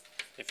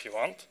 if you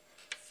want.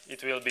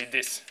 It will be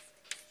this.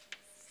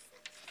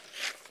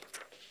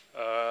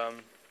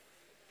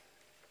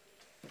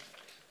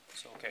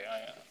 So okay,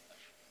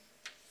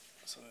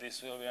 so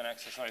this will be an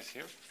exercise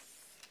here.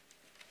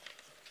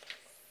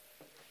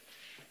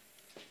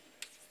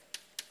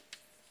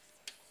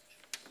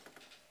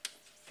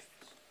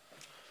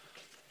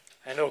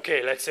 And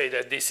okay, let's say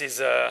that this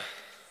is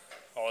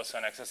also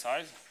an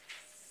exercise,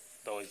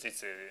 though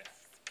it's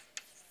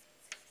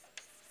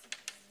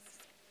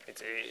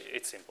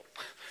simple.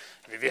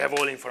 We have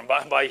all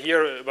information by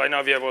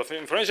now we have all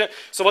information.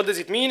 So what does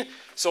it mean?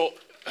 So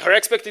her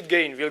expected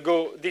gain will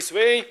go this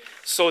way,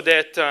 so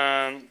that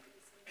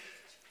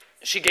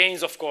she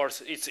gains. Of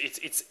course,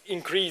 it's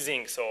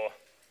increasing. So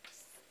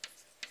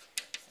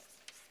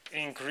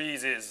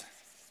increases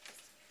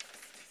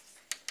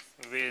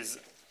with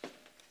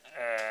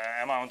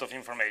amount of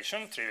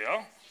information,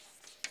 trivial.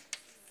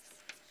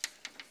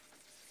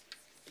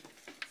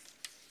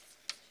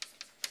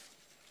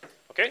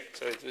 Okay,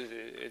 so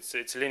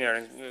it's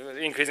linear,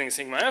 increasing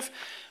sigma f.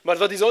 But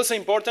what is also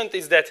important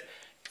is that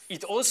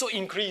it also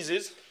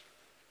increases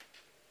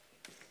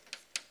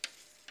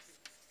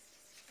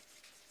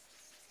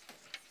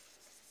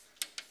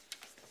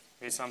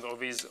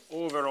with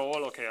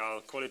overall, okay,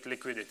 I'll call it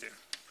liquidity.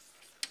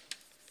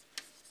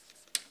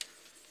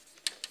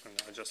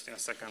 And just in a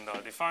second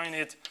I'll define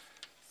it.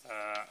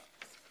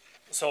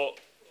 So,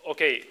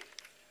 okay,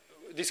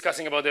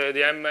 discussing about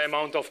the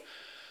amount of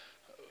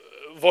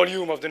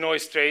volume of the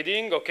noise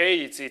trading.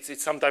 Okay,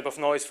 it's some type of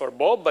noise for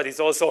Bob, but it's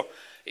also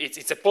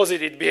it's a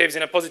positive. It behaves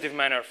in a positive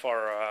manner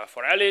for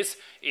Alice.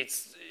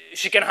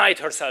 She can hide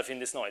herself in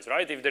this noise,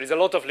 right? If there is a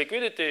lot of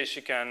liquidity,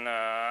 she can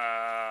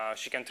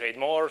trade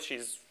more.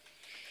 She's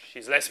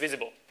less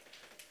visible.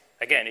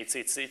 Again,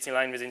 it's in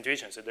line with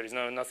intuition. So there is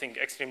nothing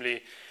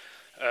extremely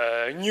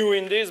new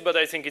in this, but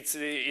I think it's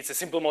a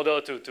simple model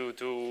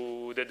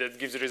that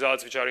gives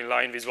results which are in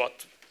line with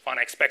what one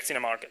expects in a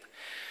market.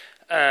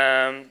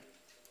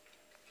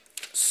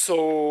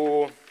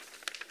 So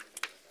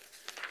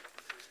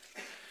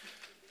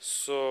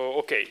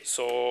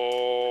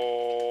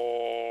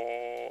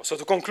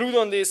to conclude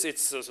on this,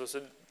 it's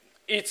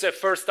a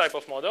first type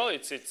of model. I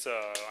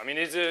mean,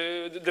 it's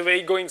the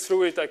way going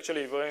through it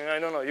actually. I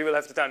don't know. You will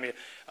have to tell me.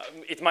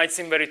 It might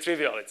seem very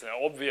trivial. It's an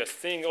obvious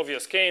thing,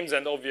 obvious schemes,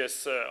 and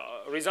obvious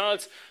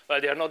results,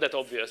 but they are not that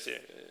obvious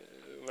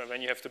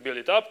when you have to build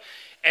it up.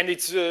 And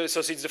it's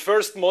the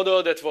first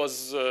model that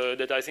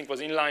I think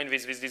was in line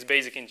with these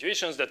basic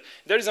intuitions, that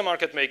there is a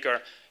market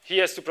maker. He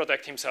has to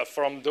protect himself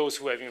from those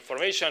who have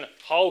information.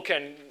 How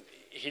can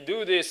he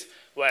do this?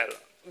 Well,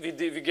 we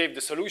gave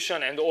the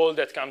solution, and all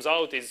that comes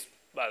out is,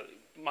 well,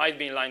 might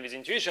be in line with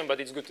intuition, but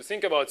it's good to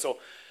think about. So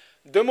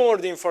the more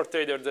the info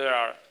trader there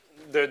are,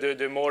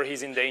 the more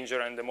he's in danger,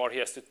 and the more he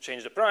has to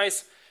change the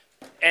price,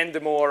 and the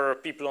more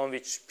people on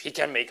which he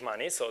can make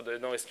money. So the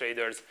noise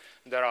traders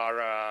there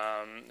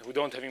are who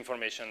don't have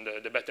information,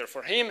 the better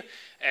for him.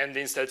 And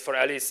instead for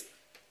Alice,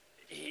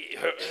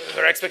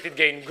 her expected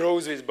gain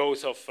grows with both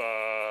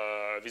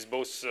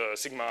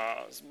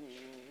sigma,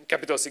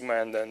 capital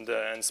sigma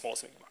and small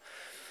sigma.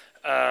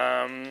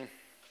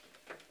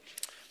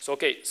 So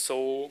okay,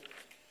 so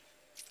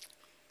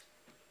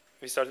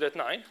we started at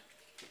 9.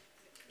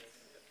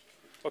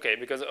 Okay,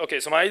 because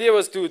so my idea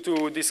was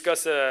to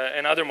discuss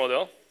another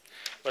model,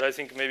 but I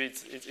think maybe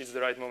it's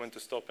the right moment to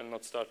stop and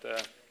not start.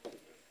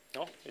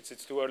 No,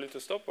 it's too early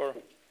to stop, or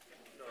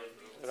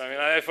I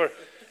mean,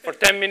 for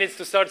 10 minutes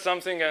to start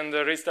something and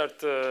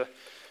restart.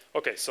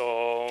 Okay,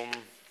 so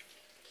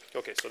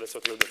that's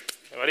what we'll do.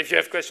 But if you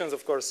have questions,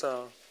 of course.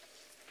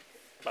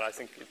 But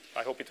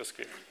I hope it was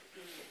clear.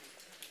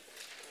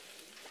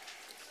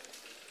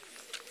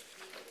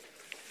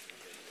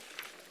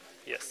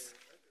 Yes.